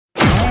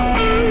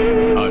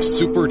a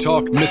Super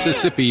Talk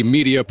Mississippi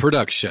media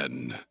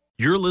production.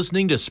 You're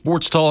listening to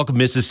Sports Talk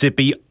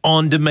Mississippi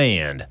On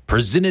Demand,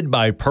 presented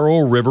by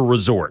Pearl River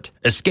Resort.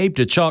 Escape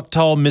to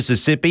Choctaw,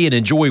 Mississippi and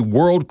enjoy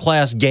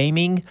world-class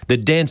gaming, the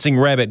Dancing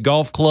Rabbit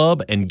Golf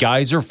Club, and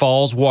Geyser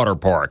Falls Water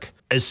Park.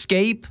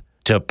 Escape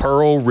to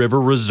Pearl River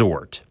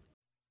Resort.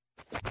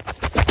 To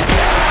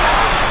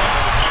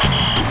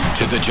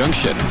the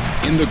junction,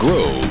 in the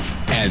Grove,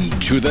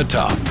 and to the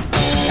top.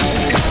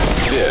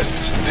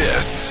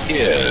 This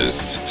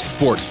is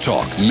Sports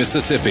Talk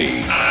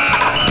Mississippi.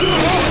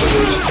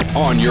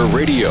 On your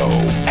radio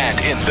and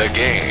in the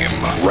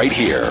game, right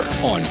here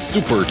on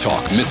Super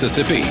Talk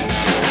Mississippi.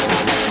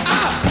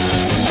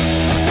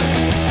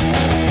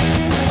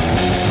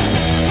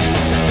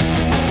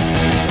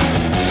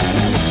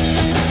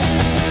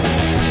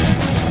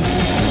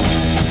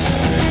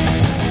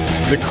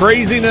 The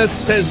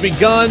craziness has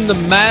begun. The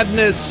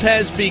madness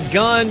has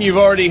begun. You've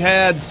already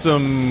had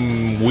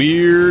some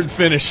weird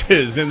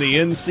finishes in the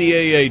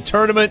NCAA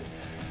tournament.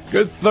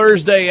 Good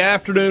Thursday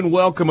afternoon.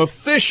 Welcome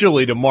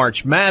officially to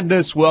March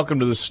Madness. Welcome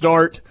to the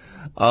start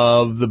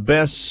of the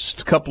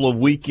best couple of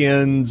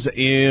weekends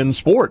in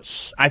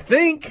sports, I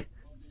think.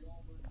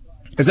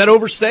 Is that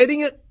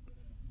overstating it?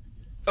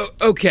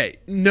 Okay.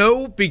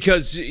 No,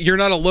 because you're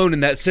not alone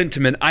in that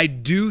sentiment. I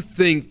do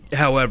think,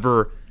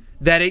 however,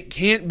 that it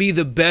can't be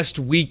the best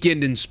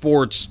weekend in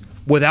sports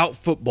without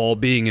football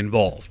being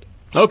involved.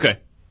 Okay.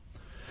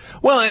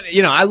 Well,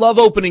 you know, I love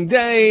opening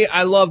day.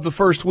 I love the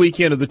first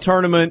weekend of the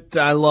tournament.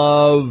 I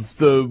love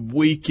the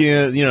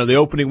weekend, you know, the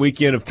opening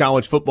weekend of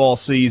college football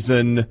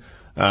season,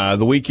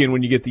 the weekend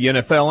when you get the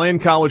NFL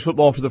and college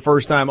football for the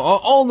first time.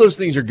 All those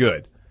things are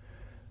good.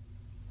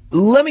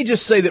 Let me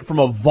just say that from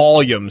a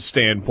volume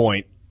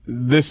standpoint,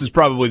 this is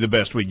probably the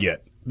best we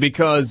get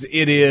because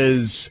it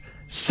is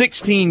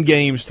 16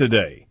 games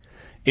today.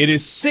 It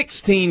is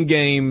 16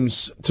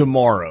 games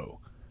tomorrow.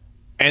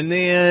 And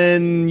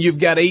then you've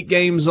got 8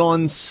 games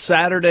on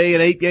Saturday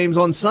and 8 games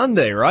on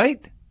Sunday,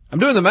 right? I'm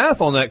doing the math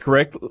on that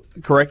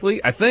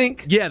correctly, I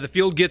think. Yeah, the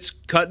field gets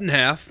cut in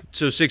half,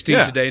 so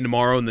 16 today and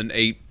tomorrow, and then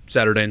 8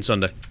 Saturday and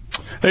Sunday.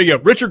 There you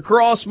go. Richard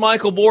Cross,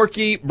 Michael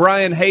Borky,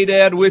 Brian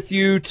Haydad with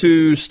you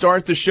to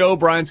start the show.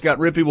 Brian Scott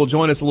Rippey will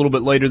join us a little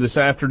bit later this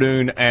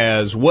afternoon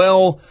as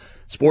well.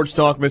 Sports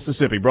Talk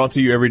Mississippi, brought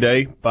to you every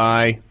day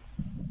by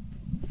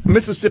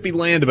Mississippi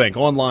Land Bank,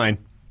 online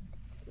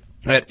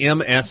at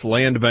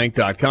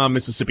mslandbank.com.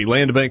 Mississippi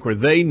Land Bank, where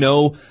they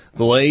know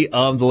the lay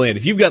of the land.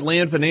 If you've got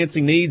land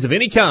financing needs of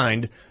any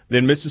kind,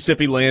 then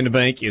Mississippi Land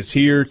Bank is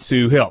here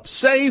to help.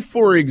 Say,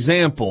 for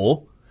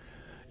example,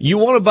 you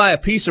want to buy a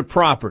piece of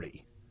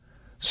property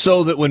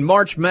so that when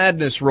March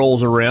Madness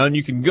rolls around,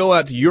 you can go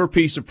out to your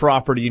piece of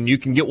property and you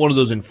can get one of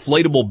those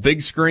inflatable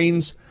big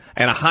screens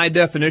and a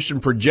high-definition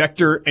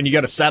projector, and you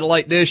got a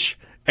satellite dish,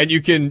 and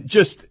you can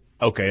just...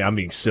 Okay, I'm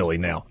being silly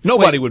now.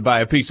 Nobody would buy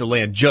a piece of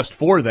land just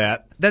for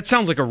that. That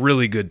sounds like a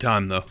really good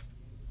time, though.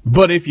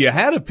 But if you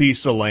had a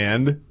piece of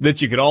land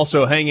that you could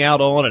also hang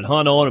out on and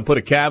hunt on and put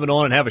a cabin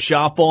on and have a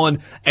shop on,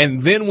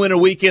 and then when a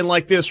weekend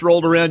like this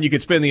rolled around, you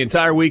could spend the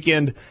entire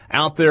weekend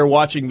out there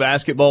watching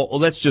basketball, well,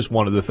 that's just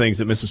one of the things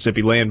that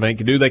Mississippi Land Bank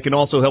can do. They can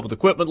also help with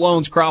equipment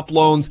loans, crop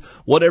loans,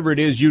 whatever it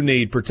is you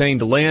need pertaining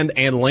to land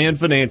and land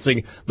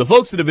financing. The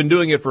folks that have been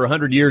doing it for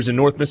 100 years in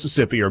North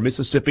Mississippi are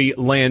Mississippi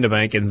Land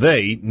Bank, and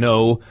they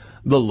know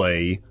the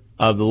lay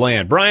of the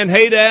land. Brian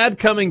Haydad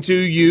coming to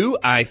you,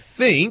 I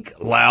think,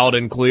 loud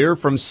and clear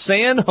from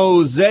San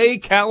Jose,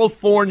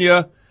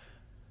 California.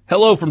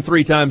 Hello from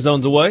 3 time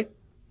zones away.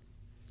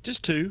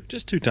 Just two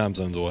time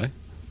zones away.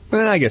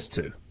 I guess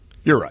 2.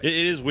 You're right. It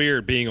is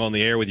weird being on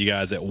the air with you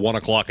guys at 1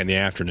 o'clock in the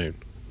afternoon.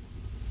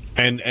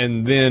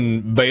 And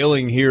then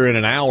bailing here in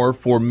an hour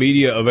for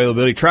media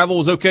availability. Travel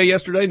was okay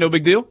yesterday? No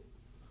big deal?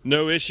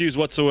 No issues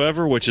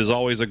whatsoever, which is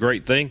always a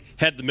great thing.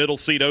 Had the middle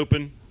seat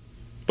open.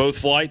 Both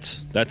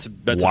flights. That's wow.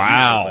 A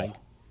beautiful thing.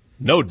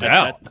 No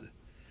doubt.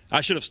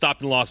 I should have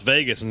stopped in Las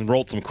Vegas and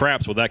rolled some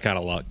craps with that kind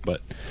of luck,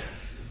 but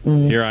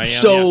here I am.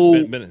 So,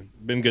 yeah,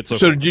 been good so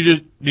far. Did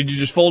you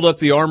just fold up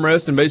the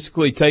armrest and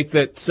basically take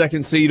that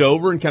second seat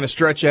over and kind of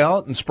stretch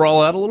out and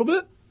sprawl out a little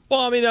bit?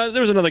 Well, I mean,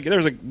 there was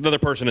another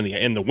person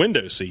in the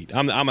window seat.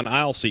 I'm an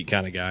aisle seat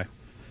kind of guy,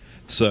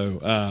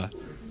 so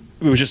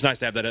it was just nice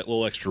to have that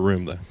little extra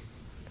room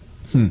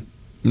though.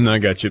 I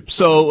got you.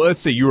 So, let's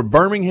see. You were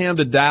Birmingham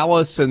to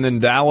Dallas and then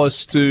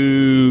Dallas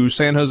to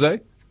San Jose?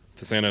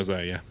 To San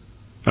Jose, yeah.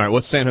 All right.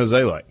 What's San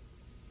Jose like?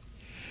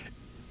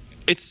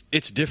 It's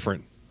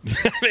different.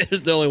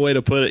 It's the only way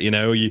to put it. You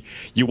know, you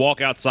walk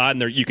outside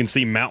and you can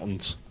see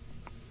mountains.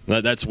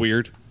 That's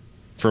weird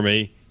for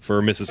me, for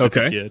a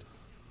Mississippi kid.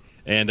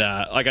 And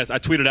like I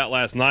tweeted out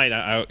last night,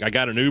 I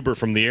got an Uber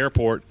from the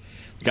airport.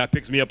 The guy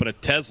picks me up in a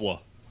Tesla.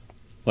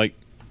 Like,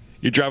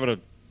 you're driving a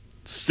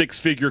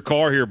 6-figure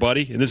car here,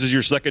 buddy, and this is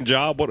your second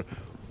job.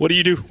 What do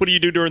you do? What do you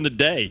do during the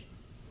day?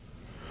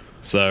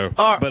 So,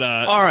 all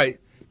right,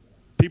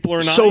 people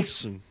are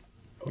nice, and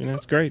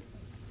it's great.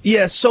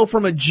 Yeah. So,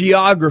 from a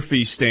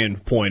geography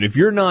standpoint, if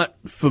you're not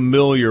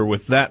familiar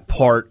with that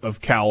part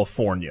of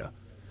California,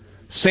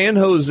 San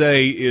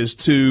Jose is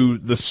to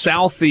the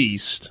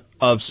southeast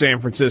of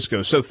San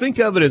Francisco. So think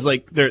of it as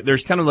like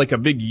there's kind of like a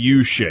big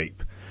U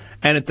shape.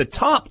 And at the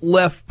top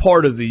left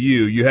part of the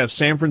U, you have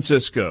San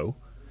Francisco,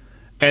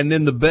 and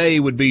then the bay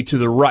would be to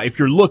the right, if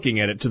you're looking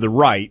at it to the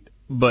right,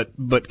 but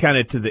kind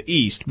of to the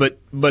east. But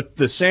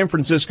the San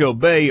Francisco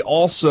Bay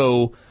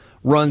also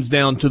runs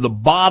down to the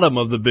bottom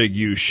of the big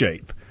U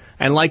shape.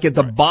 And like at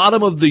the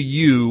bottom of the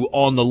U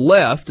on the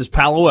left is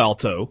Palo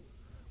Alto,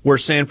 where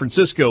San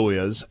Francisco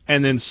is,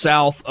 and then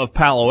south of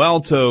Palo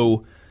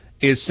Alto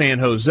is San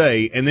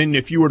Jose. And then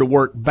if you were to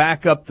work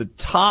back up the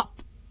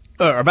top,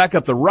 or back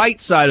up the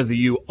right side of the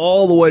U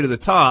all the way to the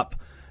top,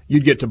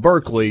 you'd get to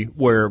Berkeley,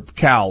 where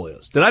Cal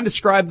is. Did I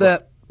describe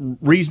that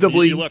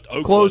reasonably You left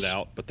Oakland close?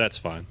 out, but that's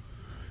fine.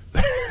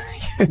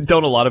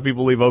 Don't a lot of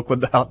people leave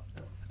Oakland out?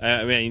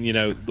 I mean,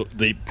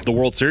 the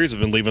World Series have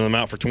been leaving them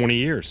out for 20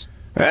 years.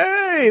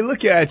 Hey,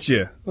 look at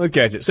you. Look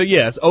at you. So,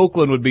 yes,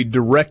 Oakland would be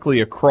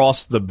directly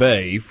across the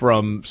bay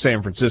from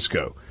San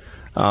Francisco.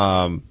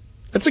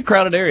 It's a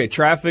crowded area,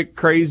 traffic,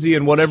 crazy,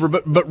 and whatever.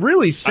 But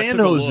really, San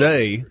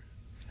Jose...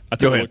 I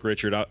took a look,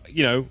 Richard.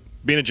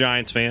 Being a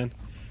Giants fan,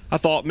 I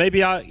thought maybe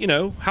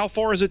how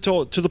far is it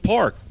to the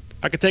park?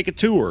 I could take a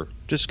tour,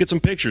 just get some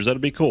pictures.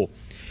 That'd be cool.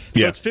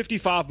 So it's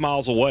 55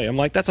 miles away. I'm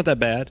like, that's not that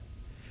bad.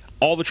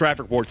 All the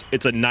traffic reports,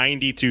 it's a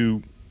 90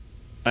 to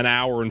an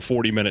hour and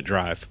 40-minute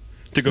drive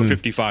to go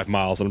 55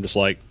 miles. And I'm just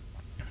like...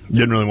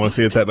 Didn't really want to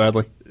see it that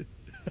badly?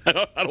 I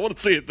don't want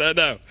to see it that,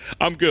 no.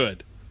 I'm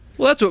good.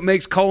 Well, that's what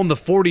makes calling the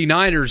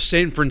 49ers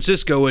San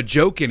Francisco a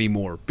joke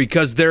anymore,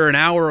 because they're an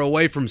hour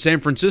away from San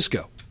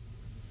Francisco.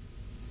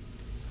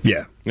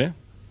 Yeah.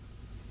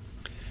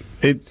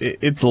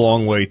 It's a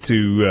long way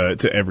to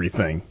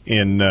everything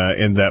in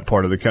that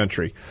part of the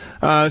country.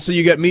 So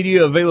you got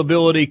media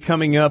availability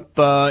coming up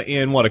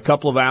in a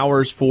couple of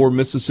hours for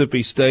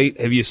Mississippi State.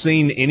 Have you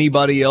seen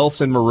anybody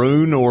else in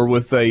maroon or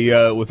with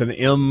an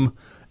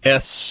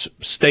MS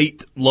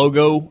State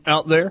logo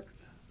out there?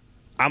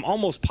 I'm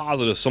almost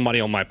positive somebody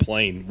on my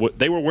plane.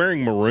 They were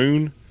wearing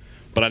maroon,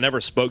 but I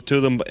never spoke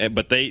to them.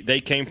 But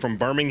they came from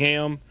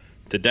Birmingham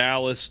to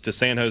Dallas to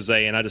San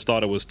Jose, and I just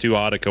thought it was too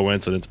odd a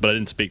coincidence, but I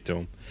didn't speak to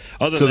them.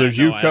 So there's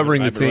you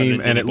covering the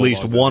team and at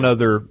least one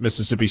other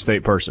Mississippi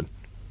State person.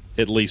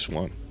 At least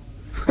one.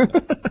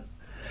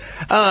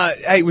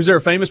 Hey, was there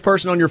a famous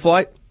person on your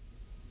flight?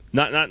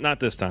 Not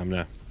this time,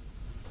 no.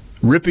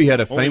 Rippy had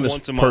a Only famous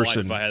once in my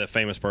person. life I had a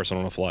famous person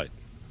on a flight.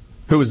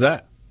 Who was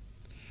that?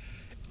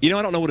 I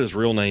don't know what his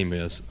real name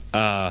is,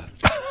 but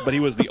he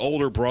was the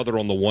older brother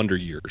on the Wonder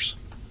Years.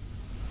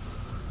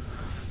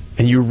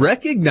 And you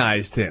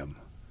recognized him?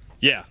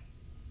 Yeah,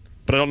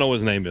 but I don't know what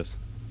his name is.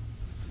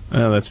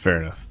 Oh, that's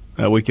fair enough.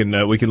 We can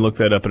look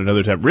that up at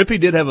another time. Rippy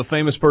did have a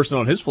famous person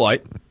on his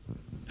flight.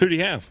 Who do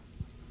you have?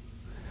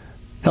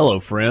 Hello,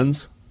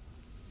 friends.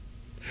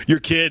 You're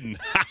kidding.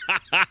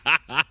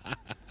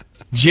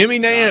 Jimmy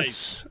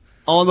Nance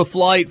on the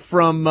flight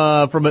from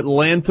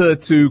Atlanta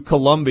to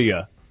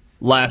Columbia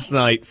last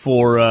night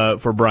for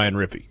Brian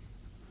Rippey.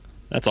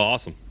 That's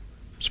awesome.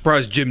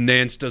 Surprised Jim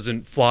Nance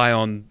doesn't fly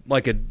on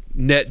like a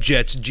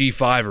NetJets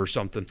G5 or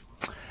something.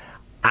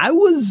 I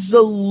was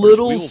a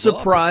little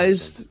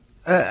surprised.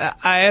 I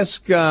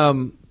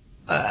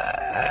texted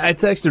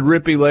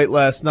Rippey late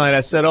last night. I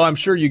said, "Oh, I'm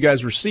sure you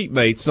guys were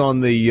seatmates on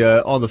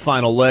the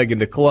final leg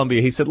into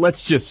Columbia." He said,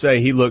 "Let's just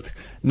say he looked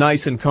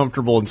nice and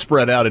comfortable and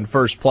spread out in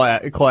first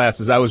class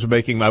as I was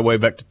making my way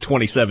back to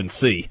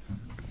 27C."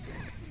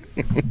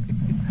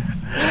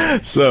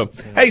 So,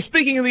 hey,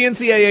 speaking of the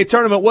NCAA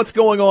tournament, what's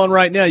going on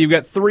right now? You've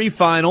got three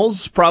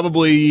finals.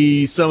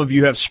 Probably some of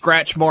you have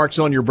scratch marks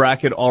on your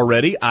bracket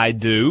already. I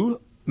do.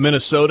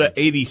 Minnesota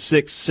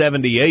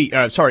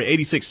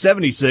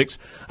 86-76,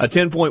 a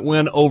 10-point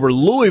win over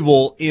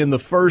Louisville in the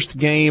first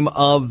game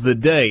of the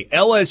day.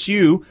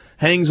 LSU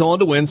hangs on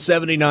to win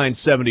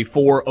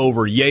 79-74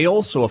 over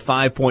Yale, so a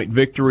 5-point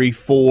victory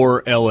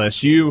for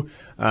LSU.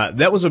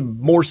 That was a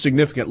more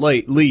significant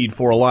lead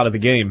for a lot of the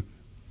game.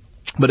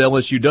 But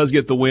LSU does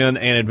get the win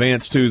and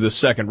advance to the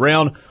second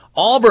round.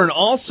 Auburn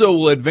also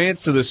will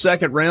advance to the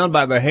second round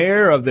by the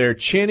hair of their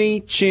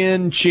chin.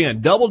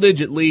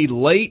 Double-digit lead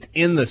late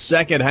in the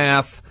second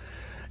half.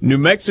 New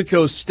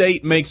Mexico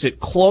State makes it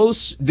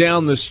close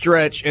down the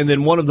stretch, and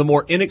then one of the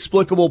more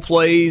inexplicable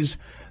plays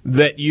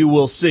that you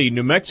will see.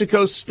 New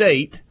Mexico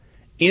State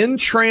in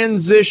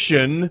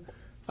transition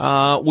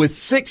with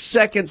 6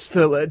 seconds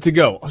to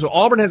go. So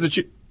Auburn has a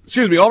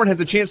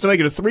chance to make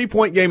it a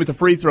 3-point game at the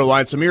free throw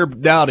line.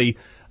 Samir Dowdy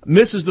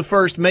misses the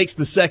first, makes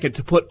the second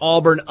to put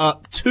Auburn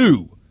up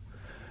 2.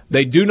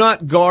 They do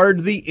not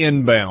guard the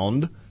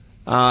inbound.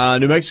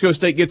 New Mexico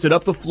State gets it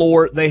up the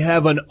floor. They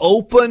have an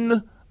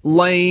open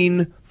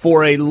lane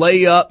for a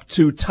layup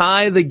to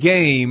tie the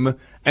game,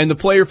 and the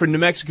player from New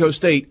Mexico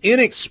State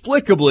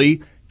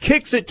inexplicably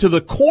kicks it to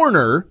the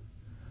corner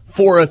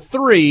for a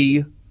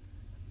 3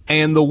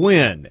 and the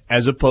win,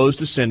 as opposed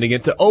to sending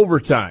it to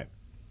overtime.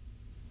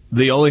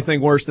 The only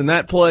thing worse than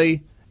that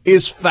play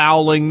is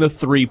fouling the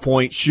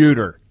 3-point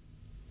shooter.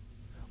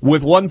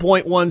 With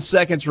 1.1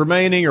 seconds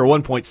remaining, or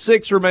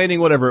 1.6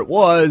 remaining, whatever it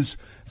was,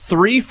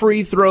 3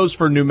 free throws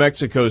for New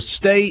Mexico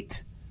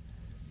State,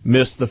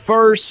 missed the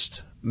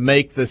first,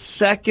 make the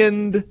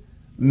second,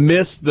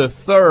 missed the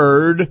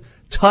third,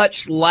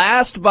 touched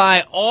last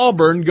by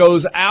Auburn,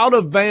 goes out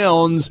of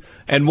bounds,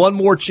 and one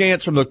more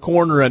chance from the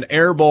corner, an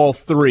air ball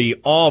 3.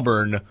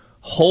 Auburn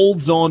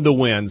holds on to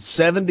win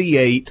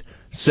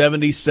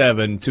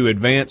 78-77 to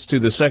advance to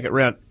the second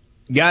round.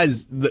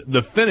 Guys,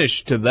 the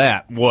finish to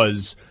that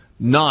was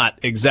not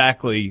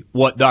exactly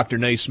what Dr.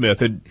 Naismith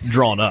had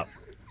drawn up.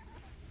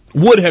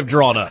 Would have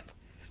drawn up.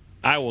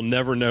 I will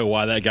never know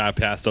why that guy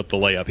passed up the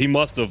layup. It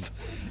must have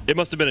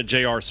been a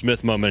J.R.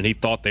 Smith moment, and he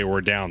thought they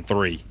were down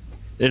 3.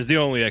 It's the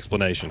only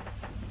explanation.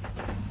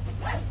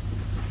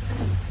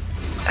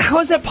 How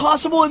is that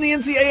possible in the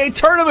NCAA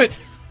tournament?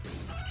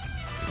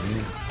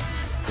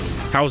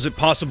 How is it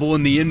possible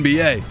in the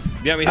NBA?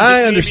 Yeah,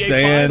 I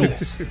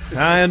understand.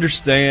 I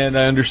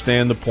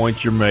understand the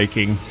point you're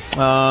making.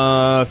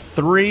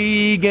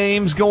 3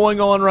 games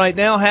going on right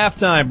now.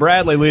 Halftime,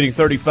 Bradley leading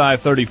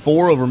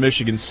 35-34 over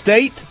Michigan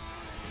State.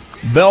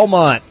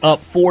 Belmont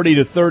up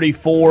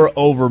 40-34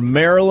 over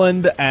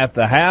Maryland at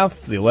the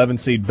half. The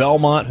 11-seed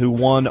Belmont, who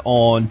won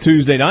on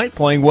Tuesday night,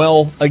 playing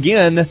well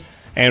again.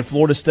 And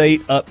Florida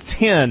State up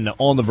 10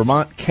 on the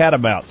Vermont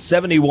Catamount,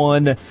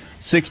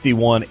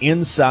 71-61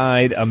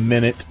 inside a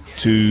minute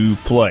to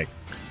play.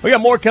 We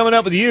got more coming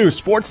up with you.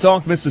 Sports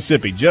Talk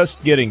Mississippi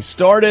just getting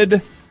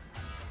started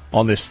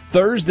on this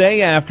Thursday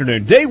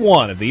afternoon, day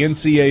 1 of the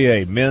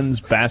NCAA men's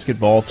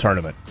basketball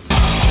tournament.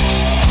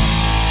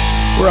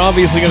 We're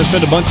obviously going to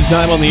spend a bunch of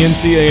time on the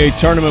NCAA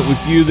tournament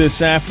with you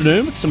this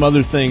afternoon, but some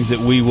other things that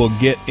we will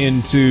get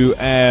into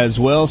as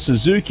well.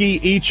 Suzuki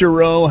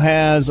Ichiro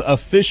has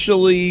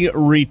officially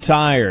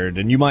retired,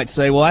 and you might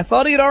say, well, I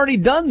thought he had already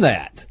done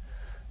that.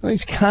 Well,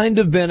 he's kind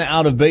of been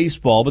out of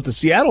baseball, but the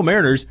Seattle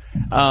Mariners,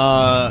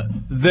 okay.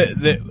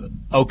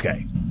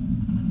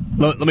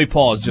 Let me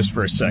pause just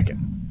for a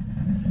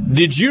second.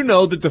 Did you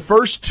know that the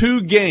first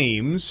 2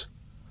 games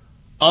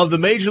of the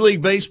Major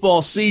League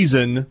Baseball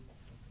season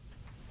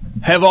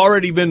have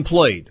already been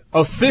played?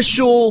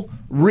 Official,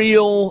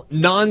 real,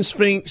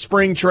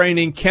 non-spring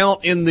training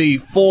count in the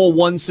full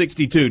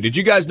 162. Did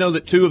you guys know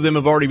that 2 of them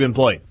have already been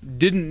played?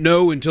 Didn't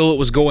know until it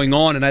was going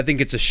on, and I think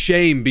it's a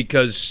shame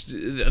because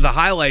the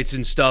highlights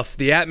and stuff,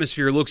 the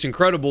atmosphere looks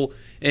incredible,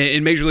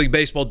 and Major League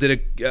Baseball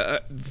did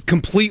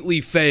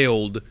completely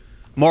failed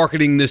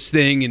marketing this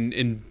thing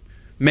and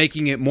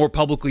making it more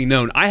publicly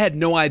known. I had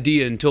no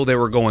idea until they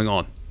were going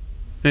on.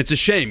 And it's a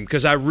shame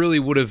because I really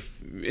would have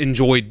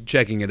enjoyed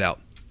checking it out.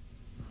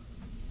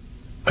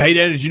 Hey,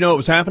 Dad, did you know it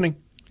was happening?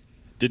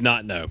 Did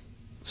not know.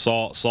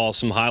 Saw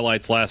some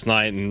highlights last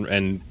night,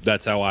 and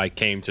that's how I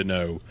came to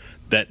know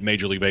that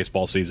Major League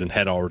Baseball season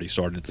had already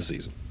started the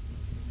season.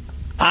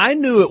 I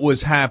knew it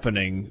was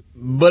happening,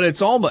 but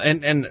it's almost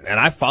and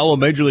I follow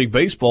Major League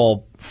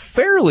Baseball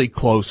fairly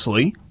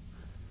closely,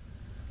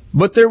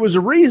 but there was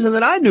a reason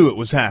that I knew it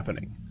was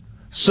happening.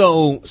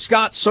 So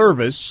Scott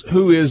Service,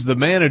 who is the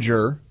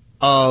manager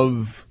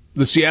of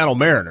the Seattle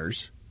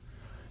Mariners,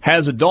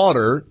 has a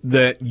daughter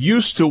that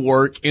used to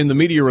work in the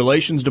media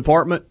relations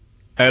department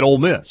at Ole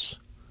Miss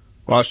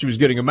while she was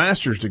getting a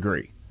master's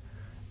degree.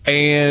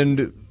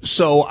 And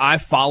so I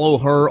follow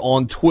her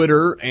on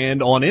Twitter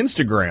and on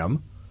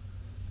Instagram,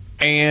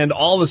 and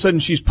all of a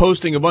sudden she's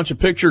posting a bunch of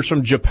pictures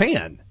from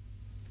Japan.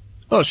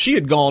 Well, she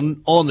had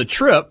gone on the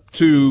trip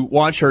to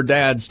watch her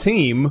dad's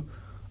team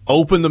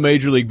open the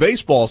Major League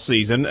Baseball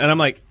season, and I'm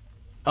like,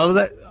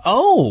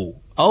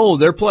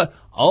 they're playing.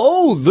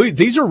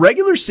 These are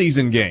regular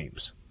season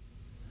games.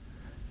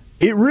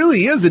 It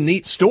really is a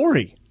neat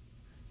story.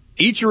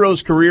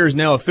 Ichiro's career is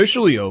now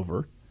officially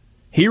over.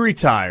 He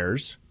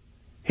retires.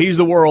 He's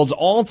the world's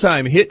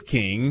all-time hit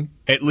king,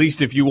 at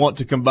least if you want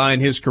to combine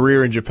his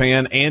career in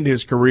Japan and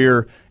his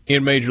career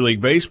in Major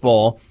League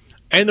Baseball.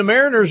 And the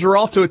Mariners are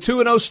off to a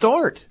 2-0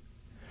 start.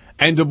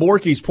 And to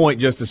Borky's point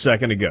just a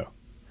second ago,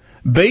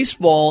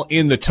 baseball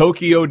in the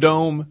Tokyo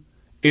Dome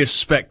is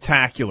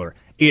spectacular.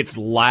 It's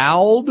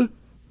loud.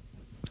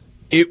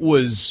 It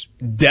was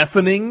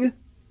deafening.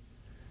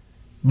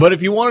 But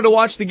if you wanted to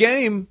watch the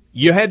game,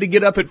 you had to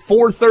get up at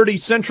 4:30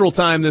 Central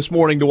Time this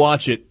morning to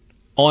watch it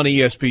on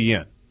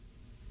ESPN.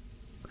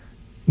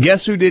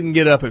 Guess who didn't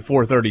get up at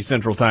 4:30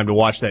 Central Time to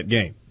watch that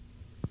game?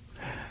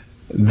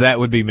 That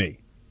would be me.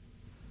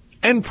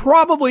 And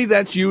probably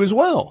that's you as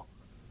well.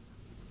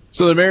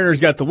 So the Mariners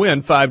got the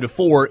win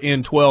 5-4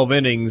 in 12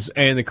 innings,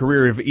 and the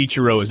career of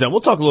Ichiro is done. We'll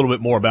talk a little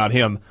bit more about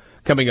him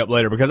coming up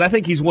later because I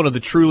think he's one of the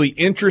truly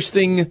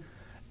interesting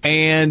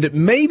and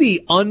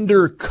maybe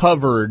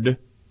undercovered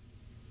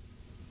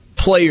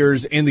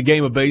players in the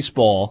game of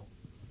baseball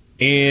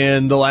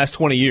in the last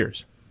 20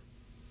 years.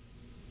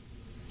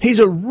 He's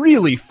a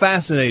really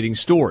fascinating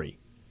story.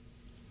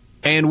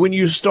 And when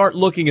you start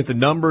looking at the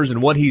numbers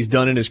and what he's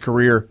done in his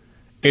career,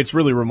 it's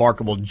really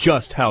remarkable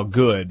just how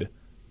good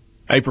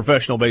a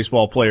professional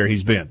baseball player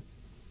he's been.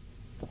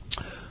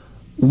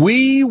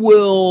 We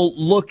will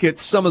look at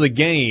some of the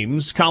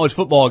games, college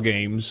football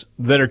games,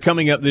 that are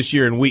coming up this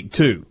year in Week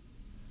 2.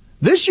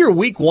 This year,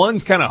 Week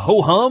 1's kind of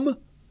ho-hum.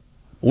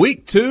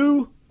 Week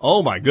 2,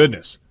 Oh, my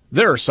goodness.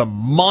 There are some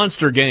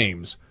monster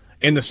games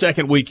in the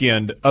second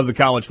weekend of the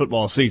college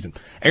football season.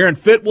 Aaron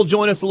Fitt will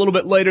join us a little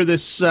bit later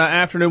this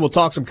afternoon. We'll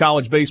talk some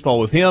college baseball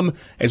with him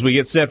as we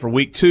get set for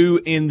week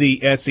 2 in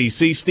the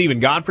SEC. Stephen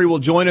Godfrey will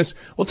join us.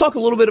 We'll talk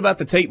a little bit about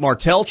the Tate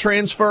Martell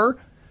transfer.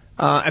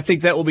 I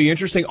think that will be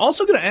interesting.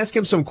 Also going to ask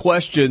him some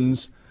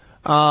questions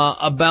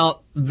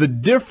about the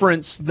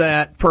difference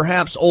that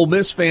perhaps Ole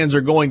Miss fans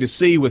are going to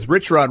see with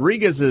Rich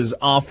Rodriguez's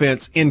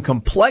offense in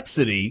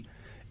complexity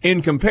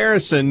in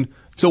comparison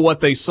to what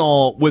they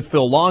saw with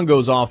Phil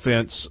Longo's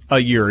offense a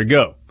year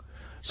ago.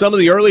 Some of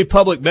the early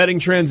public betting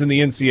trends in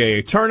the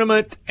NCAA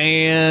tournament,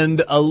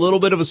 and a little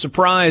bit of a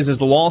surprise as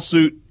the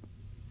lawsuit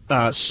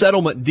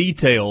settlement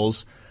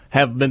details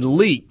have been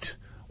leaked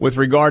with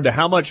regard to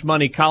how much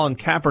money Colin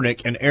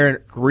Kaepernick and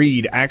Eric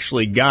Reed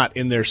actually got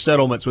in their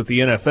settlements with the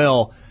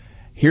NFL.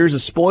 Here's a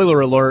spoiler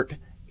alert.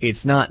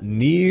 It's not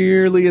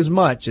nearly as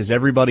much as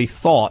everybody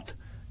thought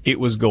it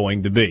was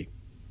going to be.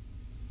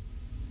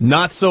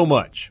 Not so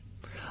much.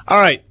 All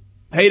right.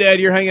 Hey,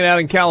 Dad, you're hanging out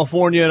in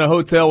California in a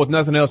hotel with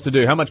nothing else to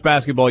do. How much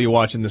basketball are you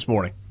watching this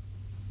morning?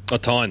 A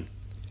ton.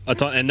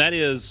 And that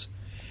is,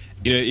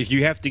 if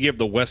you have to give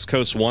the West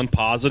Coast one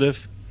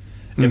positive,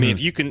 I mean, if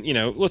you can,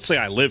 let's say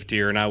I lived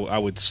here and I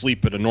would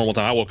sleep at a normal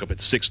time. I woke up at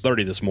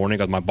 6:30 this morning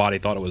because my body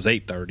thought it was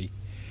 8:30.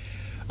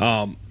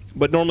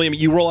 But normally,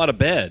 you roll out of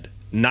bed,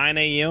 9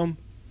 a.m.,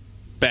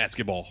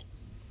 basketball.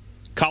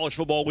 College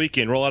football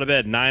weekend, roll out of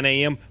bed, 9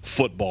 a.m.,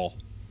 football.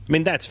 I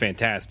mean, that's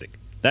fantastic.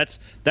 That's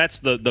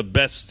the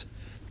best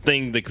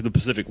thing that the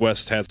Pacific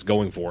West has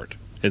going for it,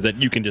 is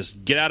that you can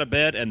just get out of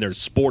bed and there's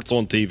sports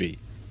on TV.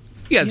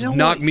 You guys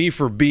knock me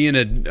for being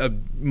a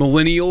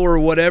millennial or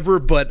whatever,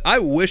 but I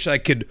wish I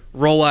could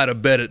roll out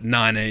of bed at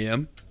 9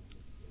 a.m.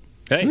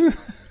 Hey,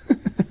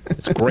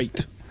 it's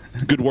great.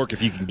 It's good work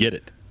if you can get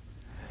it.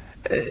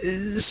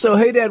 So,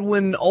 hey, Dad,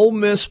 when Ole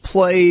Miss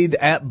played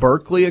at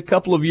Berkeley a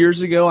couple of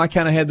years ago, I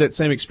kind of had that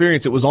same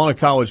experience. It was on a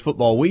college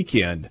football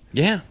weekend.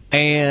 Yeah.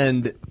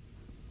 And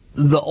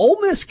the Ole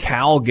Miss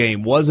Cal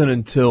game wasn't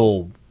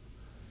until,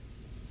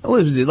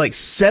 what was it, like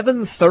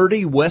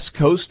 7:30 West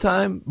Coast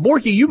time?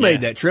 Borky, you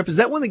made that trip. Is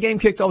that when the game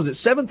kicked off? Was it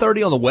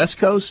 7:30 on the West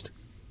Coast?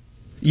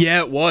 Yeah,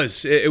 it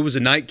was. It was a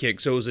night kick,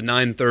 so it was a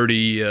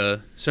 9:30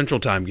 Central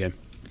Time game.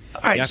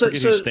 All right, I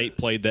forget who State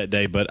played that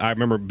day, but I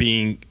remember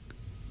being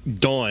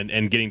done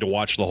and getting to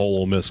watch the whole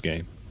Ole Miss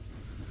game.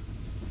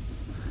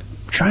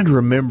 I'm trying to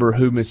remember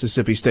who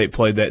Mississippi State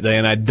played that day,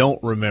 and I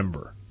don't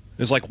remember.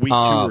 It was like week 2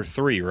 or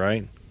 3,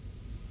 right?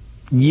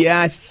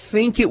 Yeah, I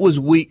think it was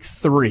week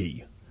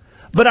 3.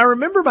 But I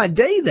remember my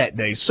day that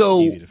day. So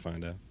easy to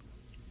find out.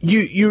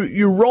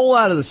 You roll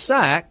out of the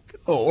sack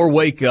or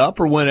wake up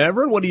or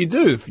whenever, and what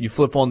do? You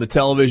flip on the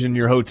television in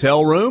your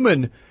hotel room,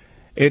 and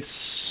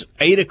it's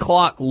 8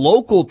 o'clock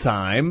local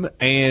time,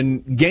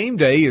 and game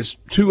day is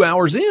 2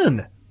 hours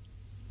in.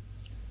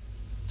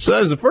 So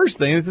that was the first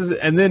thing.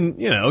 And then,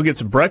 get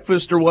some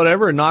breakfast or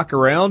whatever and knock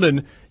around,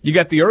 and you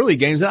got the early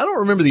games. I don't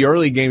remember the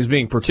early games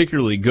being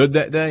particularly good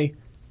that day.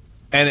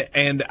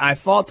 And I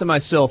thought to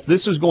myself,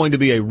 this is going to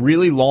be a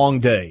really long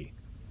day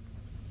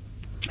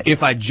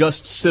if I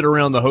just sit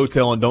around the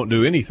hotel and don't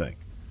do anything.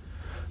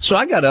 So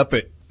I got up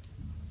at,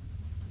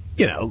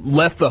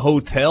 left the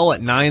hotel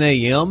at 9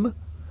 a.m.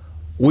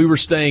 We were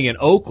staying in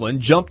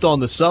Oakland, jumped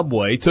on the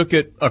subway, took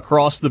it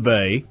across the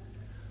bay,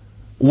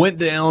 went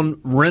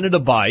down, rented a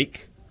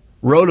bike,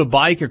 rode a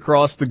bike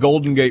across the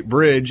Golden Gate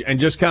Bridge, and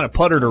just kind of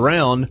puttered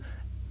around,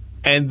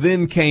 and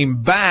then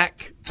came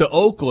back to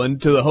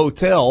Oakland to the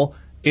hotel.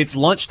 It's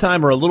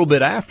lunchtime or a little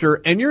bit after,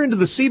 and you're into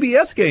the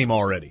CBS game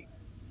already.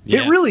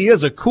 Yeah. It really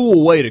is a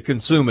cool way to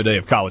consume a day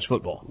of college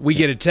football. We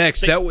get a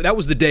text. That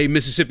was the day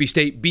Mississippi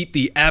State beat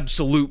the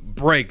absolute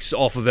brakes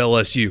off of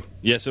LSU.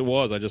 Yes, it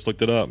was. I just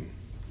looked it up. I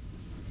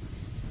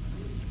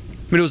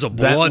mean, it was a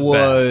bloodbath. That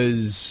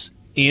was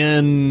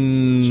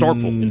in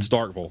Starkville. In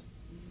Starkville.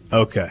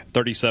 Okay.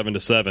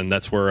 37-7.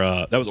 That's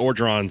where that was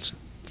Orgeron's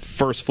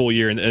first full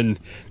year, and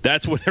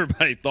that's what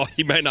everybody thought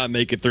he might not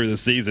make it through the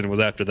season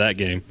was after that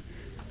game.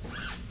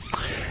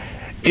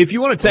 If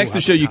you want to text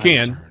the show, you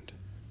can.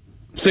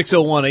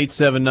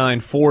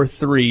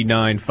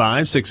 601-879-4395.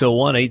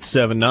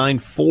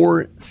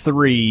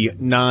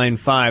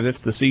 601-879-4395.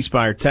 That's the C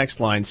Spire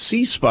text line.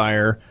 C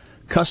Spire,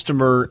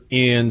 customer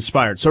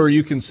inspired. So are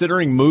you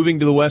considering moving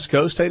to the West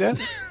Coast, hey, Dad?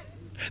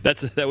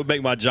 That would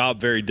make my job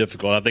very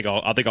difficult. I think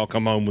I'll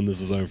come home when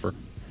this is over.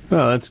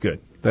 Oh, that's good.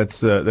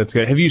 That's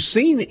good. Have you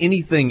seen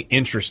anything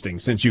interesting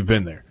since you've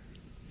been there?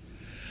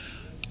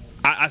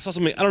 I saw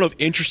something. I don't know if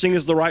interesting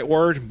is the right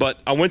word, but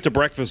I went to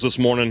breakfast this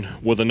morning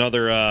with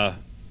another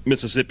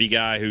Mississippi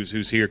guy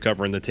who's here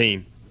covering the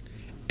team,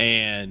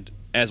 and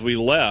as we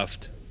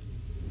left,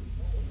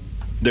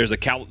 there's we're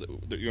at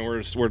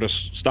a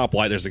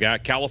stoplight. There's a guy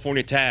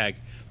California tag,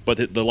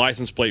 but the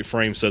license plate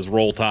frame says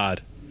Roll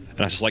Tide, and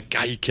I was just like,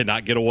 God, you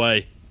cannot get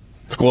away.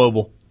 It's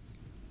global.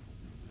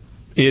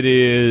 It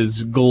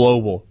is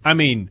global. I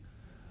mean,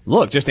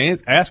 look, just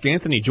ask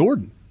Anthony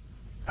Jordan.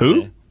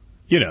 Who? Yeah.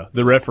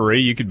 The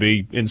referee. You could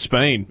be in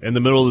Spain in the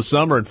middle of the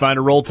summer and find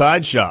a Roll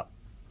Tide shop.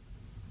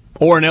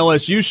 Or an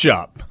LSU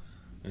shop.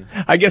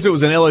 I guess it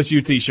was an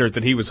LSU T-shirt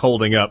that he was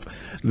holding up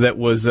that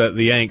was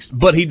the angst,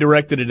 but he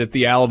directed it at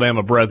the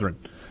Alabama Brethren.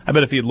 I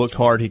bet if he had looked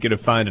hard, he could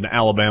have found an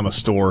Alabama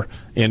store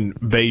in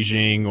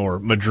Beijing or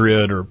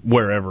Madrid or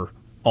wherever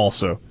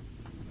also.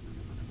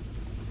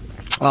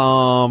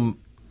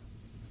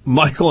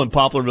 Michael in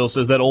Poplarville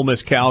says that Ole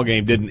Miss Cal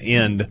game didn't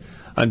end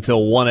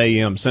until 1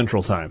 a.m.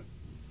 Central Time.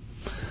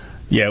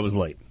 Yeah, it was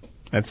late.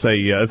 It's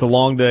a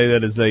long day.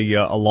 That is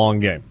a long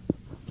game.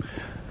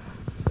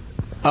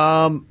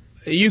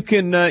 You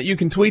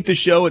can tweet the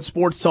show at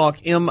Sports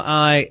Talk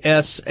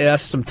MISS.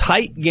 Some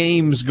tight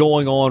games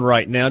going on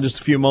right now. Just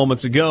a few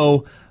moments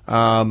ago,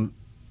 Tom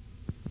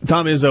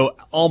Izzo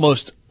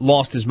almost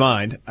lost his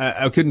mind.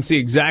 I couldn't see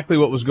exactly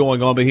what was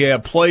going on, but he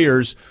had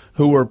players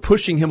who were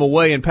pushing him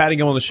away and patting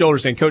him on the shoulder,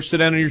 saying, "Coach, sit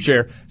down in your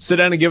chair. Sit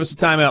down and give us a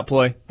timeout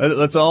play.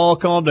 Let's all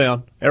calm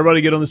down.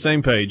 Everybody get on the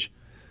same page."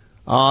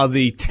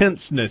 The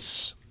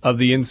tenseness of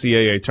the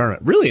NCAA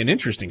tournament. Really an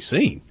interesting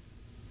scene.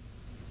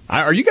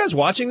 Are you guys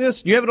watching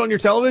this? You have it on your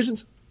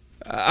televisions?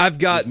 I've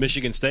got It's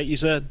Michigan State, you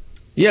said?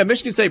 Yeah,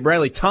 Michigan State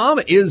Bradley. Tom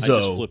Izzo. I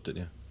just flipped it,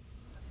 yeah.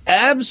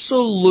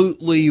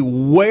 Absolutely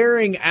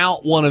wearing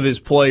out one of his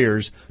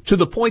players to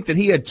the point that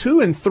he had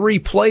 2 and 3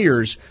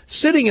 players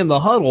sitting in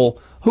the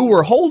huddle who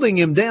were holding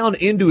him down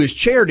into his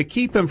chair to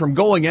keep him from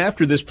going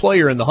after this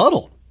player in the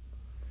huddle.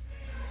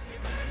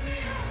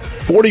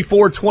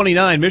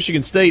 44-29,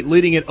 Michigan State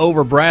leading it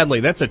over Bradley.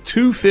 That's a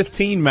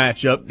 2:15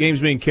 matchup. Game's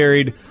being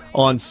carried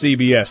on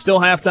CBS. Still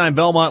halftime,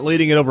 Belmont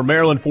leading it over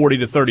Maryland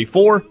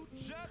 40-34.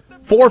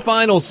 4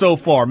 finals so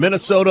far.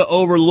 Minnesota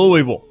over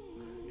Louisville.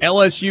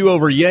 LSU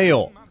over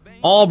Yale.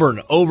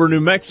 Auburn over New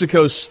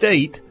Mexico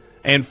State.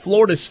 And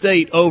Florida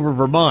State over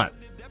Vermont.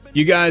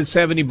 You guys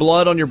have any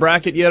blood on your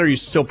bracket yet, or are you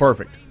still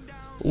perfect?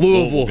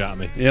 Louisville got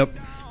me. Yep.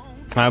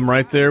 I'm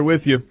right there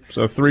with you.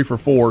 So 3 for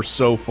 4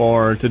 so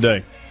far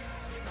today.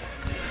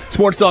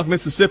 Sports Talk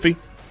Mississippi.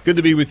 Good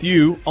to be with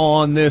you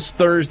on this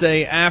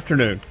Thursday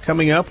afternoon.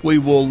 Coming up, we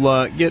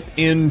will get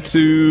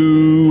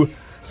into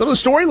some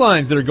of the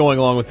storylines that are going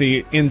along with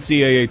the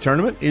NCAA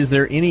tournament. Is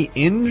there any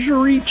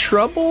injury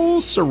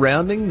trouble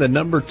surrounding the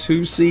number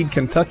 2 seed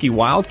Kentucky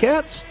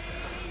Wildcats?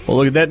 We'll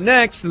look at that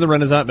next in the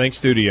Renaissance Bank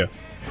studio.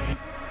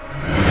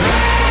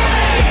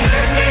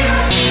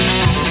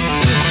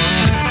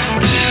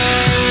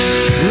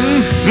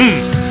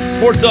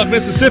 Sports Talk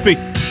Mississippi.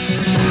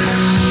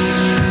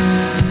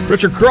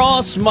 Richard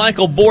Cross,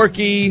 Michael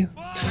Borky.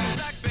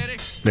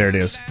 There it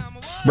is.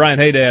 Brian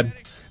Haydad.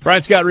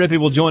 Brian Scott Rippey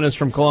will join us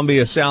from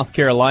Columbia, South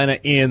Carolina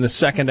in the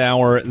second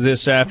hour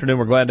this afternoon.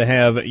 We're glad to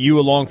have you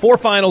along. 4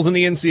 finals in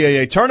the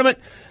NCAA tournament.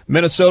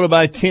 Minnesota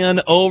by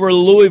 10 over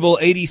Louisville,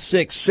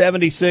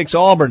 86-76.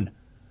 Auburn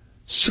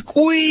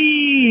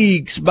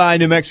squeaks by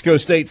New Mexico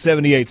State,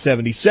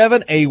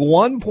 78-77. A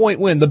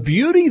 1-point win. The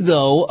beauty,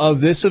 though,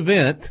 of this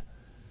event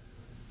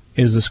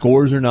is the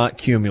scores are not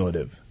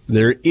cumulative.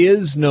 There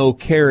is no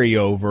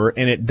carryover,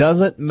 and it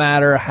doesn't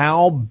matter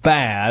how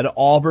bad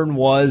Auburn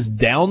was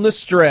down the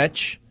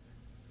stretch.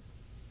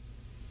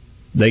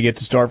 They get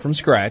to start from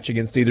scratch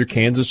against either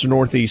Kansas or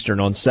Northeastern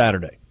on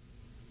Saturday.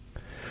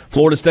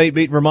 Florida State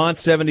beat Vermont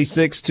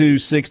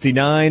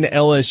 76-69.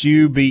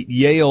 LSU beat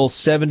Yale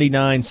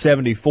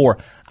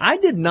 79-74. I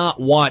did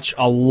not watch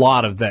a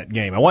lot of that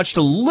game. I watched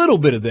a little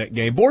bit of that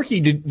game. Borky,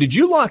 did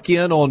you lock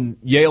in on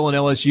Yale and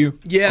LSU?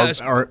 Yeah.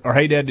 Or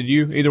hey, Dad, did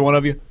you? Either one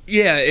of you?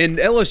 Yeah, and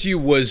LSU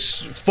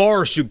was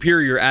far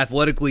superior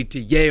athletically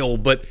to Yale,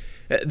 but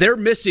they're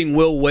missing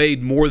Will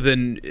Wade more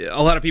than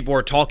a lot of people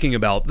are talking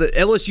about. The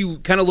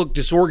LSU kind of looked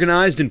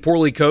disorganized and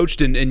poorly coached,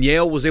 and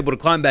Yale was able to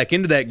climb back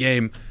into that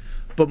game.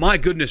 But my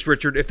goodness,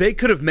 Richard, if they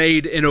could have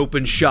made an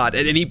open shot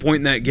at any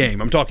point in that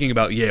game, I'm talking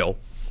about Yale,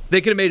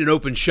 they could have made an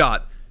open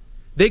shot.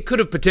 They could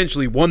have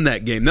potentially won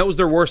that game. That was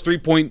their worst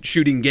three-point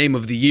shooting game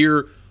of the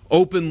year.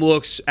 Open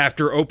looks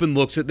after open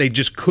looks that they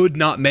just could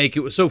not make.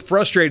 It was so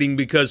frustrating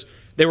because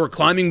they were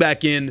climbing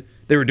back in.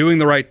 They were doing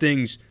the right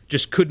things,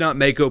 just could not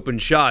make open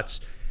shots.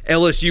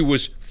 LSU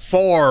was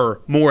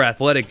far more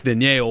athletic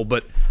than Yale,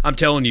 but I'm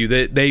telling you,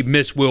 they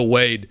miss Will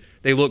Wade.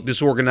 They look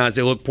disorganized.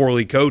 They look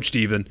poorly coached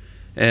even,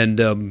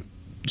 and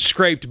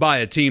scraped by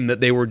a team that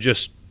they were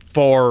just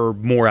far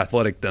more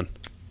athletic than.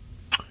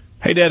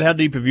 Hey, Dad, how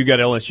deep have you got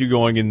LSU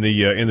going in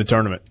the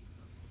tournament?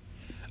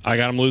 I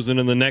got them losing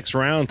in the next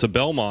round to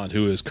Belmont,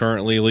 who is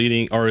currently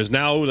leading, or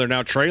they're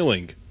now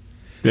trailing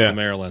to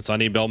Maryland. So I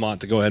need Belmont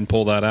to go ahead and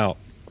pull that out.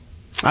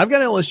 I've got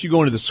LSU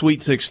going to the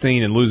Sweet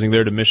 16 and losing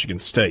there to Michigan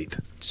State.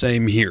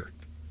 Same here.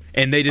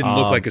 And they didn't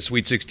look like a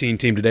Sweet 16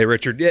 team today,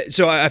 Richard. Yeah,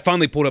 so I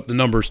finally pulled up the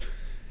numbers.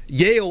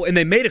 Yale, and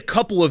they made a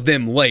couple of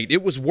them late.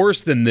 It was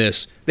worse than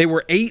this. They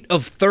were 8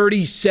 of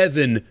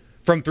 37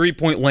 from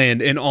three-point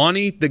land. And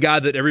Ani, the guy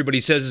that everybody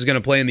says is going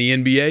to play in the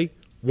NBA,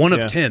 1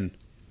 of 10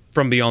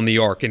 from beyond the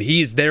arc. And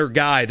he's their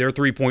guy, their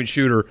three-point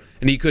shooter,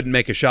 and he couldn't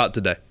make a shot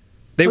today.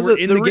 They were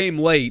in the game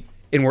late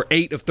and were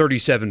 8 of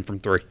 37 from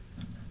three.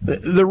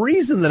 The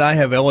reason that I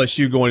have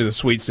LSU going to the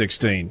Sweet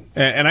 16,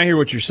 and I hear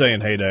what you're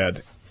saying, hey,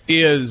 Dad,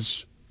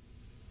 is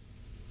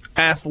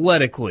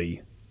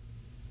athletically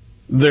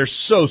they're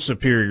so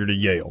superior to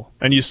Yale,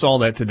 and you saw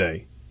that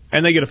today,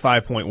 and they get a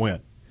 5-point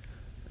win.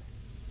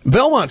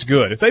 Belmont's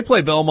good. If they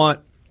play Belmont,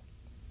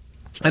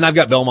 and I've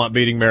got Belmont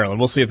beating Maryland,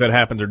 we'll see if that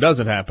happens or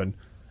doesn't happen.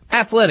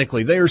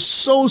 Athletically, they are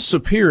so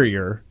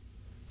superior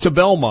to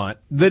Belmont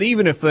that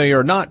even if they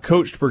are not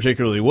coached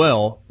particularly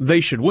well, they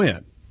should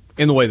win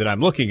in the way that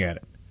I'm looking at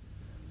it.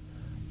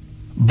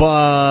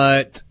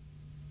 But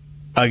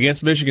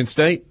against Michigan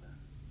State,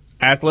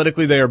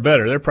 athletically they are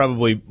better. They're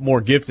probably more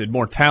gifted,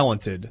 more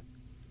talented.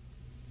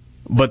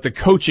 But the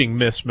coaching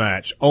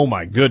mismatch, oh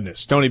my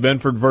goodness. Tony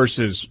Benford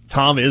versus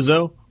Tom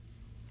Izzo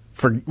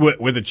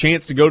with a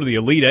chance to go to the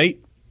Elite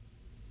Eight?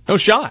 No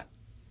shot.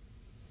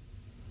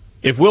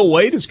 If Will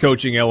Wade is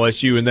coaching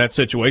LSU in that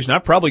situation, I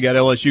probably got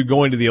LSU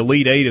going to the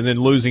Elite Eight and then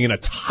losing in a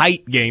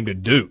tight game to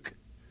Duke.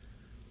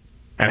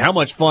 And how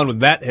much fun would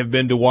that have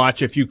been to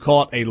watch if you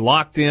caught a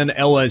locked-in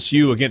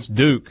LSU against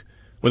Duke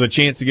with a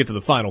chance to get to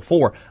the Final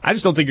Four? I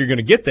just don't think you're going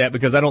to get that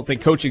because I don't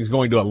think coaching is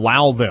going to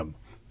allow them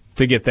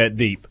to get that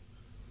deep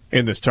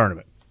in this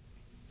tournament.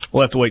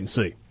 We'll have to wait and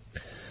see.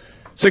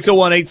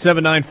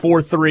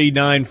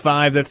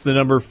 601-879-4395. That's the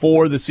number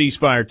for the C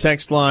Spire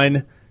text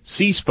line.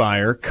 C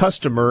Spire,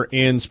 customer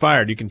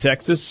inspired. You can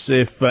text us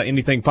if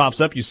anything pops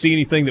up. You see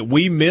anything that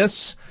we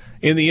miss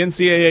in the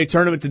NCAA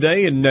tournament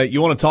today and you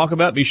want to talk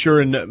about, be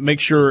sure and make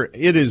sure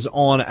it is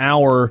on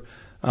our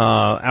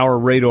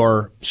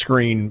radar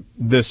screen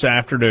this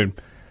afternoon.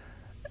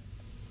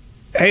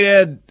 Hey,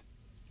 Ed,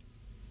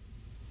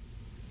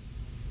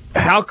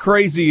 how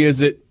crazy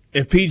is it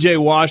if P.J.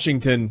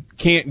 Washington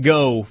can't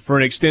go for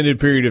an extended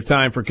period of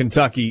time for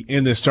Kentucky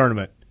in this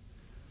tournament?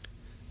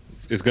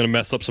 It's going to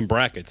mess up some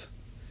brackets.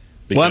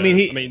 Because, well, I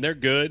mean, they're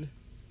good.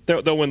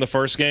 They'll win the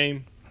first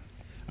game,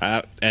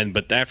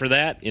 but after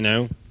that,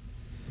 it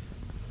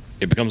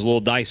becomes a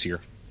little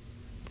dicier.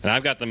 And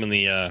I've got them in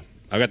the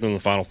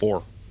Final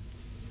Four.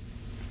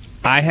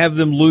 I have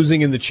them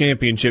losing in the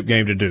championship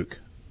game to Duke.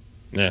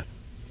 Yeah.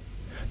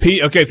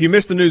 Okay, if you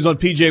missed the news on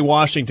P.J.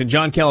 Washington,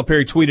 John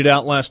Calipari tweeted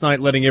out last night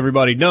letting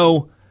everybody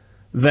know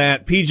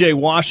that P.J.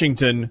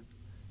 Washington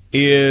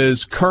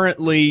is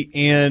currently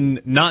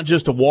in not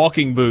just a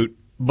walking boot,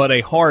 but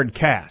a hard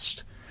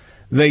cast.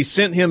 They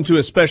sent him to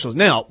a specialist.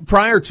 Now,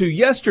 prior to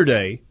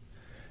yesterday,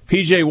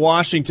 P.J.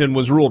 Washington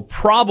was ruled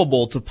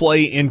probable to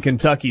play in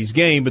Kentucky's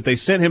game, but they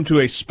sent him to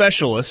a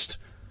specialist.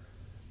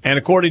 And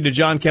according to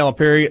John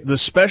Calipari, the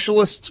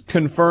specialist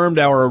confirmed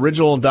our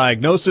original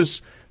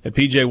diagnosis that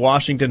P.J.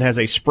 Washington has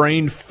a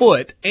sprained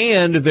foot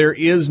and there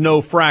is no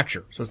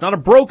fracture. So it's not a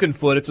broken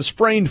foot, it's a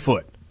sprained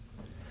foot.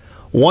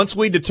 Once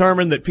we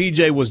determined that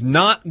P.J. was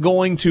not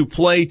going to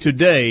play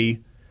today,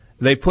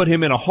 they put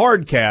him in a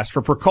hard cast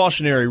for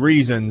precautionary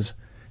reasons.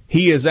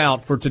 He is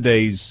out for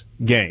today's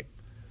game.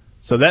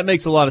 So that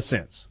makes a lot of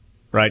sense,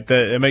 right?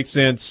 It makes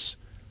sense.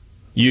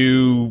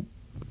 You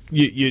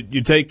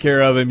take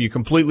care of him. You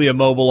completely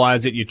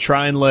immobilize it. You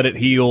try and let it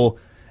heal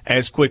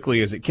as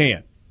quickly as it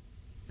can.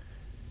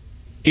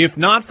 If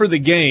not for the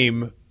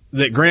game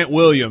that Grant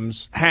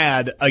Williams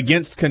had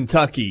against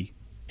Kentucky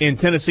in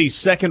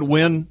Tennessee's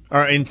win in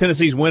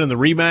the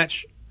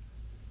rematch,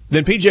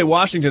 then P.J.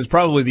 Washington's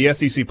probably the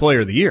SEC Player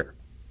of the Year.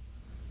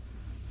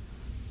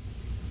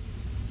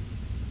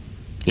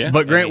 Yeah,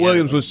 but Grant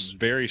Williams was a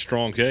very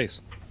strong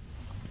case.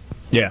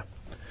 Yeah.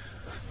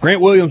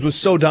 Grant Williams was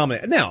so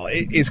dominant. Now,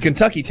 is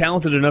Kentucky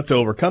talented enough to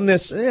overcome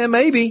this?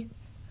 Maybe.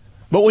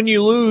 But when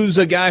you lose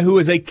a guy who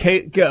is a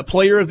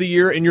Player of the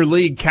Year in your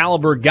league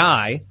caliber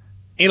guy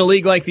in a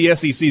league like the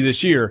SEC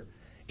this year,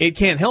 it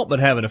can't help but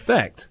have an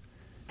effect.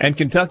 And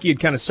Kentucky had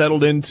kind of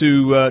settled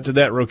into to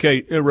that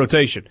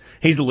rotation.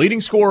 He's the leading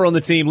scorer on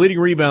the team, leading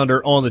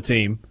rebounder on the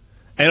team,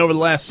 and over the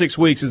last 6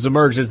 weeks has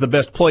emerged as the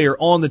best player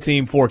on the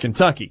team for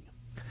Kentucky.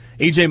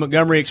 E.J.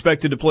 Montgomery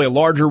expected to play a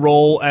larger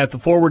role at the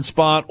forward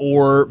spot,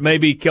 or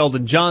maybe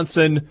Keldon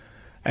Johnson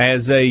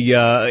as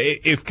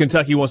if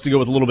Kentucky wants to go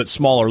with a little bit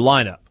smaller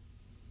lineup.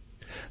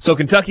 So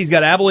Kentucky's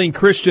got Abilene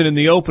Christian in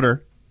the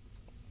opener.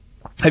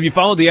 Have you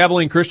followed the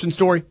Abilene Christian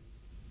story?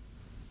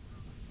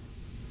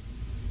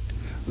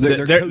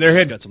 Their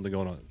coach got something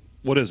going on.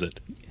 What is it?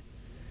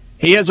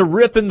 He has a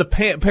rip in the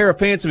pair of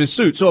pants of his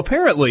suit. So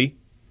apparently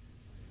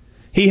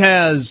he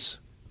has,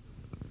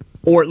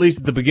 or at least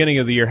at the beginning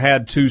of the year,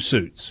 had 2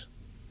 suits.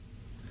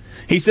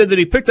 He said that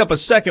he picked up a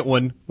second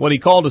one, what he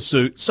called a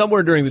suit,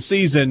 somewhere during the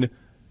season,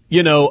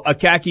 a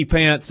khaki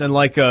pants and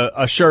like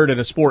a shirt and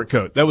a sport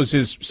coat. That was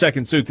his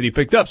second suit that he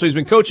picked up. So he's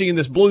been coaching in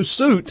this blue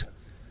suit,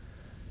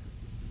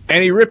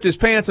 and he ripped his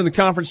pants in the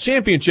conference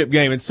championship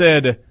game and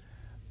said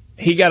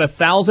he got a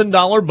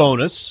 $1,000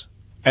 bonus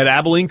at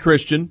Abilene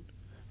Christian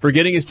for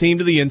getting his team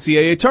to the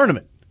NCAA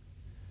tournament,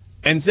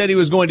 and said he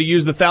was going to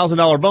use the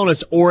 $1,000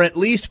 bonus, or at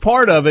least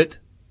part of it,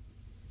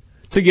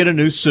 to get a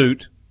new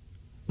suit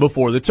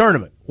before the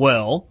tournament.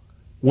 Well,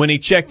 when he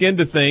checked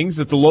into things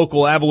at the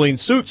local Abilene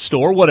suit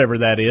store, whatever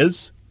that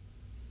is,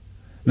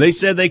 they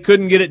said they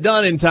couldn't get it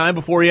done in time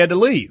before he had to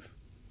leave.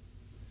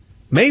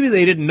 Maybe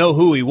they didn't know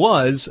who he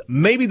was.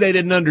 Maybe they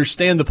didn't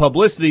understand the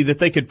publicity that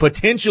they could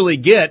potentially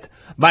get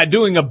by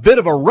doing a bit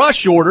of a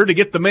rush order to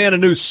get the man a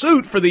new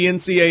suit for the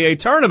NCAA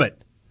tournament.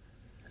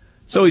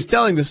 So he's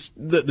telling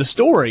the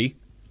story,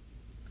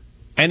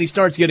 and he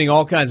starts getting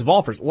all kinds of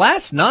offers.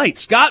 Last night,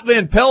 Scott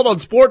Van Pelt on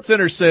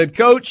SportsCenter said,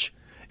 Coach,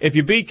 if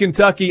you beat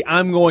Kentucky,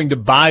 I'm going to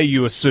buy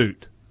you a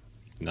suit.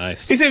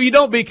 Nice. He said, if you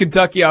don't beat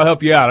Kentucky, I'll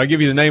help you out. I'll give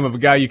you the name of a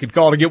guy you could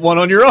call to get one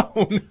on your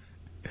own.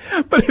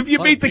 But if you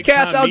beat the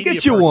Cats, I'll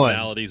get you one.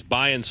 Personalities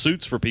buying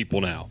suits for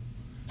people now.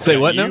 Say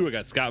what now? I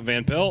got Scott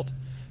Van Pelt.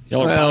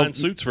 Y'all are buying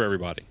suits for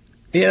everybody.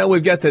 Yeah,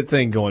 we've got that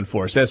thing going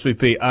for us,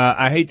 SVP.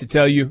 I hate to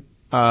tell you,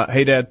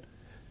 hey, Dad,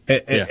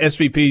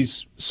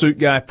 SVP's suit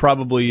guy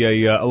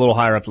probably a little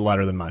higher up the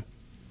ladder than mine.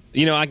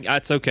 You know,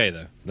 that's okay,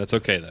 though. That's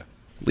okay, though.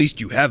 At least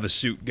you have a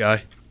suit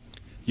guy.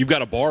 You've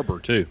got a barber,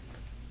 too.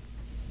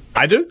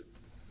 I do?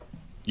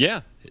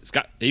 Yeah.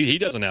 Scott, he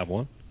doesn't have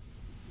one.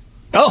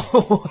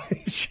 Oh,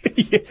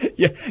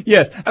 yeah,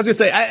 yes. I was going to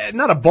say,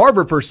 not a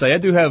barber per se. I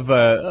do have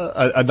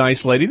a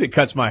nice lady that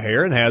cuts my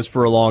hair and has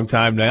for a long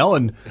time now,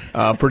 and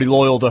pretty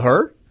loyal to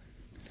her.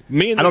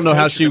 Me and I don't know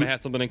how she going to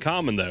have something in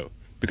common, though,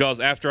 because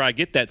after I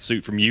get that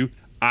suit from you,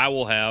 I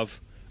will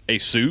have a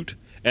suit,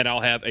 and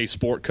I'll have a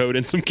sport coat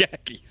and some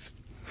khakis.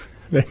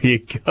 There you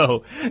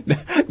go.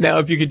 Now,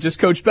 if you could just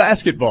coach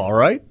basketball,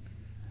 right?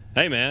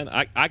 Hey, man,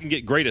 I can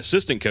get great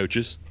assistant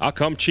coaches. I'll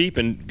come cheap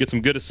and get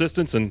some good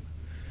assistants, and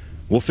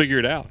we'll figure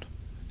it out.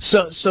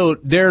 So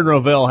Darren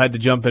Rovell had to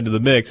jump into the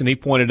mix, and he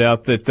pointed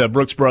out that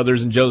Brooks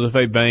Brothers and Joseph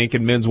A. Bank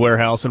and Men's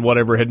Warehouse and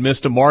whatever had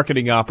missed a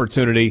marketing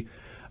opportunity,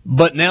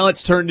 but now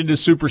it's turned into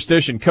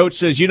superstition. Coach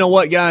says, you know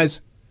what, guys?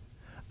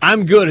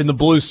 I'm good in the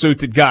blue suit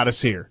that got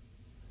us here.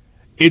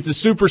 It's a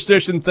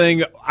superstition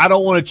thing. I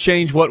don't want to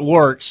change what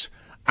works.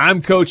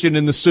 I'm coaching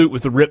in the suit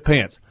with the ripped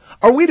pants.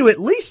 Are we to at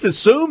least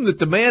assume that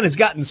the man has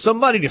gotten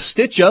somebody to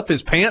stitch up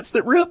his pants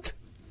that ripped?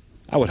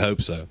 I would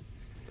hope so.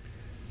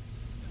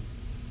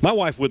 My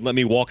wife wouldn't let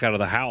me walk out of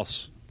the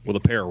house with a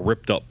pair of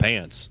ripped-up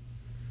pants.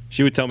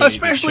 She would tell me,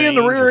 especially in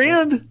the rear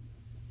end.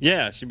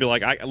 Yeah, she'd be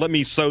like, let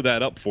me sew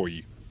that up for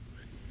you.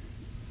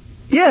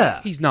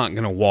 Yeah. He's not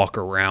going to walk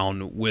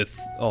around with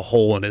a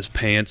hole in his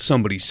pants.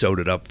 Somebody sewed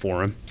it up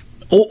for him.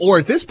 Or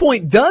at this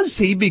point, does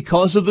he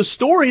because of the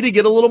story to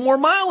get a little more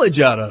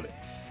mileage out of it?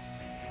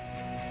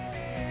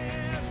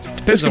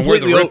 Depends on where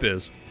the rip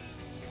is.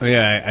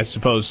 Yeah, I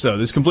suppose so.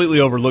 This completely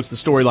overlooks the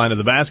storyline of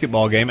the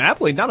basketball game.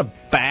 Appalachian, not a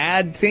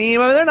bad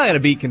team. I mean, they're not going to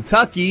beat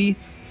Kentucky.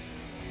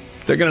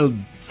 They're going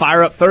to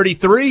fire up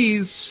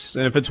 33s,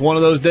 and if it's one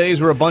of those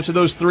days where a bunch of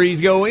those threes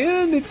go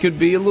in, it could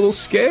be a little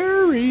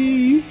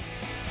scary.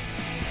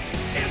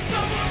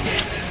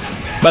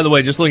 By the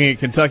way, just looking at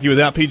Kentucky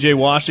without P.J.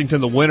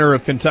 Washington, the winner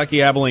of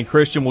Kentucky Abilene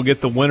Christian will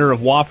get the winner of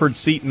Wofford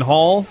Seton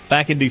Hall.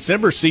 Back in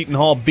December, Seton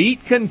Hall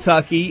beat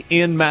Kentucky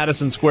in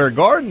Madison Square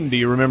Garden. Do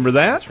you remember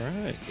that? That's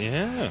right,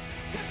 yeah.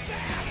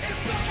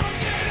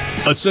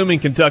 Assuming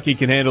Kentucky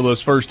can handle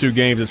those first two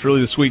games, it's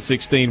really the Sweet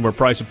 16 where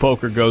price of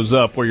poker goes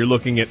up, where you're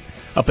looking at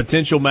a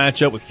potential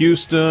matchup with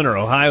Houston or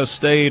Ohio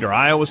State or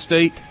Iowa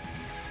State.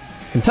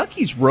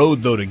 Kentucky's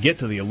road, though, to get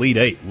to the Elite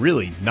Eight,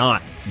 really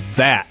not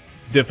that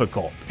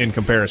difficult in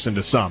comparison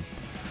to some.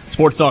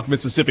 Sports Talk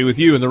Mississippi with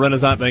you in the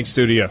Renaissance Bank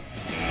studio.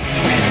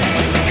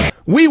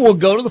 We will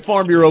go to the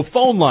Farm Bureau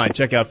phone line.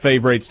 Check out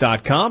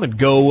favorites.com and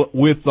go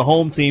with the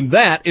home team.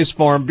 That is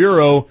Farm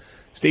Bureau.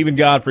 Stephen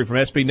Godfrey from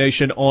SB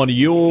Nation on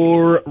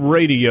your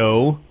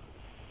radio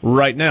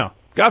right now.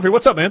 Godfrey,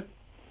 what's up, man?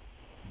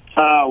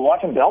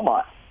 Watching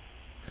Belmont.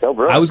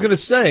 I was going to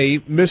say,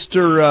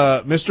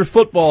 Mr.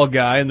 Football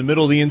guy in the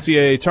middle of the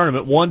NCAA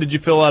tournament. One, did you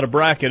fill out a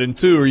bracket? And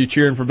two, are you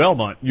cheering for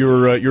Belmont,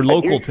 your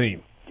local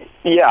team?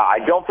 Yeah, I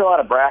don't fill out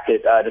a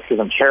bracket just because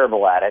I'm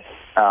terrible at it.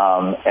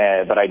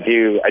 But I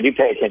do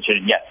pay attention.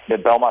 And yes, the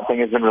Belmont thing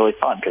has been really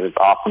fun because it's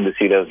awesome to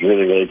see those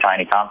really, really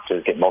tiny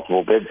conferences get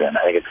multiple bids in.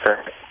 I think it's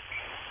perfect.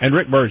 And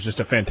Rick Burr's just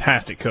a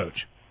fantastic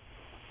coach.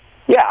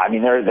 Yeah, I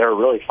mean, they're a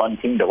really fun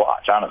team to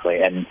watch, honestly.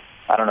 And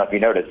I don't know if you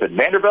noticed, but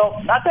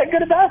Vanderbilt, not that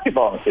good at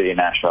basketball in the city of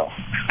Nashville.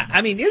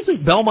 I mean,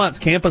 isn't Belmont's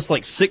campus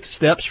like 6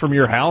 steps from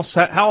your house?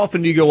 How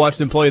often do you go watch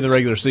them play in the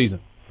regular season?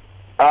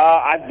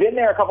 I've been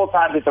there a couple of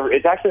times.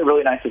 It's actually a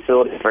really nice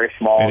facility. It's very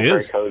small,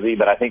 very cozy,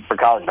 but I think for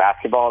college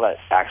basketball, that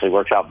actually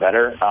works out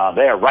better.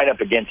 They are right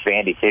up against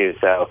Vandy, too.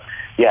 So,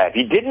 yeah, if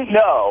you didn't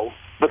know,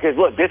 because,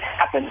 look, this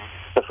happens,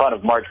 the fun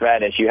of March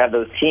Madness. You have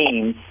those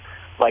teams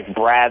like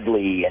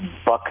Bradley and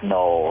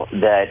Bucknell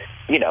that,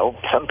 you know,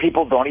 some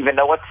people don't even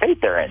know what state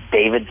they're in.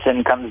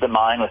 Davidson comes to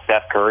mind with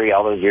Steph Curry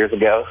all those years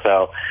ago.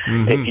 So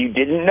if you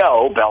didn't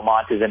know,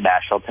 Belmont is in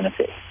Nashville,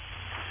 Tennessee.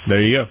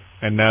 There you go.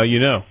 And now you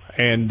know.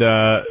 And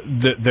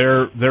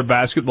their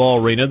basketball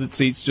arena that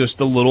seats just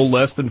a little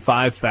less than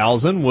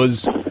 5,000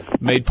 was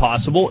made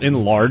possible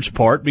in large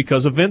part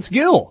because of Vince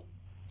Gill.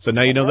 So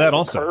now you know that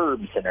also.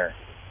 Curb Center.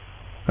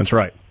 That's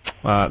right.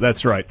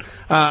 That's right.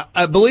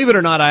 Believe it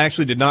or not, I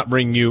actually did not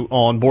bring you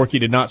on. Borky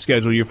did not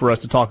schedule you for us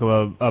to talk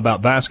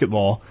about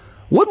basketball.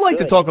 Would like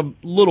to talk a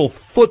little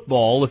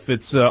football if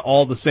it's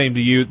all the same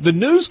to you. The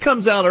news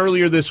comes out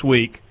earlier this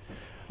week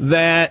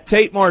that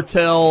Tate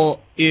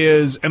Martell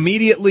is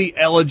immediately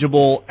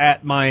eligible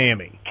at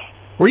Miami.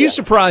 Were you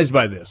surprised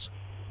by this?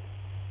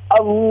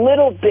 A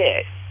little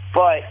bit,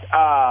 but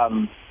a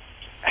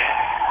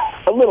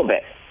little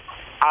bit.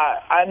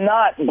 I'm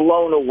not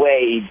blown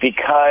away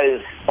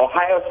because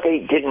Ohio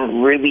State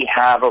didn't really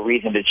have a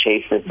reason to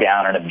chase this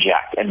down and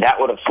object, and that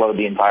would have slowed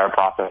the entire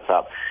process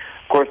up.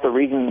 Of course, the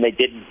reason they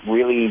didn't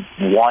really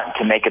want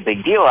to make a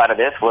big deal out of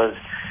this was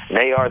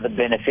they are the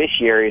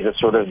beneficiaries of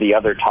sort of the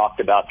other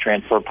talked-about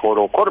transfer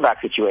portal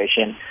quarterback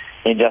situation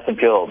in Justin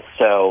Fields.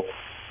 So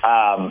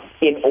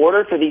in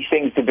order for these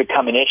things to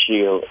become an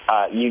issue,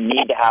 you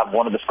need to have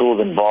one of the schools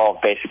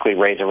involved basically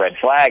raise a red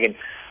flag. And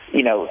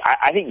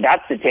I think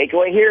that's the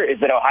takeaway here is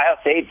that Ohio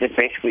State just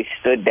basically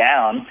stood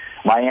down.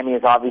 Miami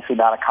is obviously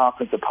not a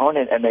conference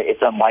opponent, and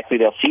it's unlikely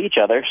they'll see each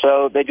other,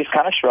 so they just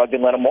kind of shrugged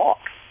and let them walk.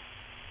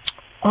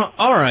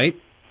 All right.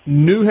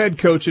 New head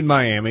coach in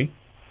Miami,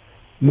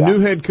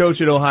 new head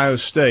coach at Ohio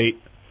State,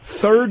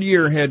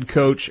 third-year head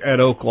coach at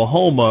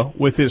Oklahoma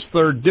with his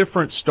third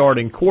different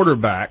starting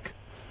quarterback.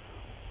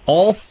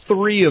 All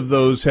three of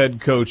those head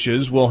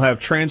coaches will have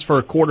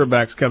transfer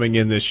quarterbacks coming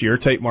in this year.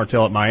 Tate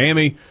Martell at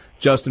Miami,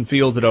 Justin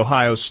Fields at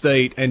Ohio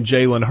State, and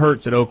Jalen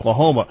Hurts at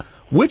Oklahoma.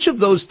 Which of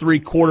those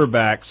three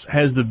quarterbacks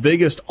has the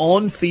biggest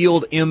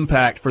on-field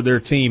impact for their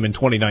team in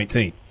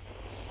 2019?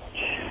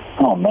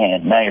 Oh,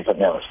 man, now you're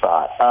putting me on the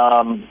spot.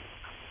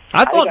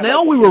 I thought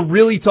now we were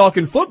really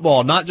talking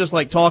football, not just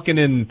like talking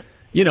in,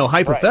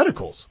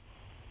 hypotheticals.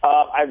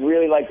 Right. I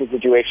really like the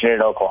situation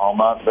in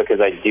Oklahoma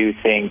because I do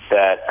think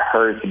that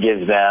Hurts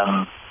gives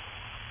them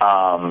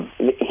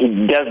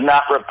he does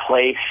not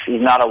replace,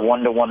 he's not a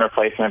one-to-one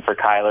replacement for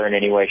Kyler in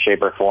any way,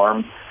 shape, or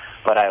form,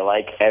 but I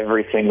like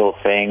every single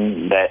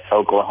thing that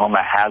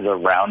Oklahoma has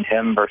around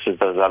him versus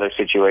those other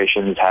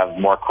situations have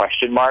more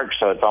question marks,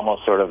 so it's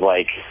almost sort of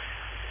like,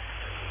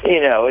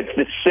 it's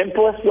the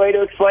simplest way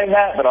to explain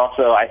that, but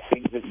also I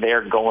think that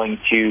they're going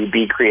to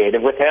be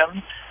creative with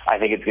him. I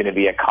think it's going to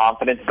be a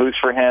confidence boost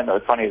for him. It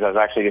was funny, I was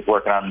actually just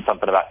working on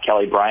something about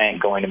Kelly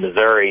Bryant going to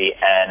Missouri,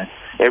 and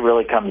it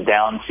really comes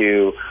down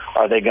to,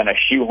 are they going to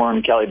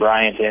shoehorn Kelly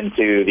Bryant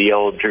into the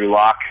old Drew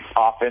Lock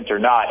offense or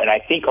not? And I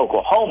think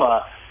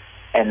Oklahoma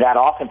and that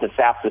offensive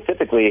staff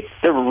specifically,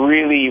 they're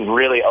really,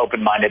 really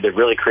open-minded. They're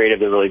really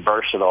creative. They're really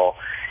versatile.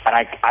 And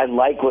I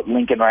like what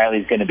Lincoln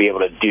Riley's going to be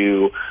able to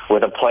do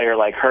with a player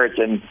like Hurts.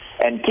 And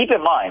keep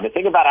in mind, the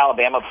thing about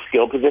Alabama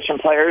skill position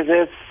players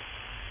is,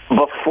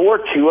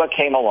 before Tua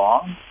came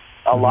along,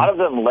 a lot of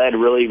them led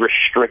really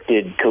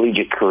restricted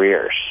collegiate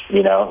careers.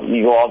 You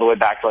go all the way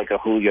back to like a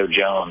Julio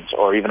Jones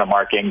or even a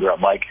Mark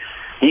Ingram. Like,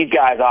 these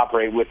guys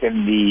operate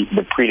within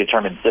the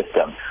predetermined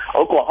system.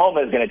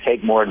 Oklahoma is going to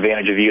take more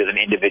advantage of you as an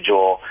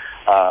individual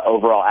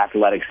overall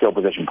athletic skill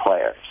position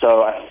player.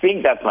 So I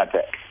think that's my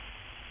pick.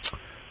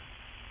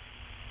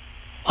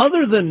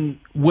 Other than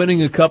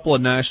winning a couple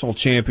of national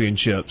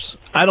championships,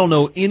 I don't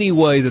know any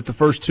way that the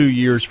first 2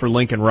 years for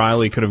Lincoln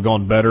Riley could have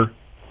gone better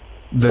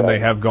than they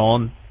have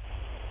gone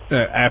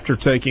after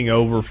taking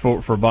over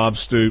for Bob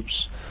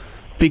Stoops.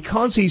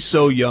 Because he's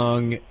so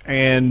young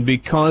and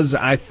because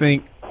I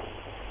think,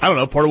 I don't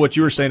know, part of what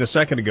you were saying a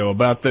second ago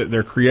about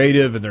they're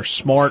creative and they're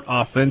smart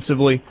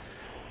offensively.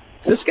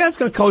 Is this guy's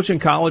going to coach in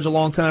college a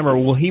long time, or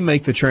will he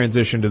make the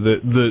transition to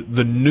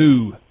the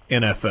new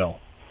NFL?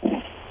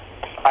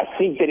 I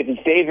think that if he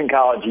stays in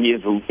college, he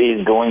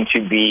is going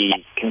to be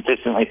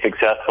consistently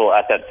successful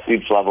at that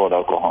Stoops level at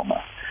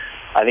Oklahoma.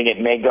 I think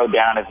it may go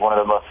down as one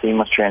of the most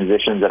seamless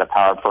transitions at a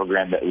power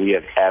program that we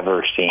have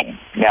ever seen.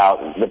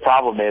 Now, the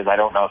problem is I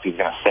don't know if he's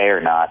going to stay or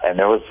not. And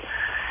there was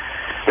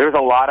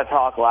a lot of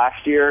talk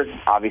last year.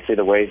 Obviously,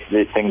 the way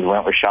that things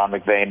went with Sean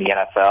McVay and the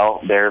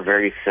NFL, they're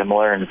very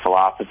similar in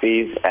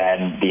philosophies,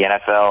 and the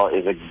NFL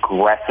is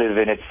aggressive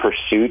in its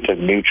pursuit of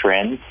new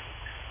trends.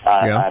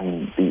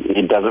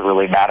 It doesn't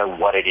really matter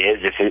what it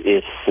is. If it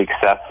is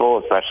successful,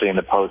 especially in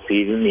the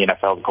postseason, the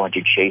NFL is going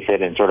to chase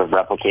it and sort of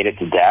replicate it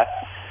to death.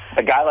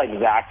 A guy like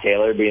Zach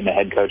Taylor being the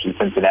head coach of the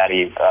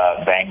Cincinnati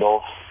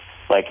Bengals,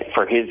 like,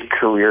 for his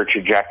career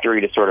trajectory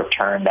to sort of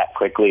turn that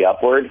quickly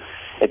upward,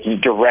 it's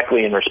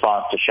directly in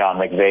response to Sean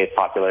McVay's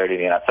popularity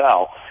in the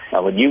NFL.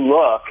 Now, when you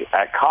look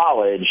at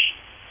college,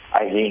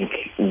 I think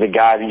the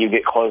guy that you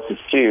get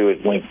closest to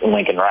is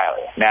Lincoln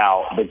Riley.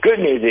 Now, the good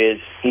news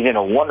is he's in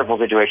a wonderful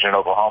situation in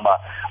Oklahoma.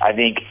 I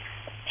think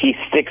he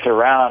sticks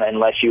around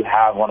unless you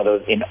have one of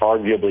those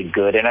inarguably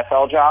good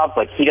NFL jobs.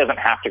 Like, he doesn't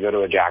have to go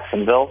to a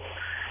Jacksonville.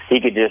 He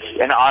could just,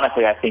 and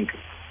honestly, I think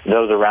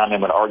those around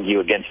him would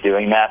argue against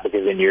doing that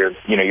because then you're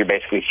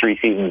basically 3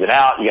 seasons and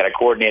out. You got to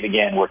coordinate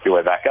again, work your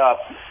way back up.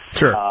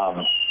 Sure.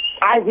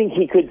 I think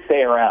he could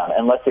stay around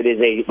unless it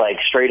is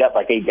straight up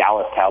a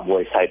Dallas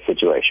Cowboys type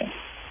situation.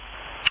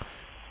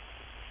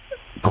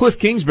 Cliff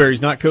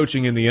Kingsbury's not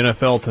coaching in the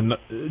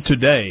NFL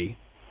today.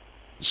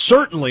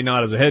 Certainly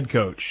not as a head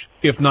coach,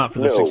 if not for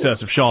the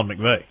success of Sean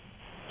McVay.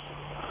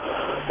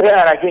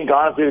 Yeah, and I think,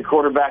 honestly, the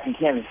quarterback in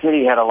Kansas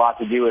City had a lot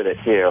to do with it,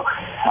 too.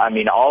 I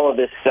mean, all of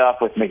this stuff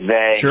with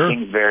McVay and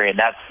Kingsbury and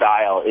that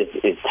style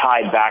is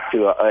tied back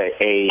to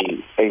a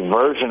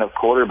version of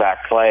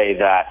quarterback play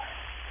that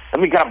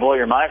let me kind of blow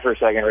your mind for a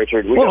second,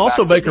 Richard. Well, and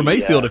also Baker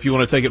Mayfield, if you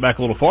want to take it back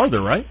a little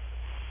farther, right?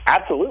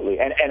 Absolutely,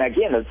 and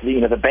again,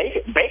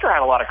 Baker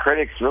had a lot of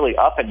critics really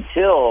up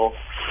until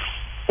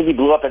I think he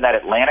blew up in that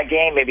Atlanta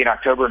game, maybe in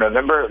October or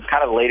November. It was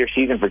kind of the later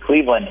season for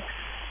Cleveland.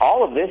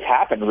 All of this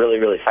happened really,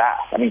 really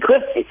fast. I mean,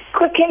 Cliff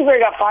Kingsbury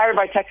got fired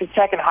by Texas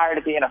Tech and hired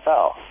at the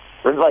NFL.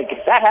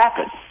 Like, that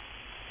happened.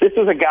 This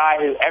was a guy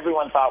who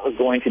everyone thought was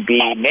going to be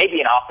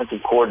maybe an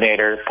offensive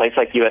coordinator, place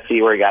like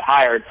USC where he got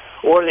hired,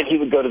 or that he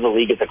would go to the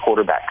league as a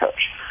quarterback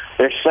coach.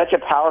 There's such a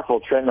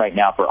powerful trend right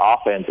now for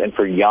offense and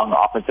for young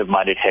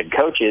offensive-minded head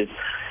coaches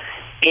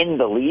in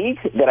the league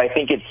that I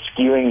think it's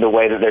skewing the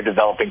way that they're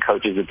developing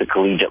coaches at the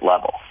collegiate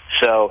level.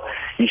 So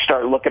you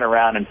start looking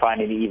around and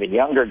finding even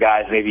younger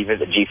guys, maybe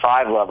even at the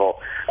G5 level.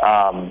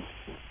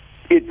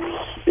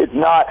 It's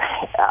not.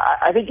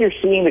 I think you're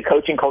seeing the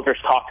coaching cultures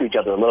talk to each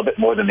other a little bit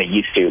more than they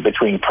used to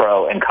between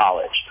pro and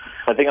college.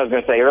 The thing I was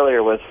going to say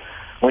earlier was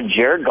when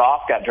Jared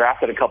Goff got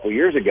drafted a couple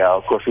years ago.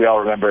 Of course, we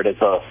all remember it as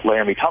the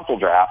Laramie Tunsil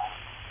draft.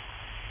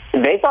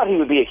 They thought he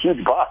would be a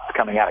huge bust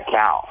coming out of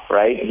Cal,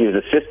 right? He was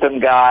a system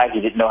guy. He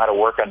didn't know how to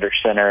work under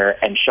center.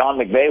 And Sean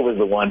McVay was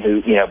the one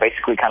who,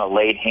 basically kind of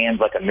laid hands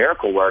like a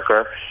miracle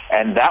worker.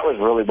 And that was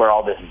really where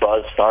all this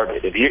buzz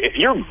started. If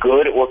you're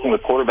good at working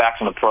with quarterbacks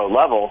on the pro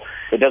level,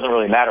 it doesn't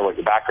really matter what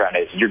your background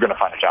is. You're going to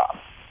find a job.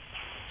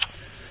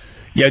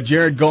 Yeah,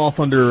 Jared Goff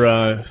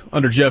under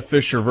Jeff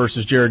Fisher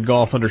versus Jared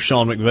Goff under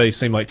Sean McVay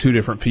seemed like two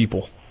different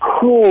people.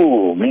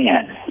 Oh,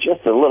 man,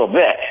 just a little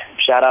bit.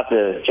 Shout out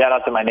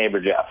to my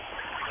neighbor, Jeff.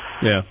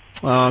 Yeah.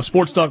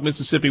 Sports Talk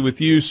Mississippi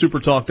with you,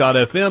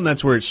 supertalk.fm.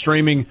 That's where it's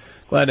streaming.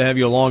 Glad to have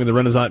you along in the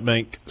Renaissance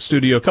Bank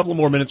studio. A couple of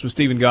more minutes with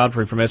Stephen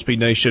Godfrey from SB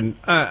Nation.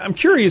 I'm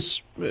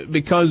curious,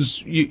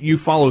 because you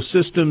follow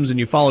systems and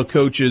you follow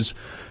coaches.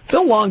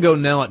 Phil Longo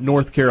now at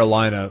North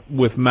Carolina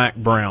with Mack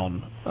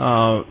Brown.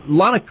 A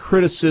lot of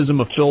criticism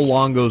of Phil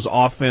Longo's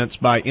offense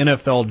by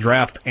NFL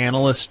draft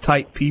analyst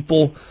type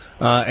people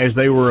as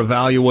they were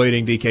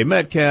evaluating DK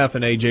Metcalf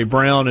and A.J.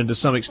 Brown and to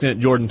some extent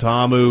Jordan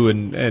Ta'amu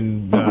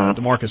and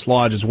DeMarcus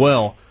Lodge as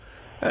well.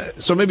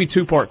 So maybe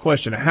two-part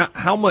question.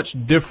 How much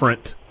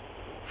different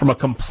from a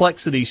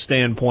complexity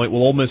standpoint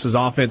will Ole Miss's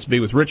offense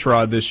be with Rich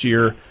Rod this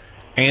year?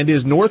 And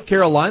is North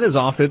Carolina's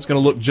offense going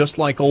to look just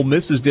like Ole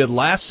Miss's did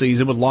last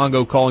season with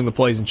Longo calling the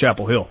plays in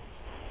Chapel Hill?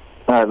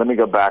 All right, let me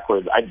go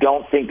backwards. I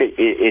don't think that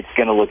it's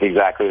going to look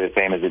exactly the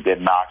same as it did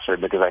in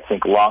Oxford because I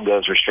think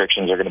Longo's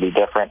restrictions are going to be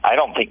different. I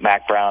don't think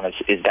Mack Brown is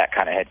that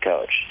kind of head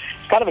coach.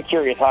 It's kind of a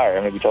curious hire,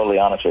 I'm going to be totally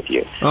honest with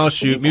you. Oh,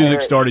 shoot.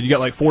 Music started. You got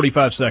like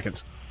 45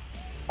 seconds.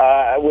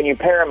 When you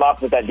pair him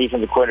up with that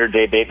defensive coordinator,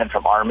 Dave Bateman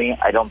from Army,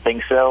 I don't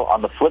think so.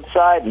 On the flip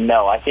side,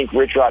 no. I think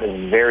Rich Rod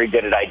is very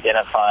good at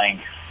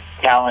identifying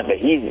talent, but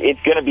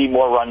it's going to be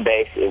more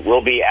run-based. It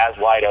will be as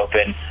wide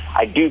open.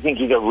 I do think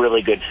he's a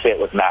really good fit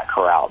with Matt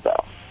Corral,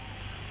 though.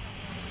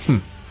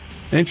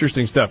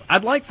 Interesting stuff.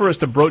 I'd like for us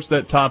to broach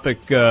that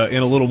topic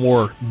in a little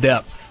more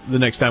depth the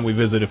next time we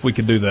visit, if we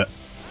could do that.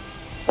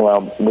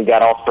 Well, we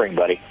got all spring,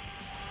 buddy.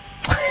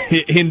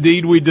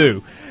 Indeed we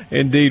do.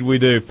 Indeed we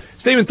do.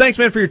 Stephen, thanks,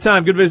 man, for your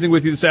time. Good visiting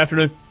with you this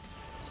afternoon.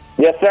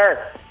 Yes,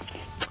 sir.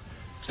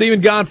 Stephen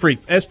Godfrey,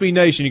 SB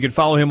Nation. You can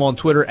follow him on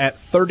Twitter at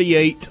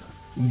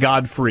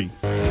 38Godfrey.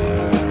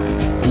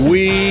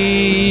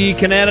 We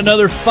can add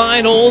another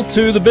final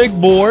to the big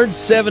board,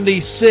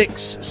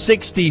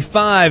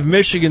 76-65.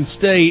 Michigan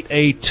State,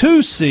 a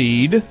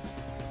 2-seed,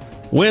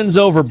 wins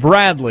over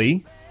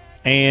Bradley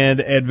and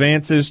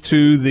advances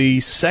to the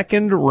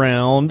second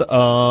round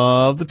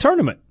of the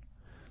tournament.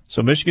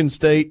 So Michigan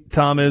State,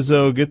 Tom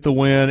Izzo get the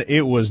win.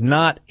 It was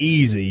not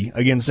easy.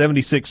 Again,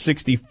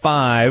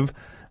 76-65,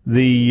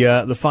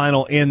 the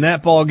final in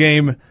that ball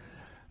game,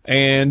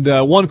 and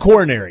one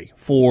coronary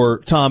for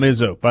Tom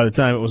Izzo by the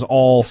time it was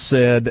all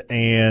said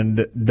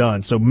and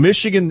done. So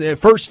Michigan,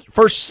 first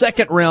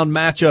second round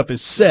matchup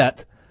is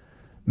set.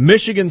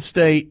 Michigan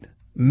State,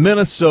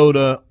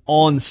 Minnesota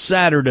on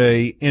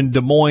Saturday in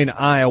Des Moines,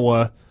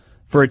 Iowa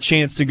for a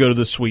chance to go to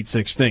the Sweet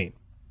 16.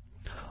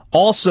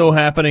 Also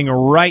happening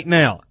right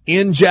now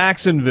in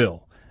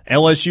Jacksonville,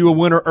 LSU a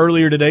winner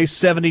earlier today,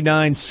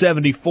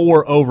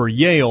 79-74 over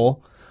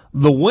Yale.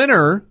 The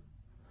winner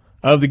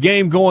of the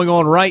game going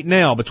on right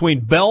now between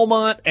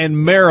Belmont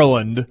and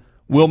Maryland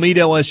will meet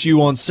LSU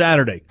on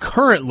Saturday.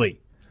 Currently,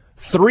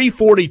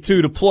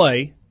 3:42 to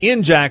play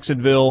in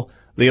Jacksonville.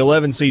 The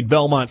 11-seed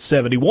Belmont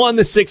 71,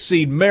 the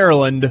 6-seed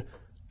Maryland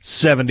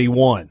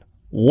 71.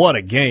 What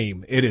a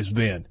game it has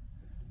been.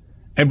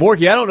 And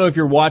Borky, I don't know if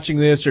you're watching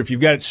this or if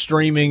you've got it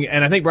streaming,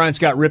 and I think Brian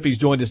Scott Rippey's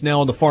joined us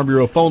now on the Farm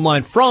Bureau phone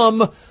line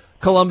from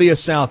Columbia,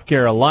 South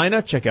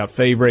Carolina. Check out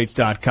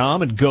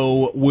favorites.com and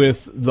go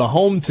with the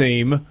home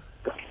team.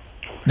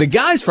 The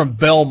guys from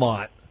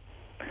Belmont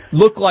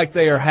look like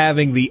they are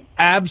having the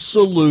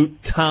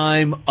absolute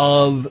time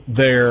of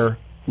their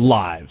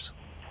lives.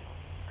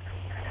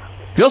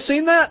 Have y'all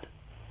seen that?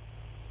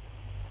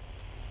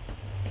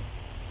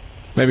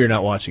 Maybe you're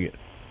not watching it.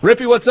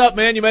 Rippey, what's up,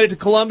 man? You made it to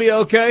Columbia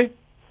okay?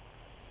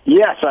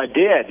 Yes, I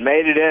did.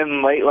 Made it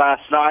in late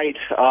last night.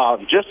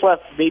 Just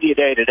left media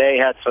day today.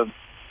 Had some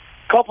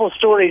couple of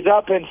stories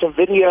up and some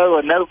video,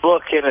 a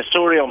notebook, and a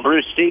story on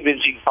Bruce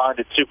Stevens you can find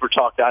at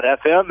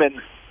supertalk.fm.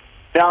 And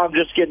now I'm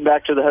just getting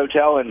back to the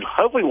hotel and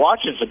hopefully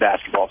watching some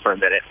basketball for a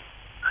minute.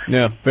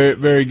 Yeah, very,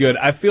 very good.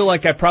 I feel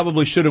like I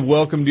probably should have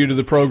welcomed you to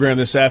the program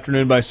this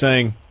afternoon by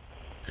saying,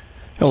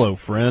 hello,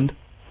 friend.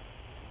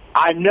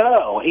 I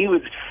know. He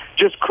was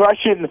just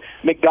crushing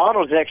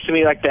McDonald's next to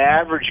me like the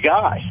average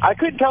guy. I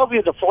couldn't tell if he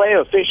was a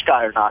Filet-O-Fish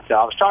guy or not, though.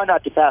 I was trying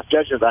not to pass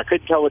judgment, but I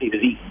couldn't tell what he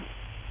was eating.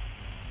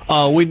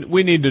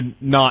 We need to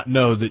not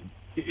know that.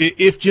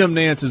 If Jim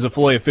Nance is a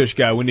Filet-O-Fish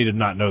guy, we need to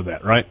not know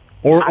that, right?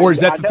 Or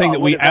is that the thing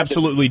that we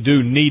absolutely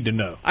do need to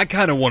know? I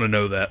kind of want to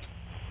know that.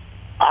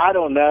 I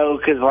don't know,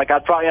 because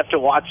I'd probably have to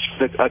watch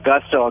the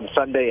Augusta on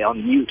Sunday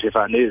on mute if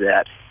I knew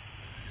that.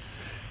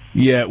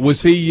 Yeah,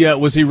 was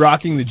he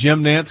rocking the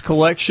Jim Nance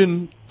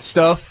collection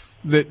stuff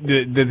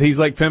that he's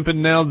like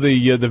pimping now,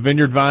 the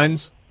Vineyard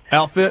Vines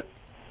outfit?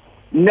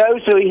 No,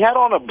 so he had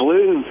on a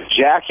blue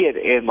jacket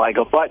and like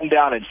a button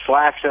down and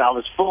slacks, and I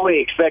was fully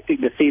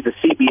expecting to see the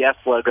CBS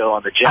logo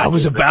on the jacket. I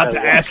was about to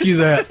ask you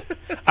that.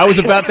 I was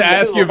about to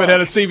ask you if it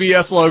had a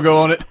CBS logo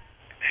on it.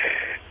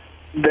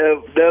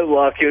 No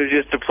luck. It was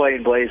just a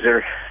plain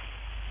blazer.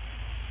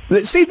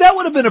 See, that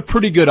would have been a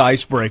pretty good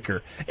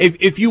icebreaker.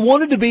 If you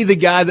wanted to be the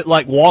guy that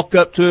like walked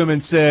up to him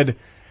and said,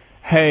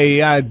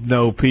 "Hey, I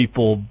know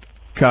people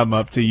come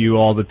up to you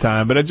all the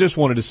time, but I just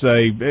wanted to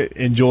say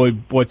enjoy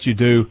what you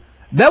do."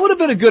 That would have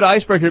been a good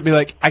icebreaker to be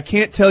like, "I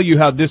can't tell you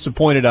how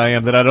disappointed I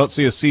am that I don't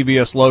see a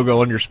CBS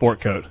logo on your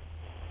sport coat."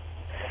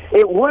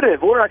 It would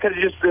have, or I could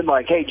have just been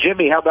like, "Hey,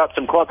 Jimmy, how about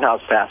some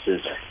clubhouse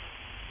passes?"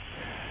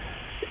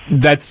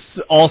 That's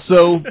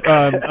also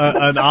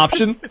an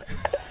option.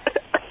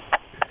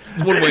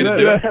 That's one way to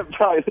do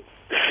it.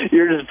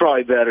 Yours is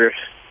probably better.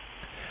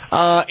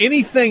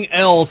 Anything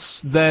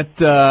else that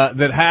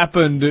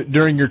happened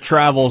during your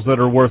travels that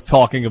are worth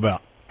talking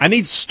about? I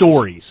need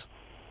stories.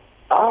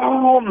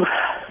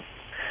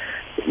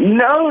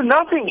 No,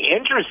 nothing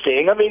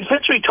interesting. I mean,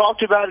 since we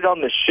talked about it on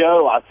the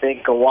show, I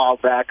think a while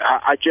back,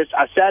 I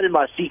sat in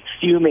my seat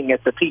fuming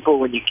at the people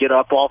when you get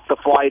up off the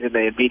flight and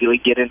they immediately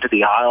get into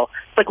the aisle.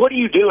 It's like, what are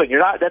you doing?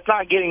 That's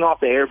not getting off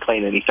the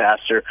airplane any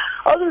faster.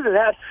 Other than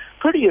that,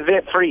 pretty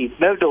event-free.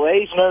 No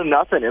delays, no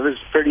nothing. It was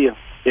pretty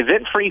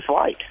event-free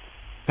flight.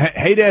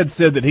 Hey Dad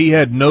said that he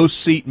had no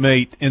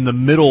seatmate in the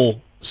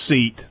middle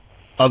seat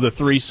of the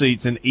three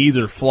seats in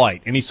either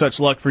flight. Any such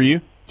luck for you?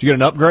 Did you get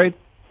an upgrade?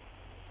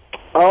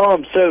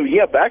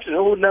 But actually,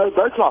 no,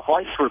 both my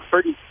flights were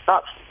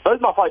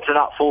both my flights were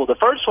not full. The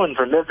first one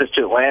from Memphis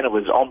to Atlanta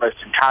was almost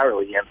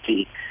entirely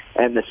empty,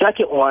 and the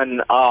second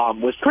one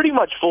was pretty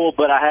much full,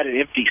 but I had an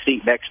empty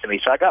seat next to me,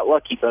 so I got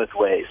lucky both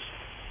ways.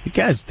 You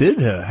guys did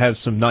have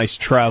some nice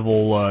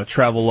travel luck,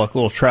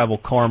 little travel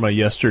karma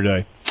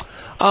yesterday.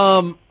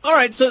 All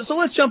right, so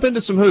let's jump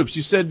into some hoops.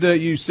 You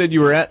said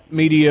you were at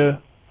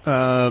media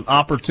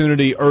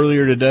opportunity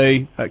earlier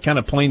today, kind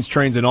of planes,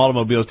 trains, and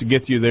automobiles to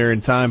get you there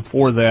in time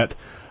for that.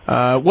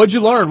 What'd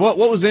you learn? What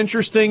was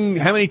interesting?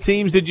 How many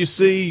teams did you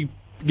see?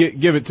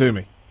 Give it to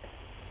me.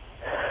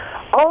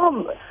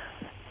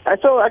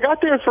 So I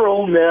got there for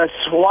Ole Miss,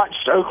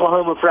 watched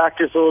Oklahoma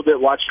practice a little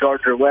bit, watched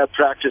Gardner Webb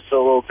practice a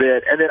little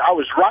bit, and then I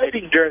was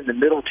riding during the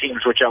middle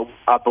teams, which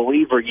I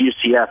believe were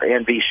UCF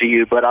and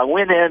VCU, but I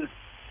went in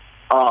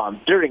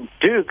during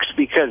Dukes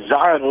because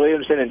Zion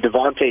Williamson and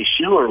Devontae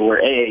Shuler were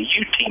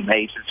AAU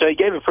teammates, and so he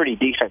gave a pretty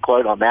decent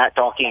quote on that,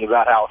 talking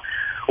about how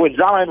when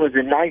Zion was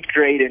in 9th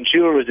grade and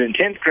Shuler was in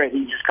 10th grade,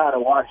 he just kind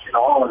of watched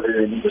all of it,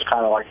 and he was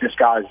kind of like, this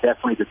guy is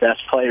definitely the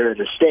best player in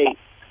the state.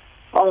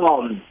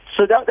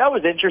 So that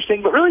was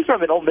interesting, but really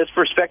from an Ole Miss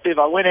perspective,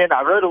 I went in,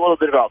 I wrote a little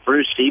bit about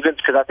Bruce Stevens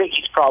because I think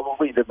he's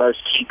probably the most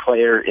key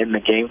player in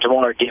the game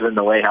tomorrow, given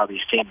the way how these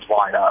teams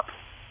line up.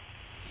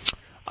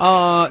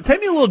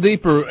 Take me a little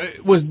deeper.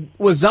 Was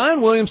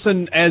Zion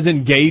Williamson as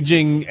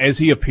engaging as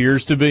he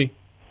appears to be?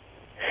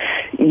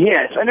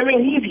 Yes, and I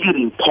mean, he's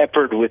getting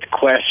peppered with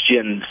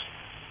questions.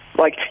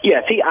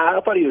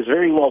 I thought he was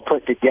very well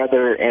put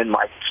together, and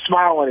like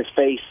smile on his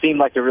face, seemed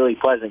like a really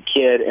pleasant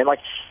kid. And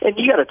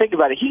you got to think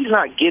about it. He's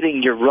not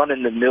getting your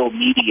run-in-the-mill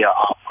media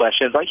off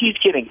questions. Like, he's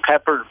getting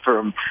peppered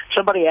from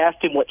somebody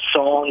asked him what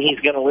song he's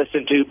going to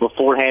listen to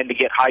beforehand to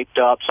get hyped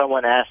up.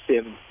 Someone asked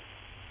him,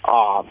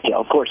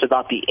 of course,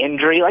 about the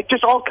injury. Like,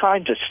 just all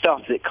kinds of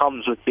stuff that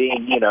comes with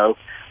being,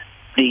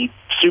 the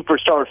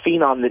superstar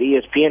phenom that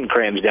ESPN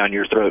crams down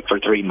your throat for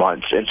 3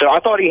 months. And so I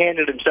thought he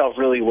handled himself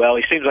really well.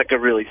 He seems like a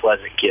really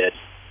pleasant kid.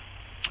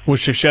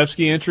 Was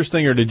Krzyzewski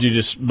interesting, or did you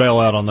just bail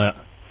out on that?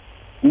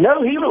 No,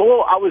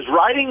 I was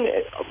writing,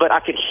 but I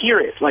could hear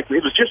it. Like,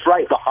 it was just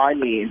right behind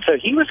me. And so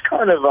he was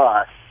kind of,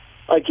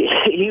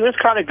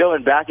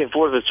 going back and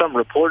forth with some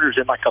reporters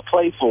in, like, a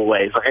playful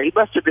way. Like, he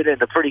must have been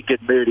in a pretty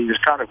good mood. He was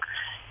kind of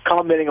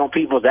commenting on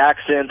people's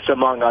accents,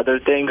 among other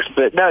things.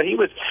 But, no, he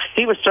was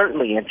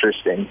certainly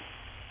interesting.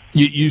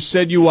 You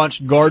said you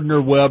watched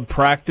Gardner Webb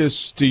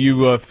practice. Do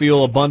you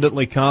feel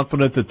abundantly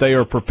confident that they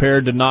are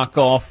prepared to knock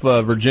off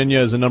Virginia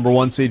as a number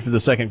 1 seed for the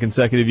second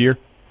consecutive year?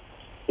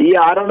 Yeah,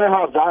 I don't know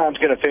how Zion's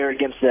going to fare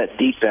against that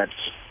defense.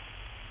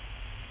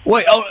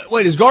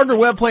 Wait, is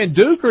Gardner-Webb playing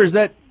Duke, or is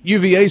that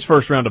UVA's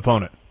first-round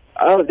opponent?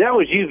 Oh, that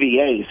was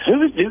UVA's.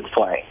 Who is Duke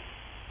playing?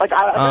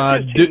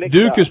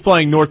 Duke is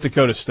playing North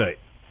Dakota State.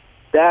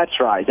 That's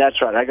right.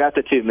 I got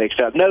the two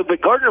mixed up. No,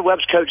 but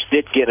Gardner-Webb's coach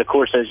did get, of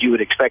course, as you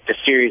would expect, a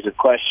series of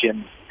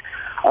questions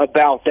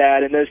about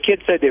that, and those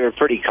kids said they were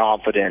pretty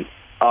confident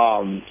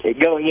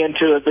going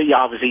into it. But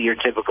obviously, your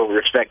typical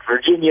respect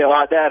Virginia,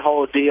 that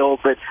whole deal.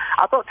 But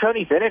I thought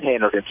Tony Bennett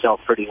handled himself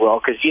pretty well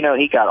because, he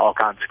got all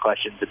kinds of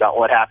questions about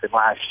what happened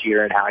last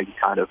year and how you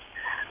kind of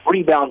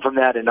rebound from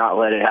that and not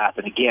let it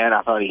happen again.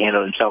 I thought he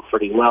handled himself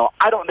pretty well.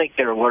 I don't think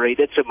they're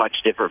worried. It's a much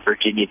different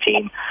Virginia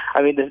team.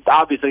 I mean,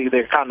 obviously,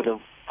 they're kind of the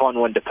fun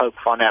one to poke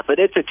fun at, but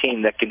it's a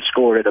team that can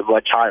score at a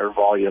much higher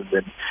volume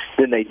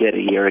than they did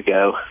a year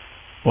ago.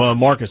 Well,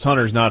 Marcus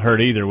Hunter's not hurt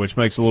either, which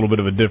makes a little bit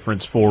of a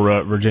difference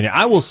for Virginia.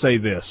 I will say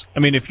this. I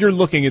mean, if you're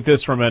looking at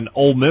this from an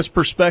Ole Miss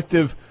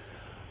perspective,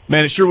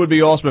 man, it sure would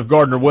be awesome if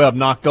Gardner-Webb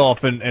knocked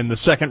off and the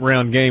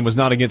second-round game was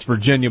not against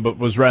Virginia but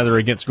was rather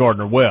against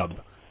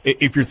Gardner-Webb.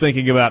 If you're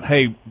thinking about,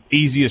 hey,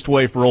 easiest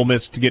way for Ole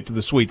Miss to get to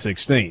the Sweet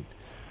 16.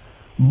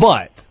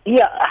 But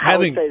yeah, I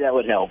would say that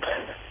would help.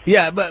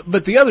 Yeah,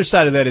 but the other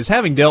side of that is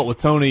having dealt with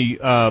Tony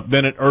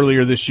Bennett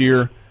earlier this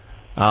year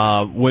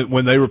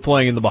when they were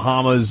playing in the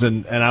Bahamas,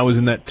 and I was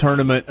in that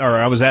tournament, or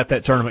I was at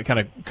that tournament kind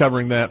of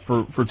covering that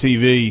for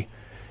TV.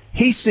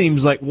 He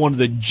seems like one of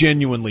the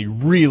genuinely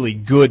really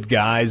good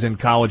guys in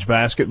college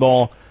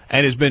basketball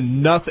and has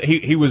been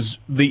nothing. He was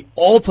the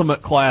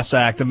ultimate class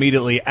act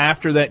immediately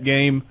after that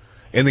game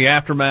in the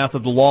aftermath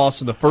of the loss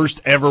and the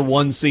first ever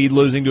 1 seed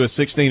losing to a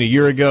 16 a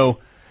year ago.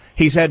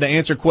 He's had to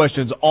answer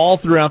questions all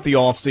throughout the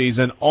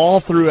offseason,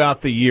 all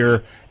throughout the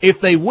year. If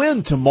they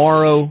win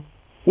tomorrow,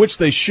 which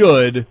they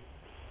should,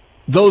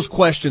 those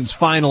questions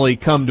finally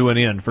come to an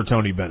end for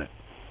Tony Bennett.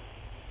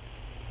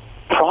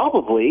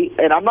 Probably,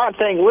 and I'm not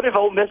saying what if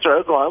Ole Miss or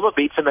Oklahoma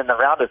beats him in the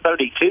round of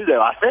 32,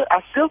 though.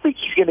 I still think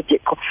he's going to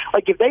get –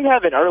 like, if they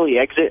have an early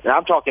exit, and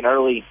I'm talking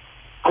early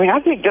 – I mean,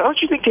 don't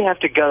you think they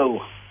have to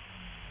go –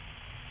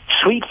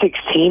 Sweet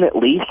 16 at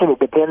least, and it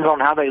depends on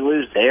how they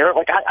lose there.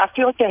 Like, I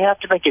feel like they have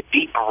to make a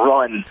deep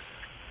run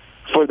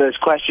for those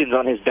questions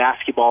on his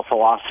basketball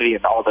philosophy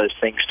and all those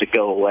things to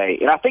go away.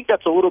 And I think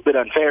that's a little bit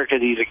unfair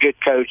because he's a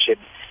good coach, and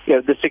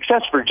the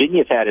success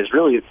Virginia's had has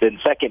really been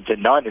second to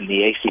none in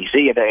the ACC,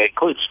 and that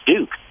includes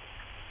Duke.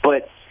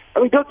 But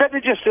I mean, doesn't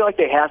it just feel like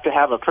they have to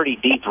have a pretty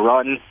deep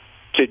run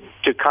to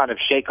kind of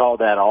shake all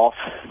that off?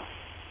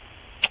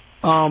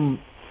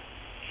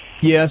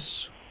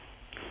 Yes.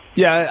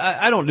 Yeah,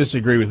 I don't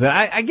disagree with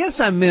that. I guess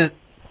I meant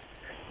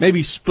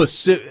maybe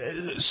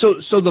specific. So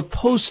the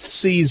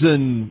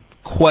postseason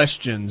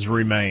questions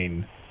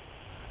remain,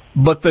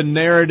 but the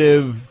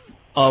narrative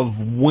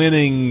of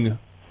winning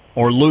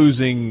or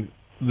losing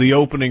the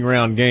opening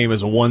round game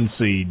as a 1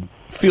 seed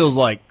feels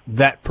like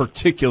that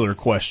particular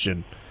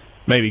question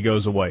maybe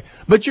goes away.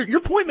 But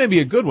your point may be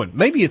a good one.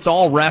 Maybe it's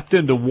all wrapped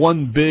into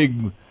one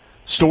big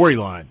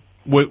storyline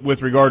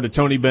with regard to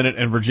Tony Bennett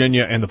and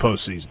Virginia and the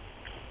postseason.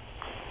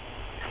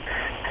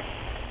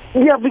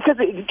 Yeah, because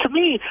to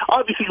me,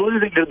 obviously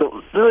losing to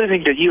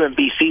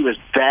UMBC was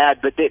bad,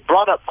 but it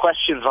brought up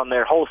questions on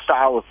their whole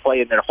style of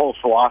play and their whole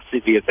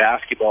philosophy of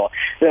basketball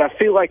that I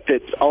feel like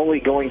that's only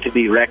going to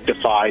be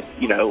rectified,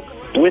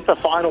 with a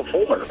Final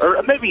Four,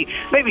 or maybe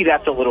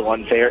that's a little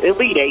unfair.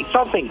 Elite Eight,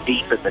 something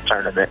deep in the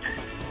tournament.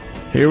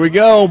 Here we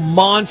go.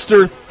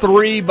 Monster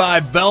 3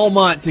 by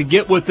Belmont to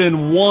get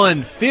within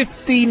 1.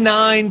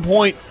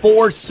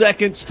 59.4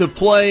 seconds to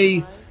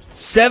play.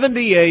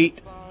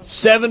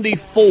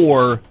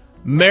 78-74.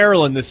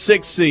 Maryland, the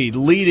 6th seed,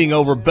 leading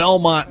over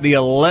Belmont, the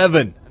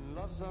 11.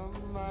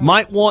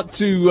 Might want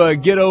to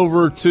get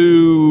over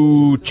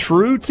to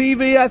True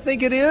TV, I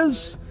think it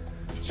is,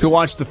 to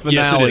watch the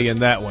finale in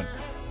that one.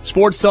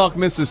 Sports Talk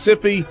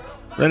Mississippi,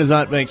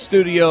 Renaissance Bank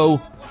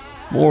Studio.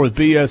 More with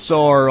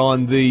BSR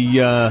on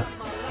the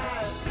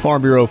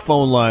Farm Bureau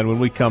phone line when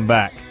we come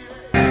back.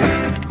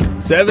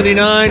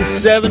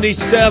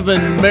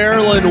 79-77,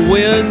 Maryland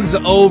wins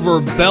over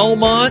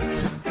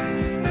Belmont.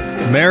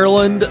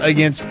 Maryland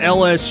against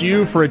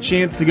LSU for a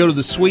chance to go to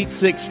the Sweet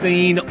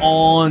 16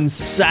 on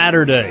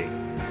Saturday.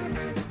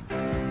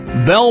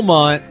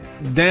 Belmont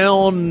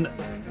down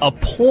a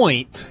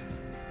point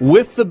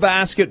with the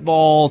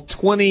basketball,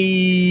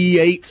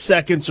 28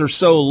 seconds or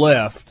so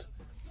left.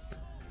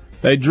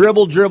 They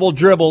dribble,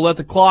 let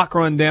the clock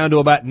run down to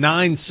about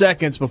 9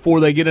 seconds before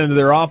they get into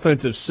their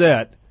offensive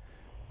set,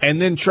 and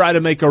then try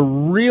to make a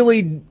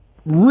really,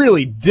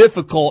 really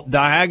difficult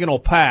diagonal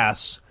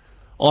pass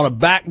on a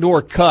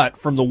backdoor cut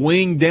from the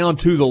wing down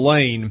to the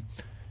lane.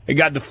 It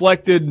got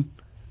deflected,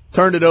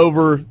 turned it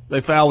over.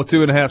 They foul with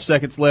 2.5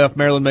 seconds left.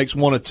 Maryland makes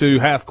 1 of 2.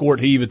 Half-court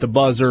heave at the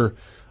buzzer,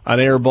 an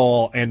air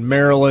ball, and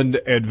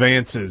Maryland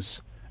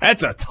advances.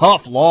 That's a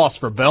tough loss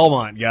for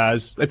Belmont,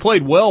 guys. They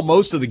played well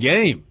most of the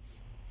game.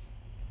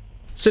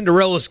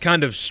 Cinderella's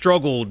kind of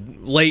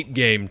struggled late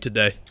game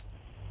today.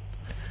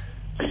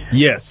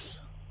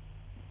 Yes.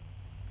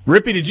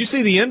 Rippy, did you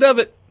see the end of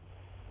it?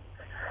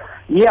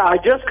 Yeah, I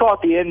just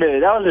caught the end of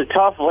it. That was a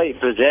tough late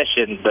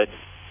possession, but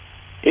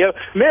You know,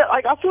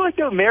 I feel like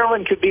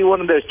Maryland could be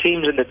one of those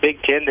teams in the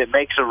Big Ten that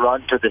makes a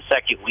run to the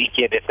second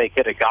weekend if they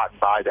could have gotten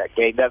by that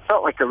game. That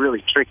felt like a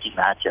really tricky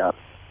matchup.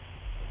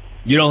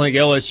 You don't think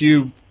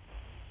LSU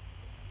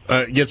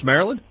gets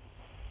Maryland?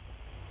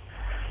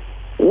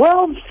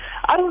 Well,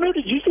 I don't know.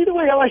 Did you see the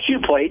way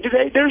LSU played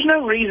today? There's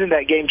no reason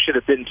that game should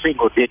have been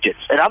single digits.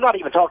 And I'm not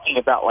even talking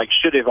about,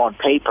 should have on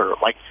paper.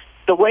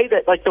 The way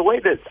that,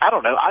 I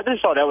don't know. I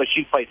just thought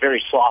LSU played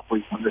very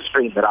sloppily from the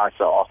screen that I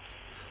saw.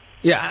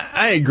 Yeah,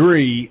 I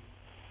agree.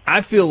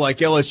 I feel like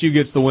LSU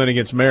gets the win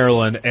against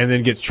Maryland and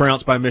then gets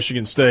trounced by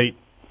Michigan State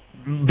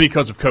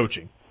because of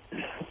coaching.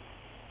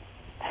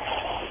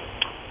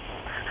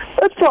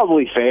 That's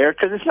probably fair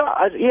because it's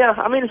not. Yeah,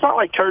 I mean, it's not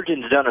like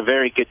Turgeon's done a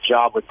very good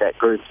job with that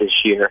group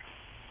this year.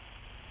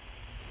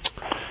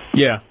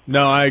 Yeah,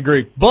 no, I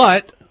agree.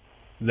 But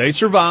they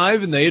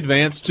survive and they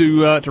advance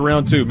to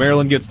round two.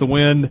 Maryland gets the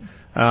win.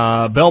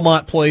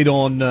 Belmont played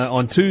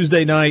on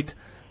Tuesday night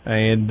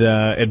and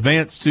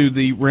advanced to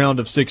the round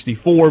of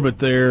 64, but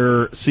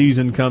their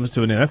season comes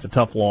to an end. That's a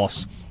tough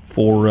loss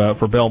for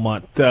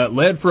Belmont.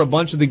 Led for a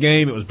bunch of the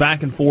game. It was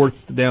back and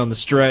forth down the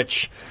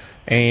stretch,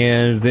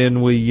 and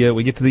then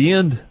we get to the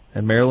end,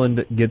 and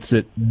Maryland gets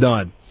it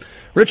done.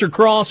 Richard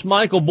Cross,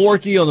 Michael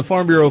Borky on the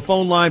Farm Bureau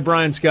phone line.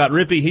 Brian Scott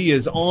Rippey, he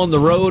is on the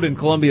road in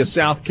Columbia,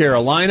 South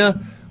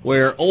Carolina,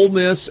 where Ole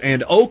Miss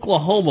and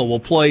Oklahoma will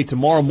play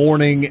tomorrow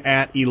morning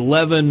at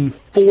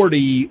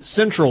 11:40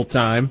 Central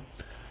Time.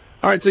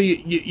 All right, so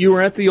you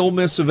were at the Ole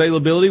Miss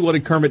availability. What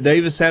did Kermit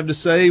Davis have to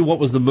say? What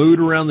was the mood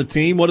around the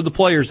team? What did the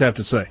players have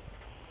to say?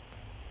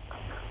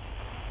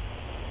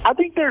 I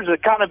think there's a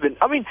kind of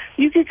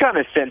you can kind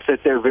of sense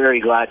that they're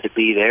very glad to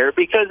be there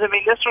because,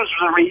 this was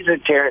the reason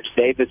Terrence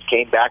Davis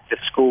came back to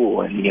school.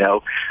 And,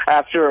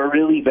 after a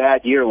really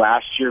bad year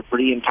last year,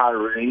 Bree and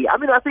Tyree, I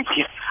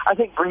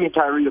think Bree and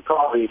Tyree would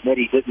probably admit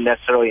he didn't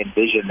necessarily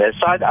envision this.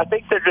 So I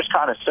think they're just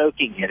kind of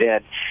soaking it in.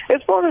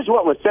 As far as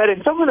what was said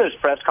in some of those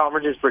press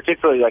conferences,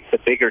 particularly the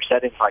bigger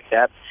settings like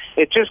that,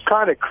 it just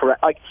kind of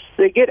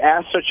they get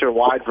asked such a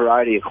wide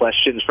variety of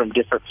questions from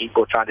different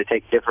people trying to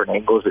take different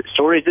angles at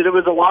stories that it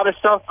was a lot of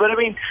stuff. But,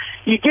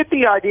 you get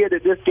the idea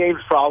that this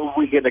game's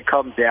probably going to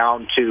come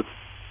down to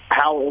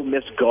how Ole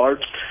Miss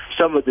guards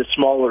some of the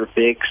smaller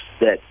bigs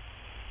that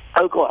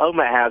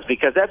Oklahoma has,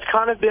 because that's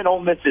kind of been Ole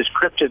Miss's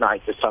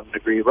kryptonite to some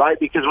degree, right?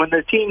 Because when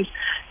the teams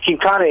can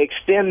kind of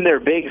extend their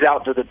bigs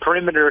out to the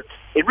perimeter,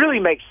 it really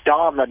makes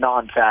Dom a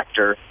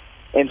non-factor.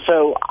 And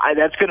so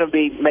that's going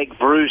to make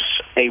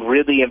Bruce a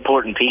really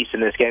important piece in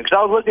this game. Because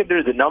I was looking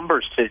through the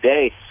numbers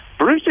today.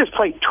 Bruce has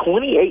played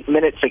 28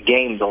 minutes a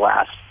game the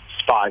last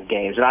 5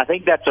 games, and I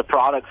think that's a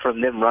product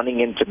from them running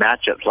into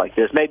matchups like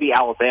this. Maybe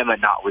Alabama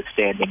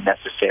notwithstanding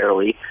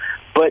necessarily,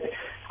 but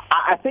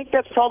I think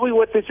that's probably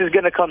what this is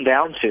going to come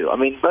down to.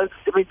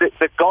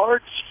 The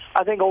guards,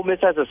 I think Ole Miss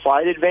has a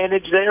slight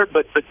advantage there,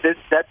 but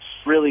that's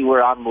really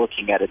where I'm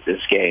looking at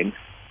this game.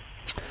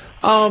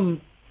 From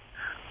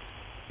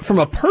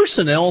a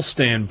personnel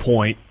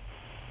standpoint,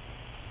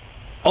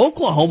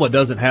 Oklahoma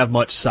doesn't have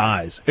much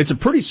size. It's a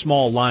pretty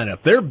small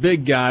lineup. Their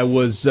big guy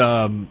was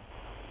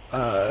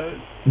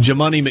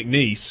Jamani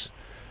McNeese,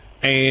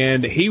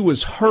 and he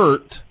was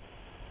hurt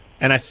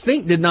and I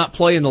think did not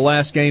play in the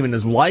last game and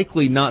is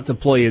likely not to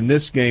play in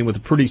this game with a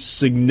pretty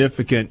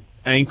significant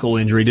ankle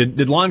injury.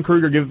 Did Lon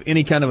Kruger give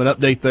any kind of an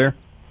update there?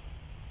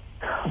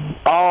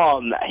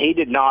 He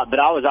did not, but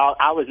I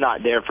was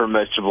not there for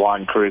most of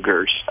Lon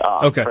Kruger's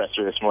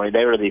presser this morning.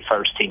 They were the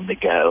first team to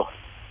go.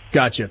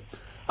 Gotcha.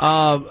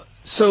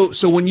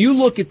 So when you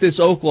look at this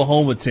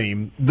Oklahoma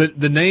team,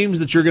 the names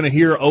that you're going to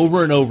hear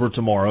over and over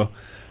tomorrow,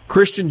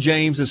 Christian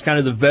James is kind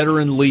of the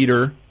veteran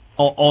leader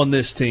on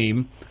this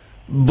team,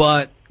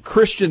 but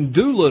Christian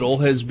Doolittle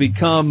has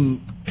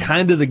become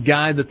kind of the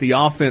guy that the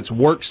offense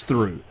works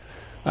through.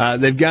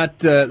 They've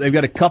got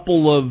a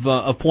couple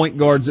of point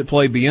guards that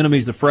play.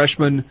 Bieniemy's the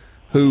freshman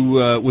who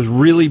was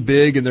really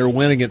big in their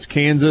win against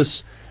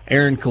Kansas.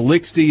 Aaron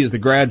Calixte is the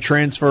grad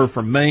transfer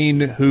from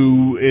Maine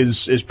who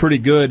is pretty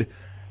good.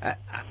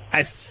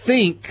 I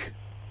think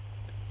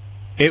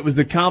it was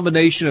the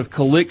combination of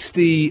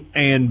Calixte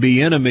and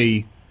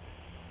Bieniemy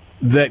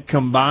that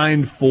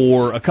combined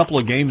for a couple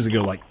of games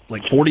ago,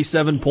 like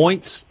 47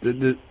 points.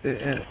 Am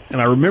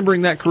I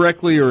remembering that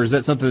correctly, or is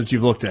that something that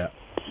you've looked at?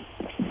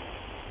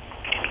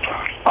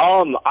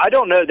 I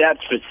don't know that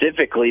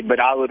specifically,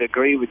 but I would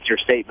agree with your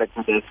statement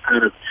that it's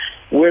kind of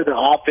where the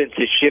offense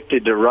has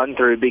shifted to run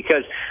through.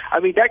 Because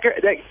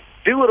that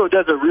Doolittle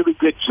does a really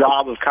good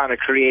job of kind of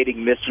creating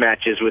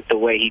mismatches with the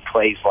way he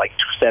plays,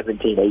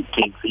 17,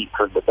 18 feet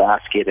from the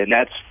basket, and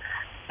that's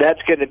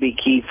going to be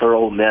key for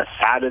Ole Miss.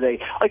 How do they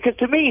because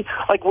to me,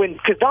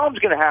 because Dom's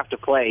going to have to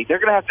play, they're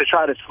going to have to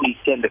try to squeeze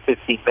 10 to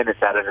 15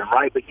 minutes out of him,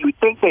 right? But you would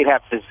think they'd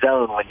have to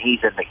zone when he's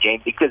in the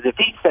game, because if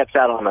he steps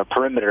out on the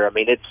perimeter,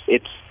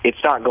 it's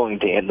not going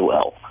to end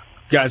well.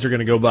 Guys are going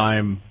to go by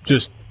him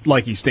just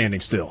like he's standing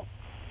still.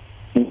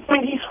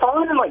 He's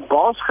fine in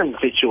ball screen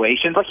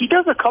situations. He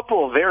does a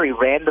couple of very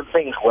random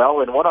things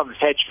well, and one of them is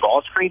hedge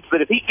ball screens.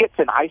 But if he gets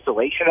in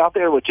isolation out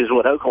there, which is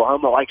what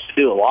Oklahoma likes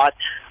to do a lot,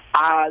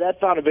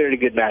 That's not a very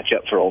good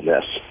matchup for Ole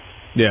Miss.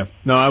 Yeah,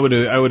 no, I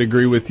would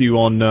agree with you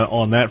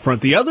on that front.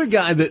 The other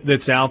guy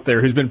that's out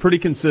there who's been pretty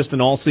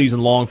consistent all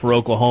season long for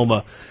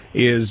Oklahoma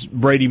is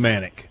Brady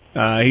Manek.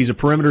 He's a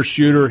perimeter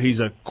shooter. He's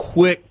a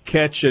quick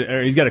catch.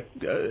 He's got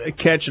a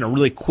catch and a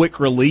really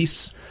quick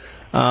release.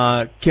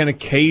 Can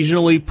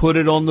occasionally put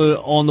it on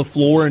the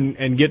floor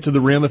and get to the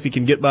rim if he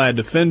can get by a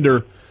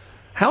defender.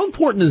 How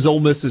important is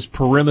Ole Miss's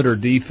perimeter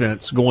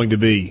defense going to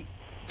be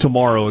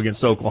tomorrow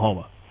against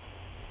Oklahoma?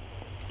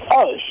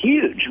 Oh,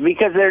 huge,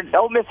 because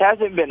Ole Miss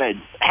hasn't been a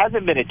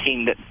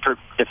team that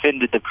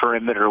defended the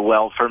perimeter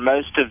well for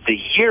most of the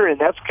year, and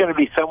that's going to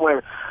be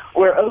somewhere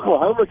where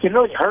Oklahoma can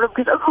really hurt them,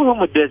 because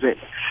Oklahoma doesn't,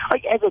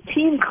 like, as a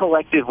team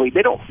collectively,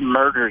 they don't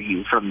murder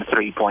you from the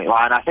three-point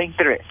line. I think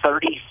they're at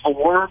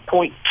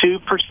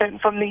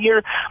 34.2% from the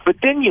year, but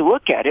then you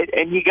look at it,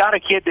 and you got a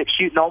kid that's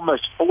shooting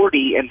almost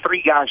 40 and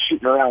three guys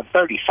shooting around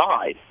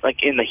 35,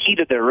 like in the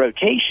heat of their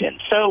rotation.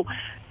 So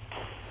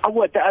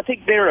I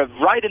think they're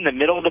right in the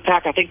middle of the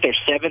pack. I think they're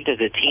seventh as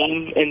a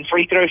team in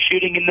free throw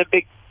shooting in the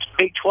Big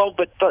 12,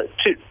 but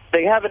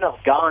they have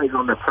enough guys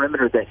on the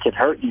perimeter that can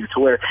hurt you to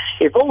where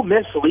if Ole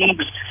Miss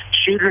leaves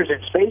shooters in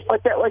space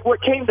like that, like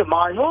what came to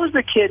mind, who was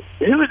the kid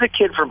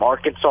from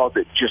Arkansas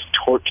that just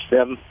torched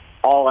them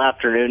all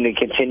afternoon and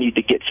continued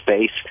to get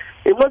space?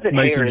 It wasn't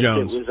Mason Harris,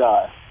 Jones. It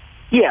was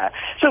yeah.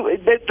 So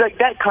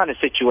that kind of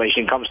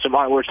situation comes to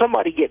mind where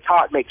somebody gets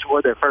hot, makes one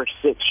of their first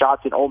 6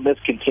 shots, and Ole Miss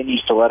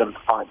continues to let them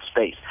find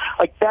space.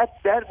 Like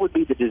that would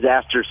be the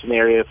disaster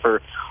scenario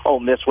for Ole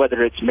Miss,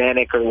 whether it's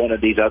Manek or one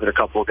of these other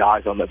couple of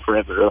guys on the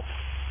perimeter.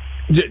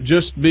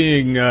 Just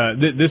being,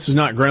 this is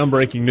not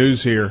groundbreaking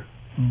news here,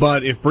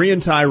 but if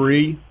Breon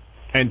Tyree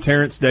and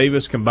Terrence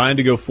Davis combine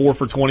to go 4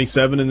 for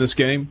 27 in this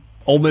game,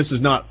 Ole Miss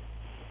is not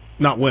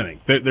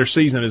winning. Their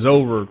season is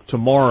over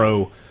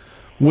tomorrow.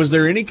 Was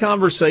there any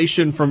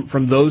conversation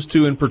from those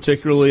two in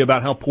particularly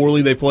about how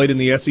poorly they played in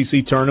the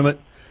SEC tournament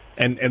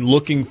and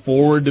looking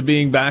forward to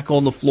being back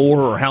on the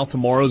floor, or how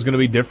tomorrow is going to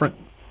be different?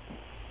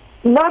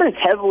 Not as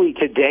heavily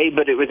today,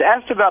 but it was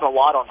asked about a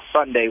lot on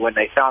Sunday when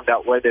they found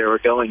out where they were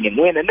going and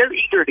when, and they're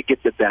eager to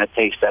get the bad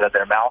taste out of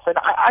their mouth. And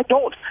I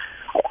don't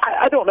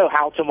know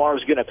how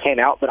tomorrow's going to pan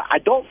out, but I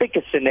don't think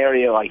a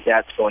scenario like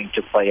that's going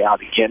to play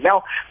out again.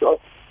 Now,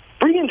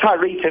 Breon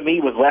Tyree, to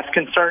me, was less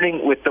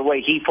concerning with the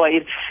way he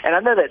played, and I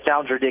know that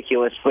sounds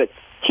ridiculous, but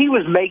he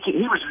was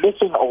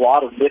missing a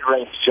lot of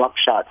mid-range jump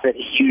shots that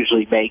he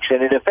usually makes,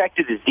 and it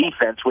affected his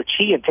defense, which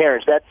he and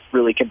Terrence, that's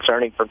really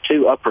concerning from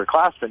 2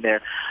 upperclassmen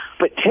there.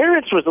 But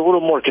Terrence was a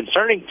little more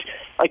concerning.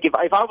 Like if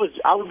I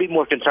would be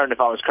more concerned if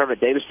I was Kermit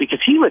Davis, because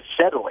he was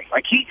settling.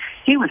 Like he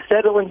was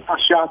settling for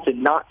shots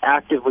and not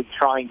actively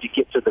trying to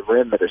get to the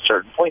rim at a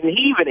certain point. And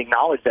he even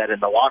acknowledged that in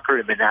the locker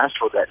room in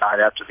Nashville that night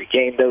after the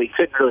game, though he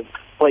couldn't really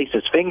place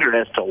his finger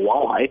as to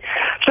why.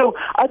 So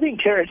I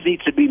think Terrence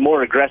needs to be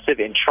more aggressive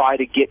and try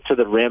to get to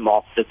the rim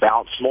off the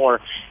bounce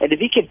more. And if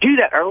he can do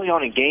that early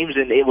on in games,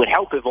 then it would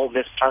help if Ole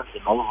Miss turned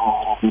them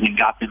over and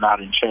got them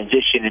out in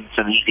transition and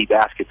some easy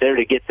baskets there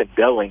to get them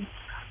going.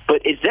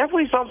 But it's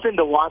definitely something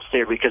to watch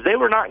there, because they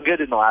were not good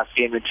in the last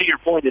game. And to your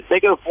point, if they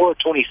go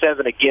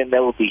 4-27 again, they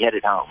will be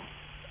headed home.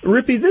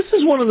 Rippy, this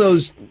is one of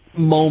those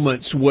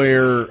moments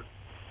where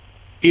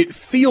it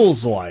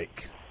feels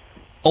like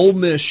Ole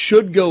Miss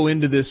should go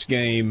into this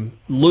game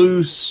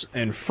loose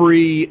and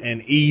free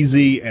and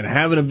easy and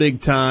having a big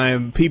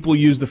time. People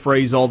use the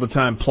phrase all the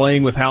time,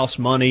 playing with house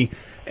money,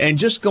 and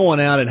just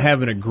going out and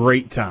having a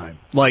great time.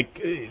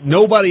 Like,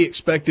 nobody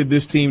expected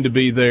this team to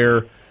be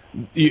there.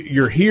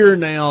 You're here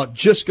now,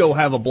 just go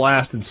have a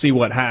blast and see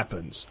what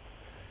happens.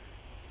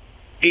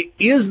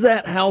 Is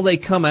that how they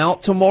come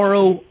out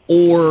tomorrow,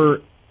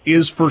 or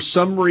will for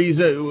some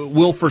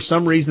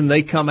reason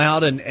they come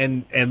out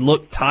and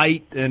look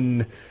tight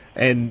and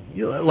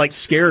like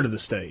scared of the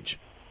stage?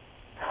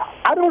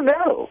 I don't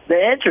know the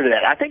answer to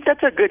that. I think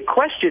that's a good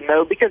question,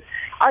 though, because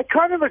I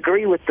kind of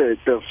agree with the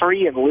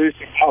free and loose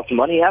and house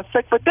money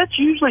aspect, but that's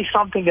usually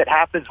something that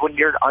happens when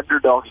you're an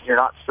underdog and you're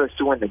not supposed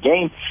to win the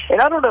game.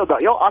 And I don't know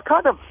about y'all. I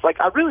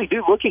really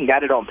do, looking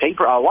at it on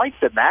paper, I like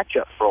the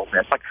matchup for Ole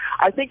Miss. Like,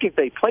 I think if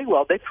they play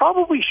well, they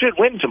probably should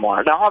win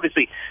tomorrow. Now,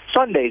 obviously,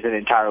 Sunday's an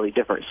entirely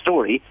different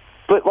story,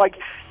 but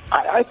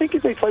I think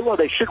if they play well,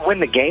 they should win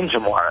the game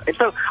tomorrow. And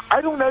so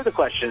I don't know the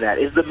question of that.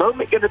 Is the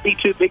moment going to be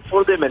too big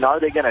for them, and are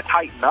they going to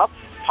tighten up?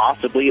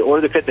 Possibly.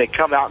 Or could they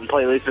come out and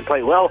play loose and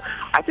play well?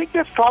 I think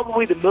that's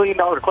probably the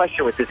million-dollar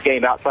question with this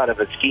game outside of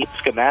a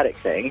schematic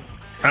thing.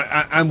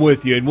 I'm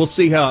with you, and we'll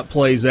see how it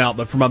plays out.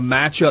 But from a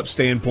matchup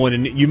standpoint,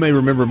 and you may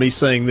remember me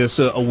saying this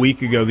a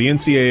week ago, the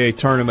NCAA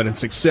tournament and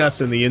success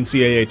in the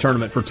NCAA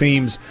tournament for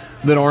teams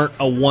that aren't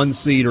a 1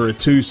 seed or a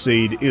 2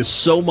 seed is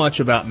so much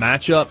about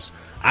matchups.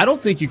 I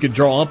don't think you could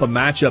draw up a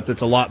matchup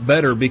that's a lot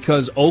better,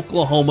 because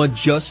Oklahoma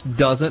just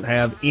doesn't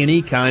have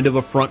any kind of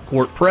a front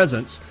court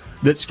presence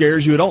that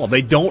scares you at all.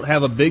 They don't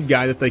have a big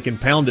guy that they can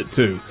pound it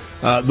to,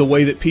 the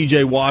way that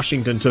P.J.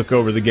 Washington took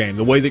over the game,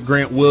 the way that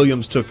Grant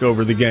Williams took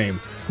over the game,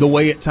 the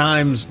way at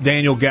times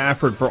Daniel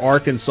Gafford for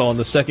Arkansas in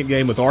the second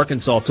game with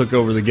Arkansas took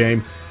over the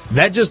game.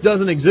 That just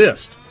doesn't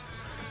exist.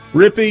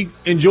 Rippy,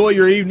 enjoy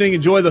your evening,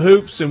 enjoy the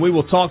hoops, and we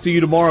will talk to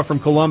you tomorrow from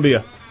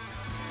Columbia.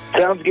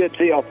 Sounds good.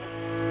 See y'all.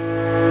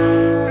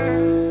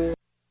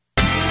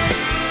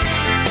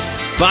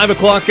 5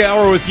 o'clock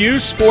hour with you,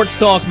 Sports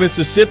Talk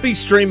Mississippi,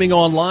 streaming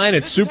online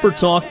at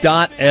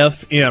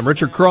supertalk.fm.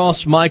 Richard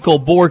Cross, Michael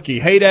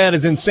Borky. Hey Dad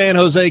is in San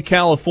Jose,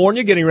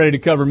 California, getting ready to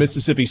cover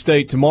Mississippi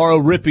State tomorrow.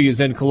 Rippy is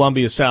in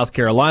Columbia, South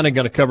Carolina,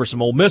 going to cover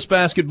some Ole Miss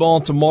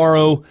basketball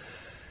tomorrow.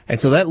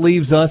 And so that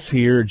leaves us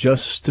here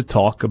just to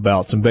talk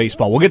about some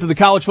baseball. We'll get to the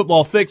college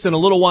football fix in a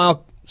little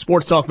while.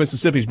 Sports Talk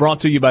Mississippi is brought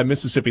to you by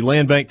Mississippi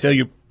Land Bank. Tell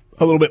you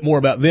a little bit more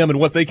about them and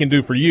what they can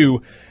do for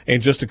you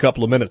in just a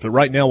couple of minutes. But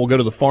right now, we'll go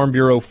to the Farm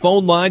Bureau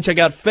phone line. Check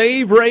out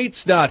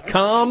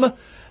favrates.com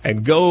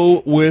and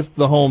go with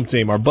the home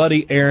team. Our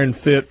buddy Aaron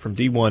Fitt from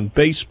D1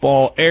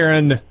 Baseball.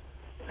 Aaron,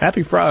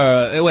 happy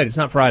Friday. Wait, it's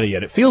not Friday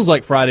yet. It feels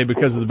like Friday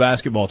because of the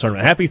basketball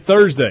tournament. Happy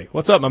Thursday.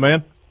 What's up, my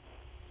man?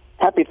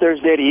 Happy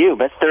Thursday to you.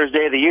 Best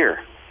Thursday of the year.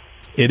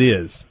 It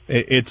is.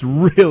 It's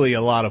really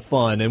a lot of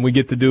fun, and we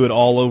get to do it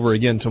all over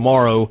again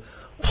tomorrow.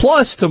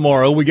 Plus,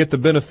 tomorrow we get the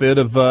benefit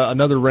of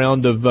another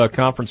round of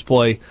conference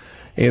play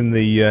in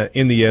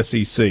the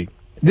SEC.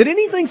 Did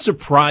anything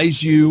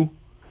surprise you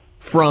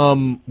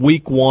from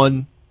Week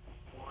 1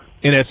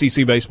 in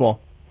SEC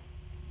baseball?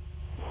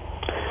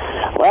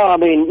 Well, I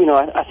mean,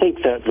 I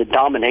think the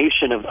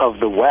domination of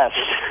the West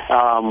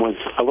was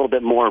a little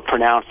bit more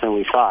pronounced than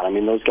we thought. I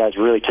mean, those guys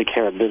really took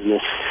care of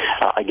business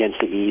against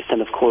the East.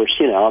 And, of course,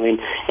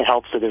 it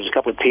helps that there's a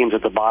couple of teams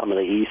at the bottom of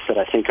the East that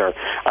I think are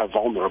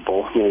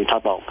vulnerable. You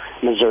talk about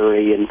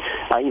Missouri and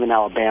even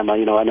Alabama.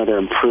 I know they're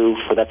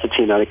improved, but that's a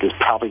team I think is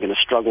probably going to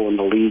struggle in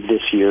the league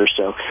this year.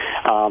 So,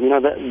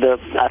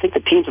 I think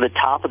the teams at the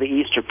top of the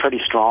East are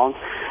pretty strong.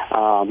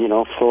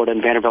 Florida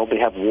and Vanderbilt, they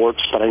have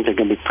warts, but I think they're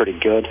going to be pretty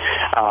good.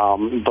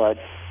 But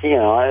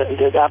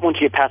once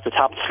you get past the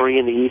top three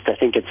in the East, I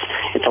think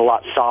it's a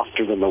lot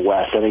softer than the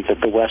West. I think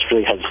that the West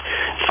really has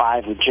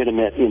 5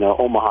 legitimate,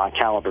 Omaha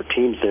caliber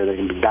teams there that are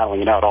going to be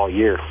battling it out all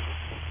year.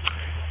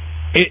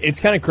 It's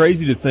kind of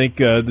crazy to think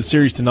the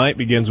series tonight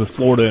begins with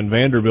Florida and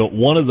Vanderbilt.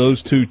 One of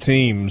those two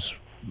teams,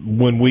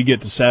 when we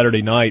get to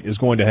Saturday night, is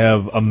going to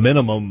have a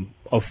minimum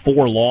of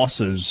 4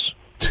 losses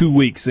 2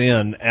 weeks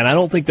in, and I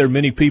don't think there are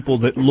many people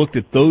that looked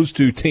at those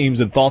two teams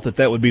and thought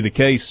that would be the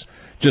case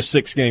just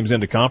 6 games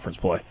into conference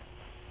play.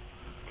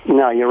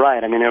 No, you're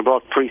right. I mean, they're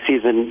both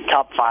preseason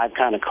top 5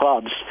 kind of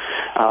clubs,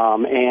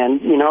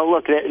 and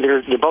look,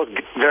 they're both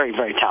very,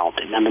 very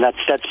talented. I mean, that's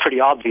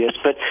pretty obvious.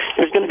 But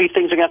there's going to be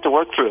things they're going to have to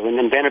work through. And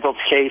in Vanderbilt's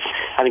case,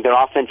 I think their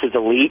offense is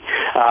elite,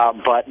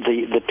 but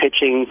the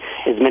pitching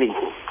is many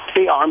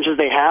big arms as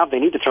they have, they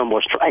need to throw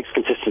more strikes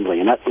consistently,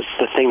 and that was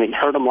the thing that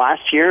hurt them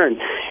last year, and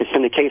it's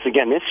been the case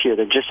again this year.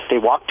 They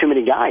walk too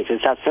many guys.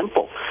 It's that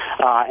simple.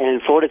 And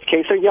in Florida's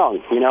case, they're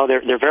young.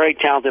 They're very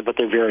talented, but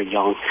they're very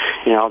young.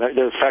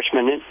 Their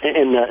freshmen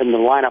in the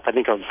lineup, I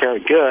think, are very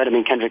good. I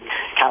mean, Kendrick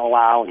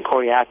Callaway and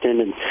Corey Acton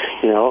and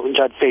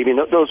Judd Fabian.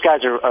 Those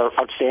guys are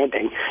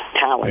outstanding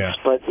talents. Yeah.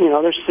 But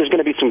there's going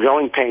to be some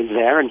growing pains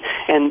there, and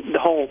the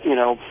whole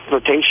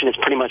rotation is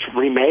pretty much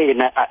remade.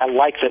 And I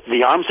like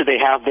the arms that they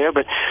have there,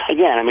 but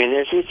again, I mean,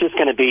 it's just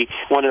going to be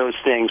one of those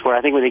things where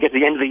I think when they get to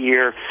the end of the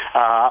year,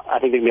 I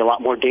think they're going to be a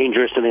lot more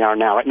dangerous than they are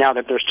now. Right now,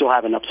 that they're still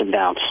having ups and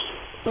downs.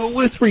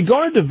 With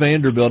regard to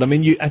Vanderbilt, I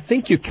mean, I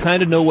think you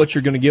kind of know what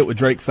you're going to get with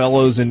Drake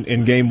Fellows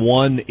in Game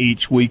 1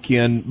 each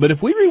weekend. But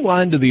if we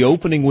rewind to the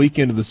opening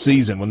weekend of the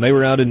season when they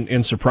were out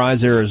in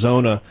Surprise,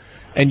 Arizona,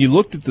 and you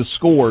looked at the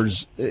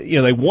scores,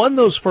 they won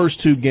those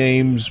first 2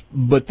 games,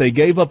 but they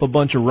gave up a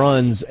bunch of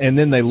runs, and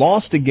then they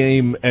lost a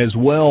game as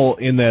well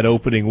in that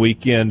opening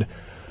weekend.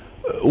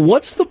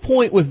 What's the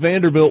point with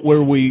Vanderbilt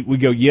where we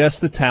go, yes,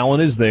 the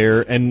talent is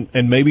there, and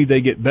maybe they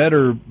get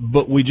better,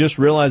 but we just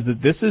realize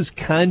that this is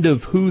kind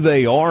of who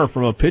they are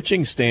from a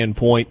pitching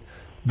standpoint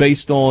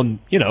based on,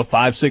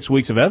 5-6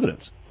 weeks of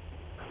evidence?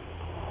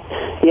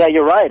 Yeah,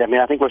 you're right. I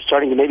mean, I think we're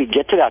starting to maybe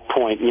get to that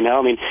point,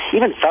 I mean,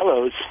 even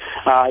Fellows,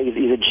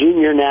 he's a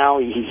junior now.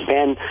 He's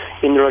been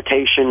in the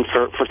rotation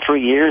for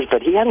 3 years,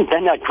 but he hasn't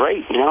been that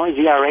great. His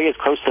ERA is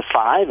close to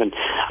 5, and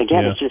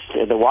again, It's just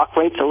the walk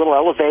rate's a little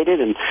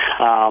elevated, and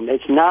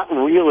it's not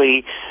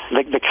really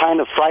the kind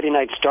of Friday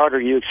night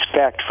starter you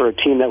expect for a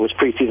team that was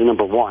preseason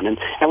number 1. And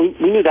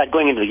we knew that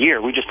going into the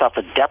year. We just thought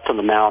the depth on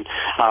the mound,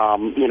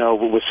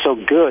 was so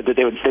good that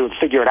they would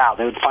figure it out.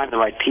 They would find the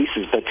right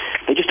pieces, but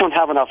they just don't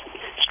have enough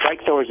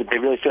strike throwers that they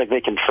really feel like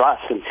they can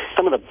trust. And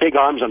some of the big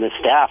arms on this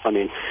staff, I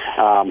mean,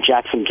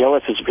 Jackson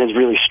Gillis has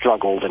really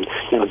struggled. And,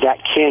 Zach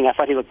King, I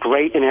thought he looked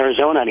great in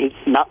Arizona, and he's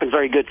not been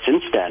very good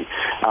since then.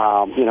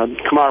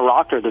 Kumar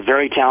Rocker, the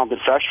very talented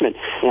freshman,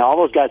 all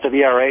those guys have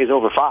ERAs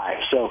over 5.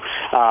 So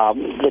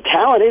the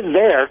talent is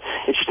there.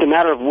 It's just a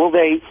matter of will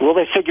they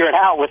figure it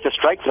out with the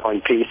strike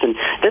throwing piece. And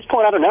at this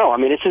point, I don't know. I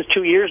mean, it's just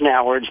 2 years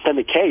now where it's been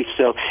the case.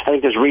 So I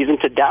think there's reason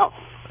to doubt.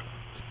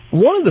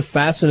 One of the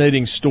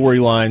fascinating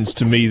storylines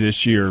to me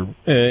this year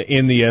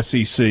in the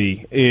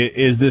SEC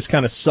is this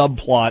kind of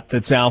subplot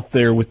that's out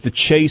there with the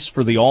chase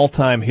for the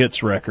all-time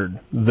hits record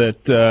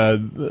that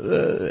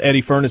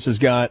Eddie Furness has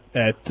got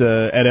at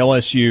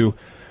LSU.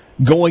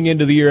 going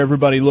into the year,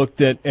 everybody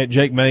looked at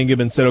Jake Mangum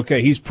and said,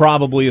 okay, he's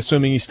probably,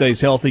 assuming he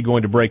stays healthy,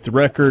 going to break the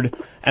record.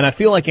 And I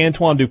feel like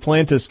Antoine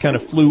Duplantis kind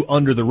of flew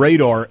under the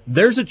radar.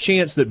 There's a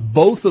chance that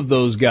both of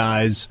those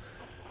guys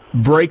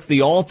break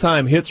the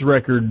all-time hits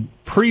record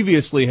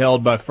previously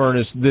held by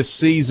Furness this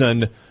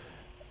season.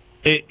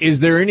 Is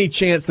there any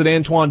chance that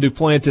Antoine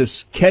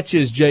Duplantis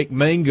catches Jake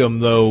Mangum,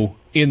 though,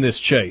 in this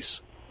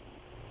chase?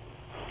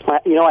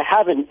 I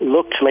haven't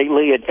looked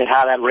lately at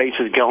how that race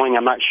is going.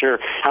 I'm not sure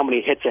how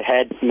many hits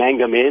ahead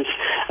Mangum is.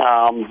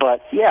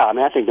 But, yeah,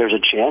 I think there's a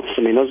chance.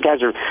 Those guys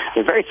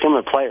they're very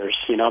similar players.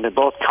 They're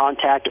both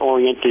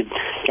contact-oriented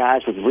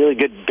guys with really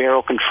good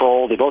barrel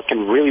control. They both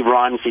can really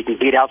run, so you can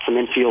beat out some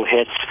infield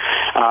hits.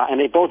 And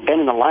they've both been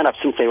in the lineup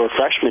since they were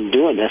freshmen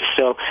doing this.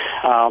 So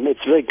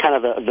it's really kind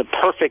of the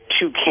perfect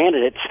two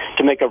candidates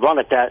to make a run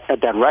at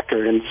that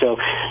record. And so,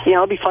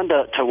 it'll be fun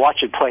to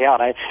watch it play out.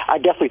 I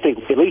definitely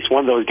think at least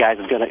one of those guys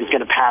is going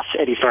to pass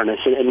Eddie Furness,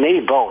 and maybe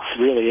both.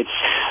 Really, it's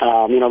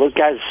those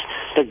guys,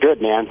 they're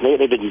good, man.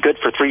 They've been good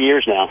for 3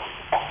 years now.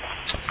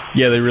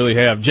 Yeah, they really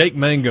have. Jake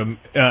Mangum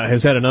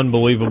has had an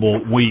unbelievable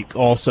week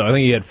also. I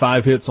think he had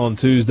 5 hits on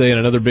Tuesday and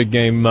another big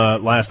game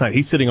last night.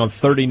 He's sitting on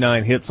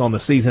 39 hits on the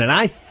season, and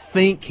I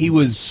think he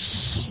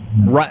was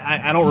right.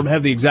 I don't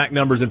have the exact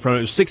numbers in front of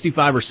me. It was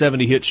 65 or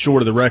 70 hits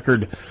short of the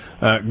record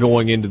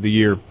going into the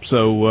year.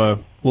 So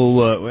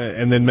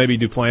and then maybe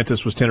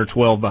Duplantis was 10 or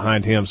 12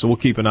 behind him. So we'll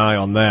keep an eye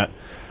on that.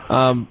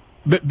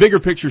 Bigger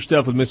picture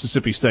stuff with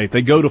Mississippi State.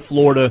 They go to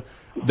Florida.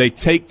 They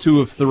take 2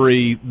 of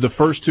 3. The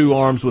first 2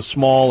 arms with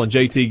Small and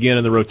JT Ginn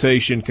in the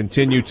rotation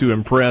continue to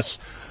impress.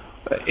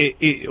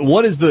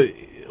 What's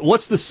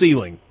the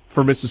ceiling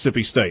for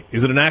Mississippi State?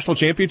 Is it a national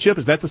championship?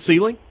 Is that the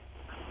ceiling?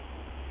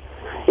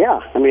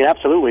 Yeah,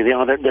 absolutely.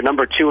 They're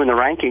number 2 in the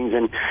rankings,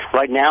 and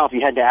right now, if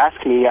you had to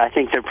ask me, I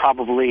think they're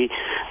probably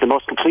the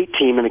most complete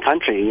team in the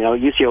country.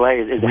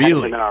 UCLA is ahead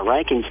of them in our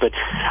rankings, but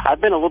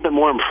I've been a little bit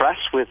more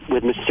impressed with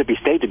Mississippi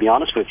State, to be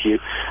honest with you.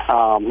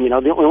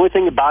 The only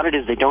thing about it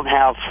is they don't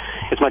have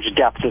as much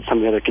depth as some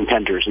of the other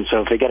contenders, and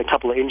so if they get a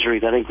couple of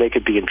injuries, I think they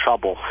could be in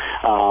trouble.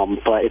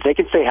 But if they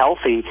can stay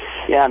healthy,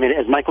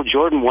 as Michael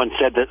Jordan once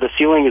said, the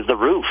ceiling is the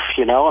roof.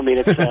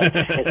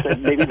 It's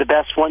maybe the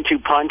best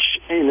 1-2 punch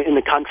in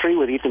the country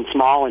with Ethan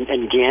Small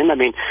and Ginn.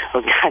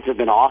 Those guys have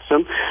been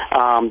awesome.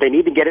 They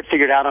need to get it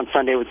figured out on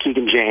Sunday with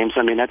Keegan James.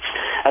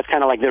 That's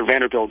kind of like their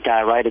Vanderbilt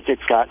guy, right?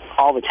 It's got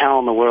all the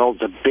talent in the world.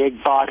 It's a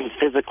big body,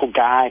 physical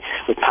guy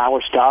with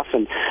power stuff,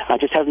 and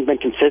just hasn't been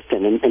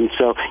consistent. And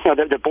so,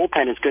 their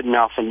bullpen is good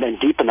enough and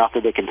deep enough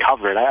that they can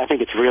cover it. I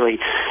think it's really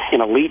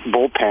an elite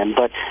bullpen,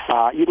 but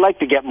you'd like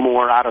to get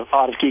more out of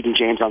Keegan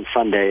James on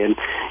Sunday. And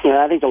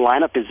I think the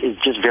lineup is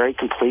just very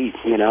complete.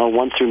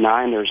 1 through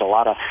 9, there's a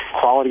lot of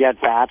quality at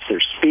bats.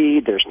 There's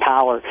speed. There's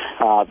power.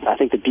 I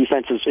think the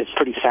defense is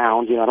pretty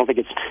sound. I don't think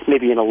it's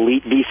maybe an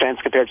elite defense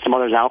compared to some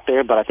others out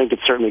there, but I think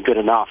it's certainly good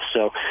enough.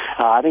 So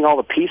I think all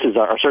the pieces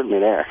are certainly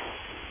there.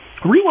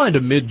 Rewind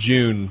to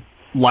mid-June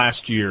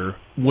last year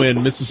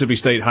when Mississippi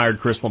State hired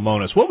Chris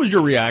Lemonis. What was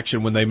your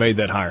reaction when they made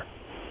that hire?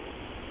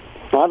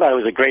 Well, I thought it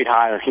was a great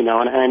hire, and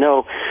I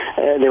know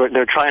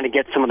they're trying to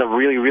get some of the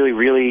really, really,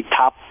 really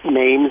top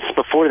names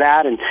before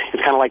that, and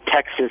it's kind of like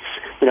Texas,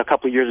 a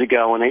couple of years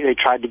ago when they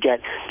tried to get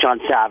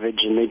John Savage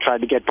and they tried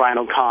to get Brian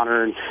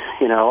O'Connor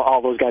and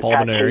all those guys.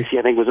 Pat Casey,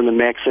 I think, was in the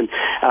mix, and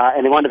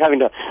they wound up having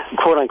to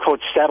quote unquote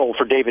settle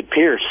for David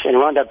Pierce, and it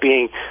wound up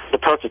being the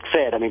perfect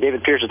fit.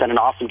 David Pierce has done an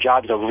awesome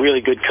job. He's a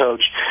really good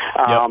coach,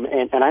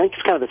 and I think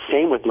it's kind of the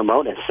same with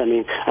Lemonis. I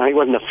think he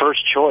wasn't the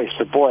first choice,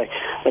 but boy,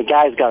 the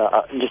guy's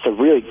got just a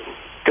really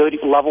good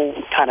level,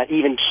 kind of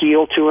even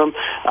keel to him.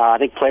 I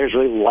think players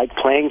really like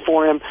playing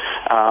for him,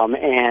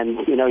 and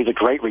he's a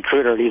great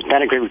recruiter. He's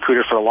been a great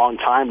recruiter for a long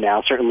time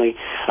now. Certainly,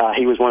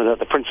 he was one of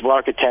the principal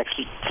architects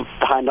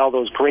behind all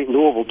those great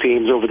Louisville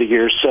teams over the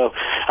years. So,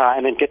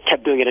 and then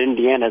kept doing it at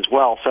Indiana as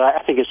well. So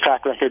I think his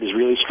track record is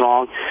really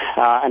strong.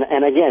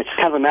 And again, it's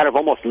kind of a matter of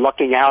almost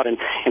lucking out and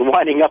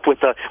winding up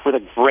with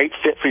a great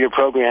fit for your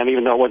program,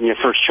 even though it wasn't your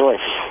first choice.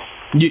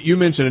 You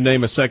mentioned a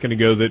name a second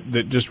ago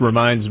that just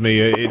reminds me,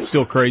 it's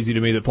still crazy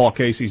to me that Paul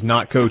Casey's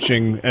not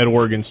coaching at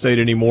Oregon State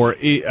anymore.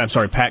 I'm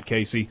sorry, Pat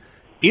Casey.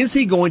 Is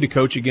he going to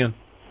coach again?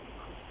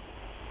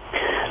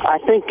 I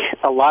think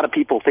a lot of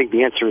people think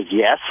the answer is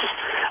yes.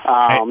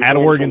 At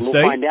Oregon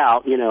State? We'll find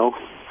out, he's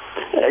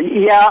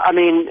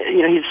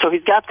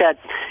got that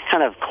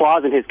kind of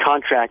clause in his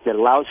contract that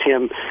allows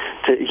him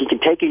he can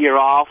take a year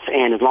off,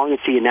 and as long as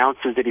he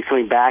announces that he's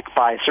coming back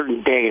by a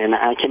certain date, and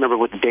I can't remember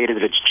what the date is,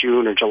 if it's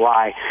June or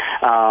July,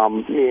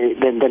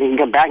 then he can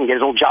come back and get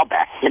his old job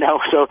back,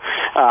 So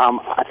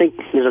I think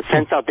there's a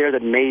sense out there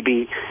that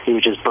maybe he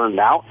was just burned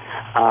out.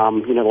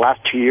 The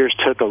last 2 years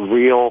took a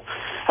real,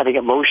 I think,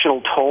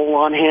 emotional toll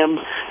on him.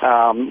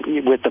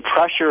 with the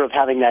pressure of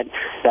having that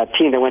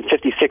team that went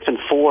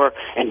 56-4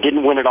 and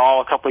didn't win it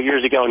all a couple of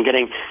years ago, and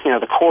getting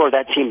the core of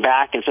that team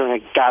back, and saying,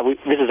 like, God,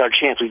 this is our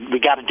chance. We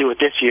got to do it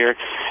this year.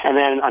 And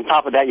then on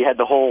top of that, you had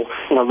the whole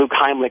Luke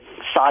Heimlich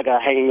saga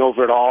hanging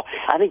over it all.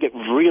 I think it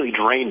really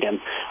drained him,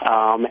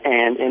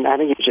 and I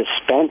think he just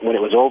spent when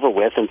it was over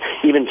with. And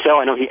even so,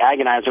 I know he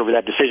agonized over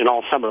that decision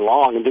all summer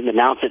long and didn't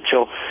announce it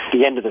till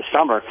the end of the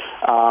summer.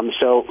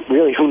 So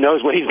really, who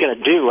knows what he's going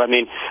to do? I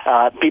mean,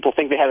 people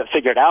think they have it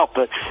figured out,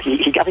 but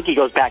I think he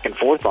goes back and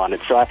forth on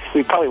it. So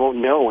we probably won't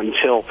know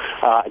until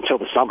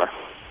the summer.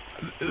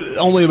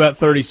 Only about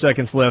 30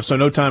 seconds left, so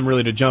no time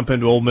really to jump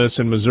into Ole Miss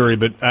and Missouri,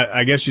 but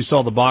I guess you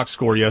saw the box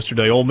score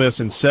yesterday. Ole Miss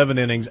in 7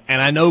 innings,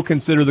 and I know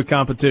consider the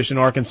competition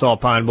Arkansas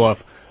Pine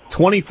Bluff.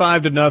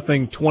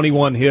 25-0,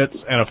 21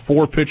 hits, and a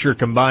 4-pitcher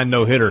combined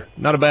no-hitter.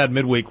 Not a bad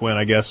midweek win,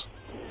 I guess.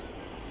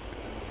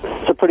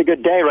 It's a pretty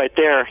good day right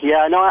there.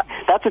 Yeah, no,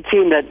 that's a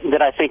team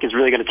that I think is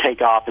really going to take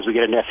off as we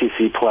get an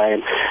SEC play.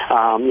 And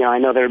I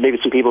know there may be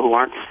some people who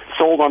aren't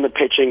sold on the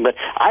pitching, but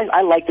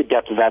I like the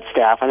depth of that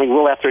staff. I think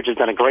Will Etheridge has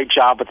done a great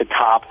job at the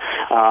top.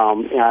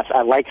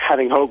 I like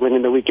having Hoagland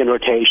in the weekend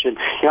rotation.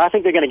 I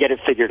think they're going to get it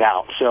figured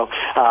out. So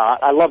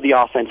I love the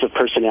offensive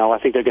personnel. I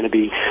think they're going to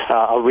be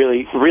a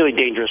really, really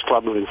dangerous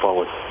club moving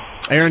forward.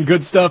 Aaron,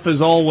 good stuff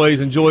as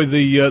always. Enjoy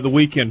the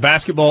weekend,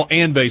 basketball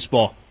and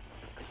baseball.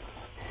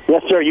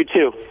 Yes, sir. You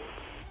too.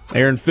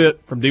 Aaron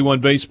Fitt from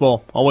D1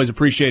 Baseball. Always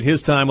appreciate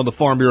his time on the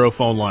Farm Bureau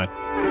phone line.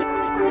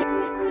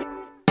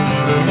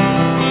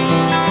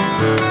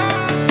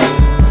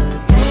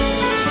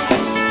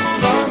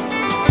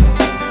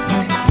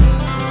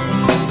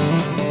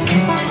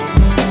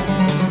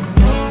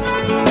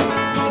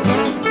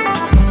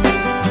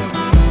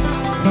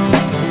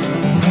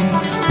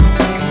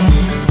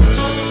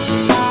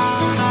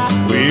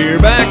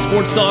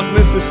 Sports Talk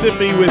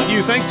Mississippi with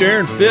you. Thanks to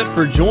Aaron Fitt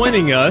for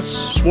joining us.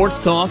 Sports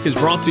Talk is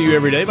brought to you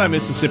every day by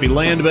Mississippi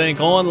Land Bank,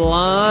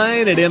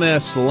 online at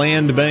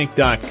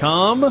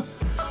mslandbank.com.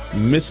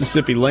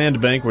 Mississippi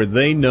Land Bank, where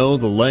they know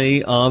the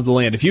lay of the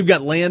land. If you've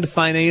got land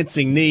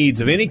financing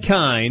needs of any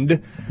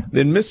kind,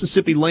 then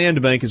Mississippi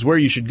Land Bank is where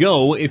you should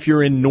go if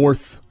you're in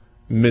North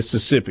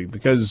Mississippi,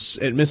 because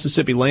at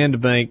Mississippi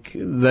Land Bank,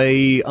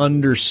 they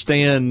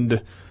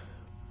understand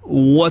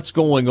what's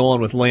going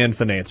on with land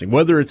financing.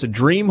 Whether it's a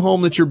dream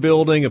home that you're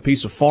building, a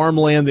piece of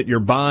farmland that you're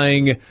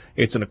buying,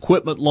 it's an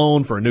equipment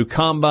loan for a new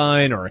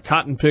combine or a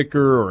cotton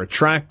picker or a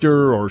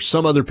tractor or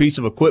some other piece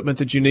of equipment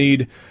that you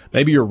need.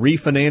 Maybe you're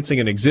refinancing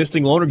an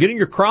existing loan or getting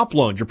your crop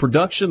loans, your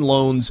production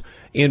loans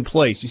in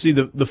place. You see,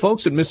 the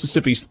folks at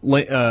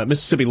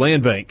Mississippi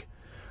Land Bank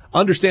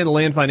understand the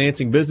land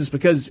financing business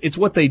because it's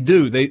what they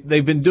do.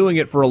 They've been doing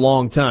it for a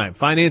long time,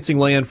 financing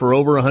land for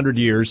over 100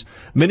 years.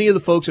 Many of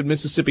the folks at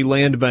Mississippi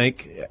Land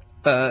Bank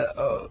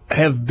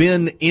have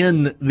been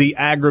in the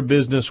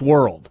agribusiness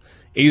world.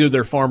 Either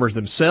they're farmers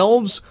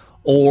themselves,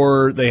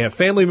 or they have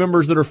family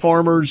members that are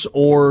farmers,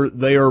 or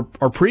they are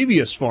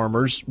previous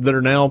farmers that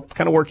are now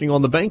kind of working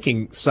on the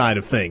banking side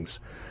of things.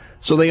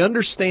 So they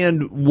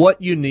understand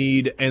what you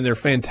need, and they're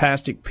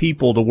fantastic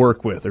people to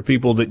work with. They're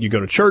people that you go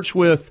to church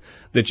with,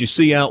 that you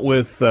see out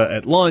with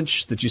at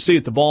lunch, that you see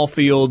at the ball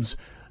fields.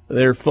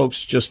 They're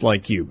folks just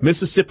like you.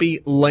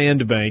 Mississippi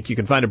Land Bank. You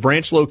can find a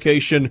branch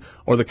location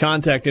or the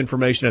contact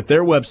information at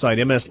their website,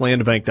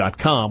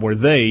 mslandbank.com, where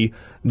they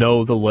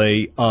know the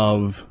lay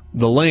of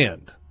the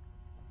land.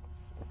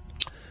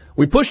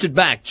 We pushed it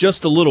back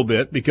just a little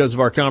bit because of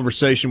our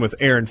conversation with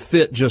Aaron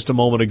Fitt just a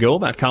moment ago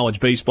about college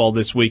baseball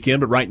this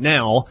weekend, but right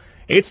now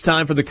it's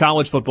time for the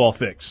college football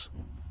fix.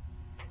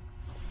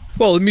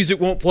 Well, the music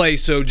won't play,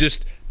 so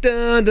just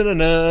dun, dun, dun,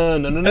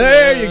 dun, dun, dun,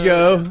 there you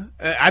go.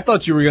 I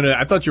thought you were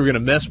gonna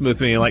mess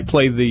with me and like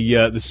play the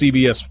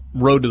CBS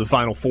Road to the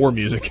Final Four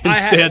music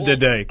instead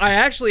today. I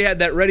actually had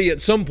that ready at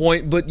some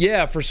point, but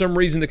yeah, for some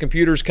reason the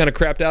computer's kind of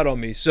crapped out on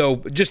me. So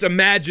just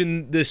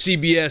imagine the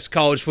CBS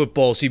college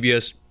football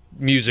CBS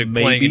music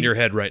playing in your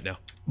head right now.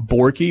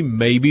 Borky,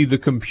 maybe the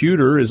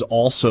computer is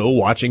also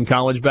watching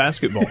college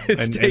basketball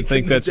and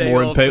think that's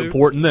more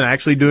important than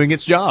actually doing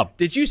its job.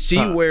 Did you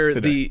see where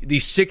the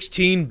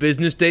 16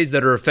 business days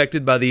that are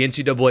affected by the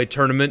NCAA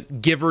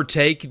tournament, give or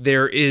take,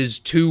 there is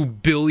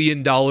 $2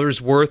 billion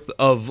worth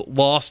of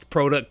lost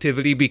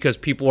productivity because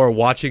people are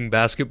watching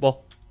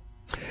basketball?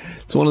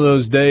 It's one of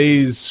those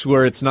days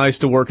where it's nice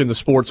to work in the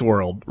sports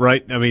world,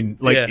 right? I mean,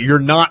 You're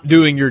not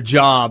doing your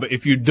job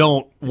if you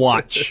don't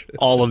watch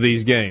all of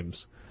these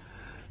games.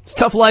 It's a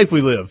tough life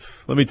we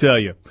live, let me tell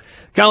you.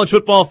 College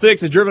Football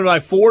Fix is driven by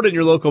Ford and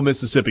your local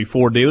Mississippi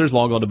Ford dealers.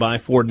 Log on to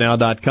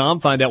buyfordnow.com.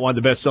 Find out why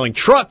the best-selling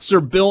trucks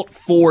are built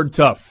Ford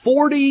tough.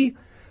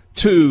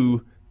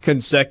 42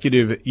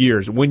 consecutive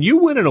years. When you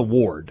win an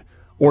award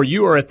or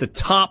you are at the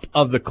top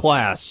of the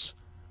class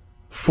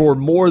for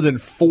more than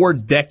 4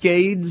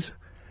 decades,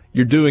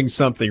 you're doing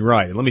something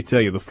right. And let me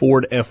tell you, the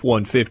Ford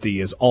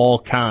F-150 is all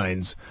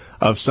kinds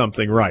of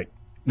something right.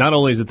 Not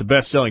only is it the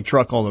best-selling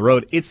truck on the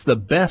road, it's the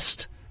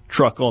best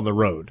truck on the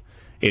road.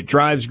 It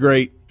drives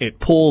great. It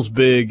pulls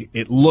big.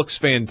 It looks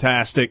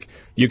fantastic.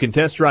 You can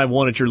test drive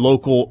one at your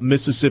local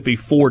Mississippi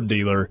Ford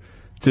dealer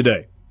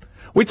today.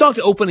 We talked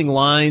opening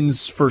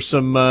lines for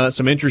some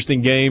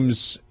interesting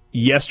games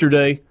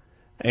yesterday,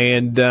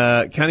 and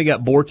kind of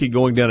got Borky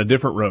going down a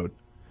different road.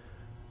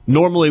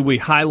 Normally we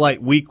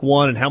highlight week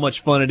one and how much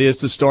fun it is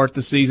to start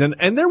the season,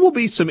 and there will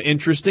be some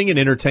interesting and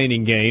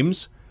entertaining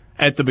games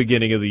at the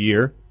beginning of the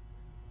year.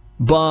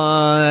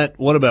 But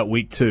what about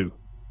week two?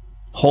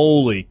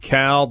 Holy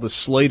cow, the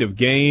slate of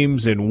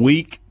games in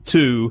week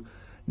two,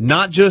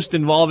 not just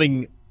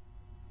involving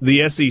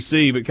the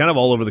SEC, but kind of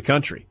all over the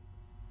country.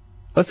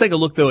 Let's take a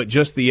look, though, at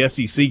just the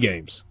SEC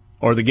games,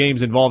 or the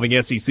games involving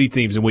SEC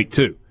teams in week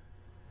two.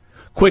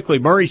 Quickly,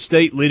 Murray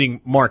State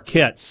leading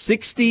Marquette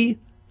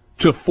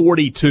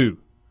 60-42.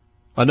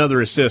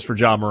 Another assist for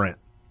Ja Morant.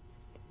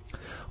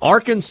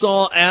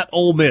 Arkansas at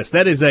Ole Miss.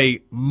 That is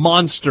a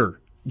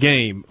monster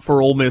game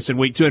for Ole Miss in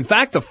week two. In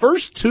fact, the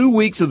first 2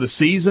 weeks of the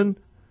season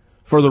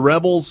for the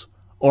Rebels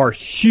are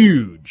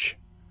huge.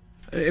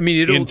 I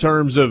mean, in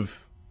terms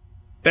of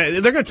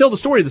they're going to tell the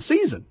story of the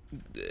season.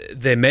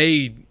 They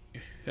may.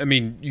 I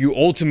mean, you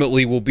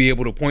ultimately will be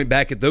able to point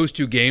back at those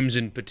two games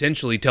and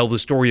potentially tell the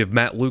story of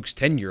Matt Luke's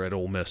tenure at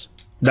Ole Miss.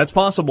 That's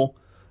possible.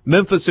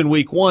 Memphis in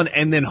week one,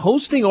 and then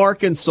hosting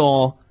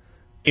Arkansas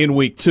in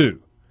week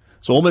two.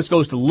 So Ole Miss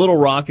goes to Little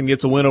Rock and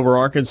gets a win over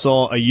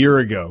Arkansas a year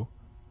ago.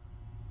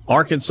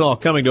 Arkansas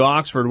coming to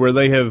Oxford, where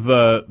they have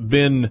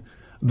been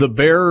the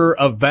bearer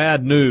of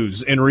bad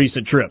news in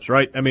recent trips,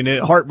 right? I mean,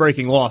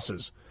 heartbreaking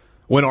losses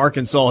when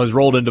Arkansas has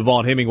rolled into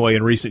Vaught Hemingway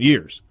in recent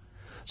years.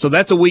 So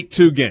that's a week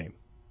two game.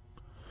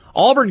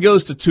 Auburn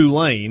goes to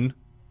Tulane,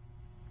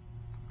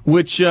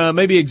 which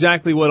may be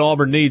exactly what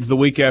Auburn needs the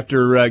week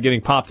after getting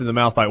popped in the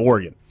mouth by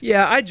Oregon.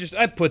 Yeah,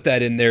 I put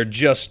that in there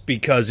just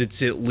because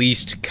it's at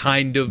least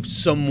kind of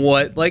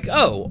somewhat like,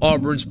 oh,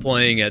 Auburn's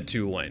playing at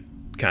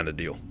Tulane kind of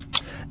deal.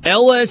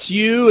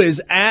 LSU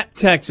is at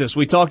Texas.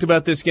 We talked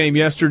about this game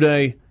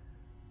yesterday.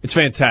 It's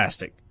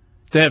fantastic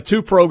to have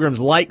two programs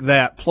like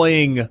that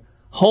playing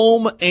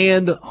home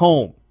and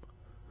home.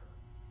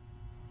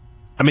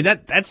 I mean,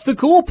 that's the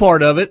cool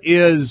part of it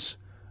is,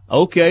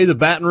 okay, the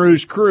Baton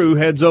Rouge crew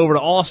heads over to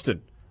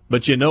Austin.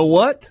 But you know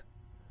what?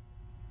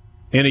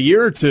 In a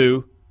year or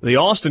two, the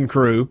Austin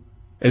crew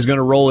is going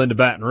to roll into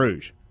Baton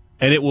Rouge,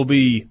 and it will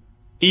be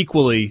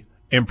equally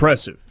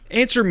impressive.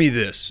 Answer me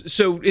this.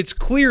 So it's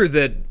clear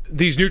that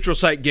these neutral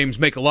site games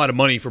make a lot of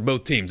money for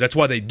both teams. That's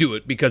why they do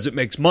it, because it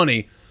makes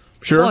money.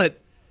 Sure.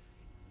 But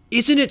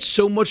isn't it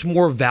so much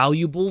more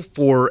valuable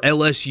for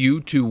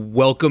LSU to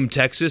welcome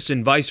Texas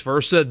and vice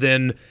versa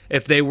than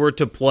if they were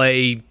to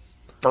play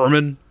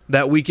Furman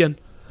that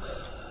weekend?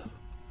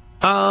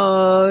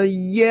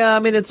 Yeah, I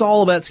mean, it's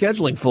all about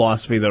scheduling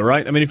philosophy, though,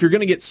 right? I mean, if you're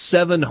going to get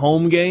 7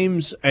 home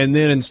games, and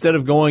then instead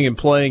of going and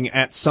playing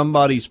at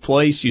somebody's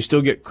place, you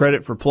still get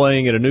credit for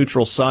playing at a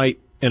neutral site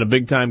in a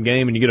big-time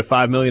game, and you get a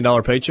 $5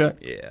 million paycheck?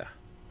 Yeah.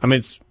 I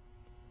mean,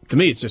 to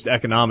me, it's just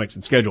economics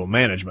and schedule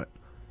management.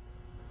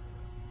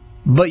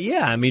 But,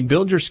 yeah, I mean,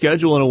 build your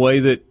schedule in a way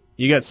that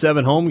you got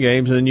 7 home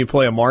games, and then you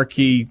play a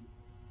marquee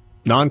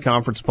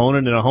non-conference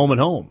opponent in a home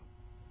and home.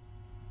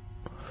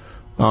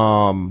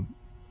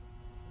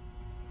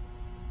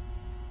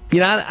 You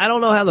know, I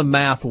don't know how the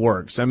math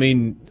works. I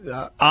mean,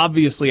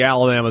 obviously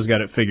Alabama's got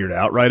it figured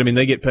out, right? I mean,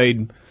 they get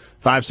paid $5,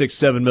 $6,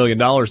 $7 million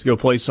to go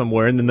play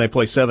somewhere, and then they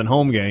play 7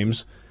 home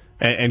games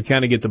and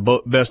kind of get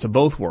the best of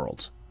both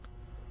worlds.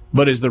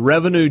 But is the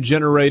revenue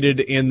generated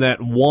in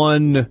that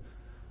one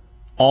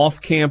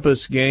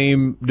off-campus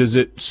game, does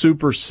it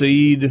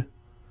supersede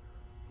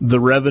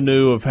the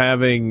revenue of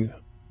having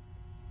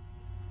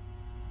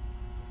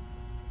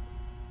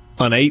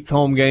an 8th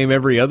home game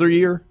every other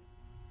year?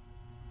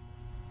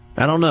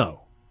 I don't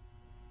know.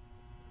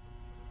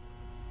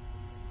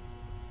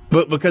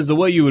 But because the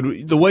way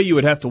you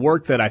would have to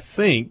work that, I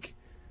think,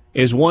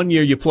 is 1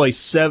 year you play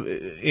 7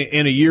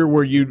 in a year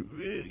where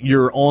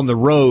you're on the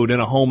road in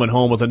a home and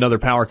home with another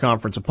power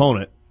conference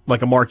opponent,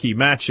 like a marquee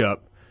matchup.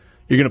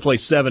 You're going to play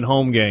 7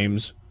 home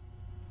games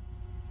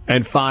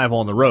and 5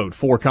 on the road,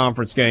 4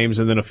 conference games,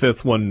 and then a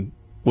 5th one,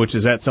 which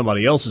is at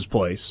somebody else's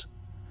place.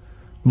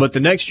 But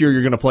the next year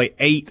you're going to play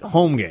 8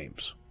 home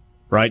games,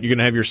 right? You're going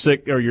to have your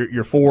 6 or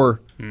your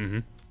 4,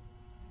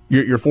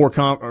 your 4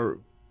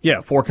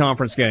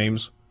 conference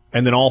games,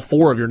 and then all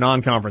 4 of your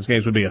non-conference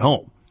games would be at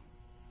home.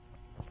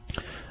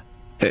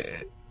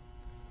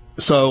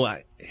 So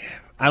I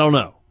don't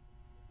know.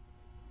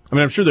 I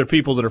mean, I'm sure there are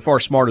people that are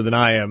far smarter than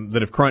I am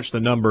that have crunched the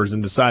numbers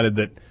and decided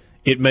that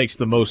it makes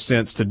the most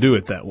sense to do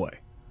it that way.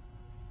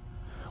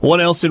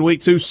 What else in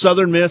week 2?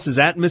 Southern Miss is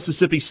at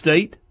Mississippi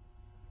State,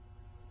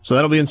 so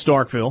that'll be in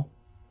Starkville.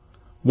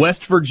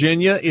 West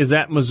Virginia is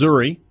at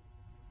Missouri.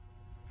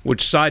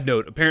 Which, side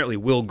note, apparently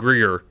Will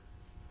Grier,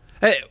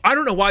 I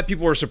don't know why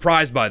people are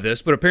surprised by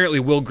this, but apparently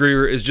Will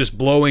Grier is just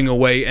blowing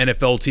away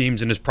NFL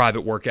teams in his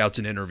private workouts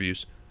and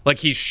interviews. Like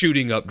he's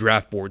shooting up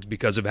draft boards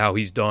because of how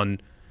he's done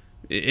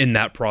in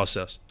that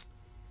process.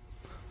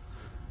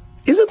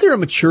 Isn't there a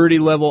maturity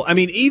level? I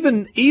mean,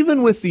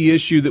 even with the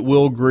issue that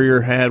Will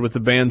Grier had with the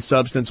banned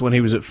substance when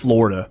he was at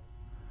Florida,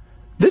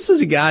 this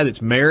is a guy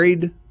that's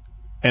married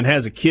and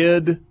has a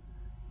kid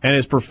and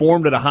has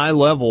performed at a high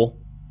level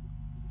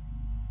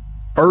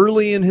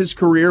early in his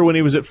career when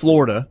he was at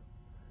Florida,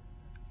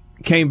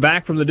 came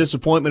back from the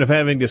disappointment of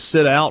having to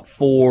sit out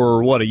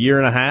for, a year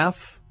and a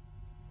half,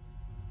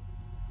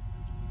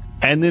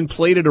 and then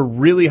played at a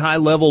really high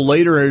level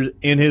later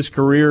in his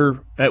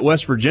career at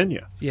West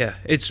Virginia. Yeah,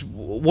 it's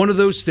one of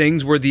those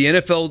things where the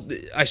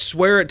NFL, I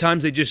swear at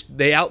times they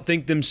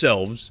outthink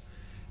themselves.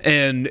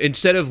 And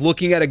instead of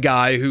looking at a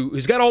guy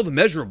who's got all the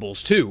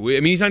measurables, too. I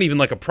mean, he's not even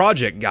like a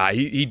project guy.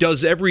 He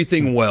does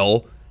everything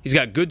well. He's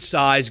got good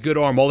size, good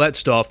arm, all that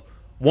stuff.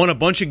 Won a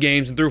bunch of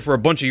games and threw for a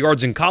bunch of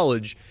yards in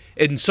college.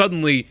 And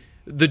suddenly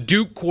the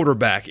Duke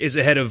quarterback is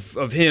ahead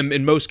of him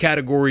in most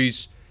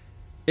categories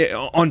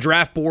on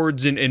draft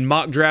boards and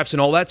mock drafts and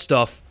all that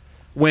stuff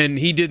when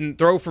he didn't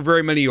throw for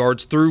very many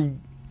yards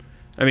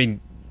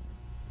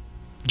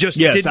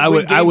Yes, I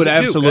would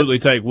absolutely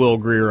take Will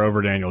Grier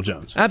over Daniel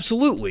Jones.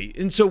 Absolutely.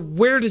 And so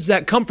where does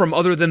that come from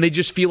other than they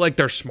just feel like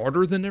they're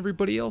smarter than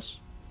everybody else?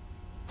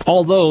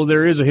 Although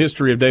there is a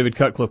history of David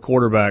Cutcliffe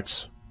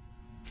quarterbacks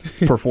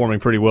performing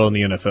pretty well in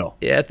the NFL.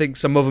 Yeah, I think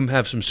some of them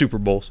have some Super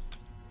Bowls.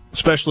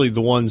 Especially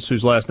the ones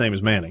whose last name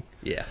is Manning.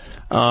 Yeah.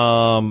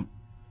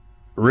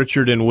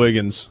 Richard and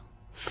Wiggins.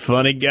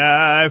 Funny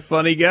guy,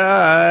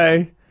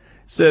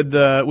 said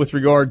with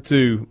regard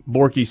to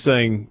Borky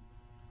saying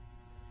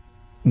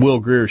Will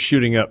Grier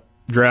shooting up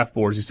draft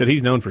boards. He said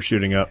he's known for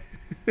shooting up.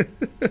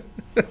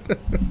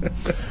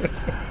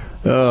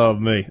 Oh,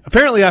 me.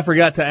 Apparently I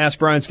forgot to ask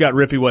Brian Scott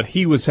Rippey what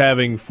he was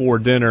having for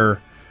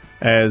dinner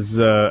as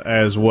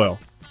well.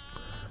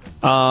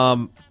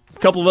 A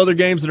couple of other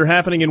games that are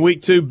happening in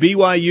Week 2.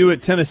 BYU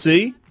at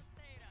Tennessee.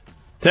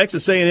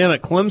 Texas A&M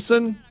at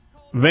Clemson.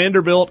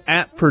 Vanderbilt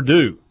at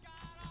Purdue.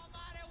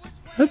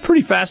 That's a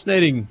pretty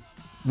fascinating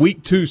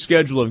Week 2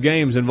 schedule of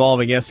games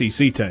involving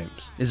SEC teams.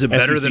 Is it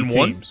better than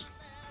teams.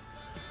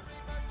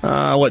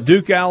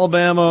 Duke,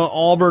 Alabama,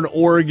 Auburn,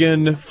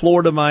 Oregon,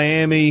 Florida,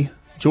 Miami,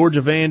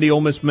 Georgia, Vandy,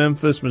 Ole Miss,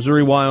 Memphis,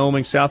 Missouri,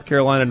 Wyoming, South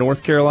Carolina,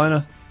 North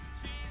Carolina.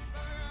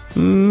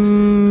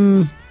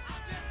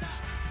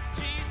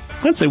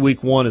 I'd say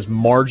Week 1 is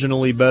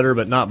marginally better,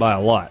 but not by a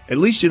lot. At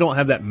least you don't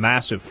have that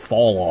massive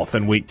fall-off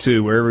in Week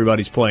 2 where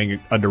everybody's playing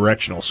a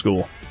directional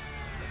school.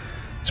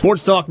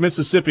 Sports Talk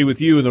Mississippi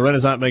with you in the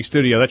Renaissance Bank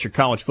Studio. That's your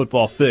college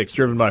football fix,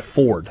 driven by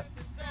Ford.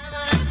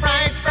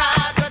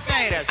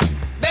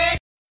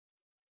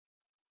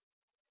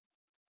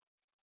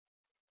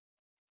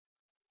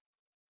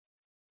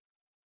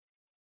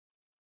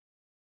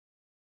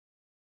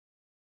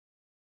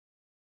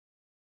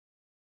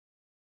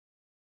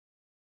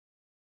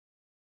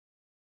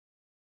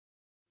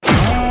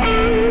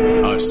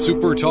 A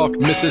Super Talk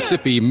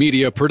Mississippi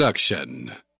media production.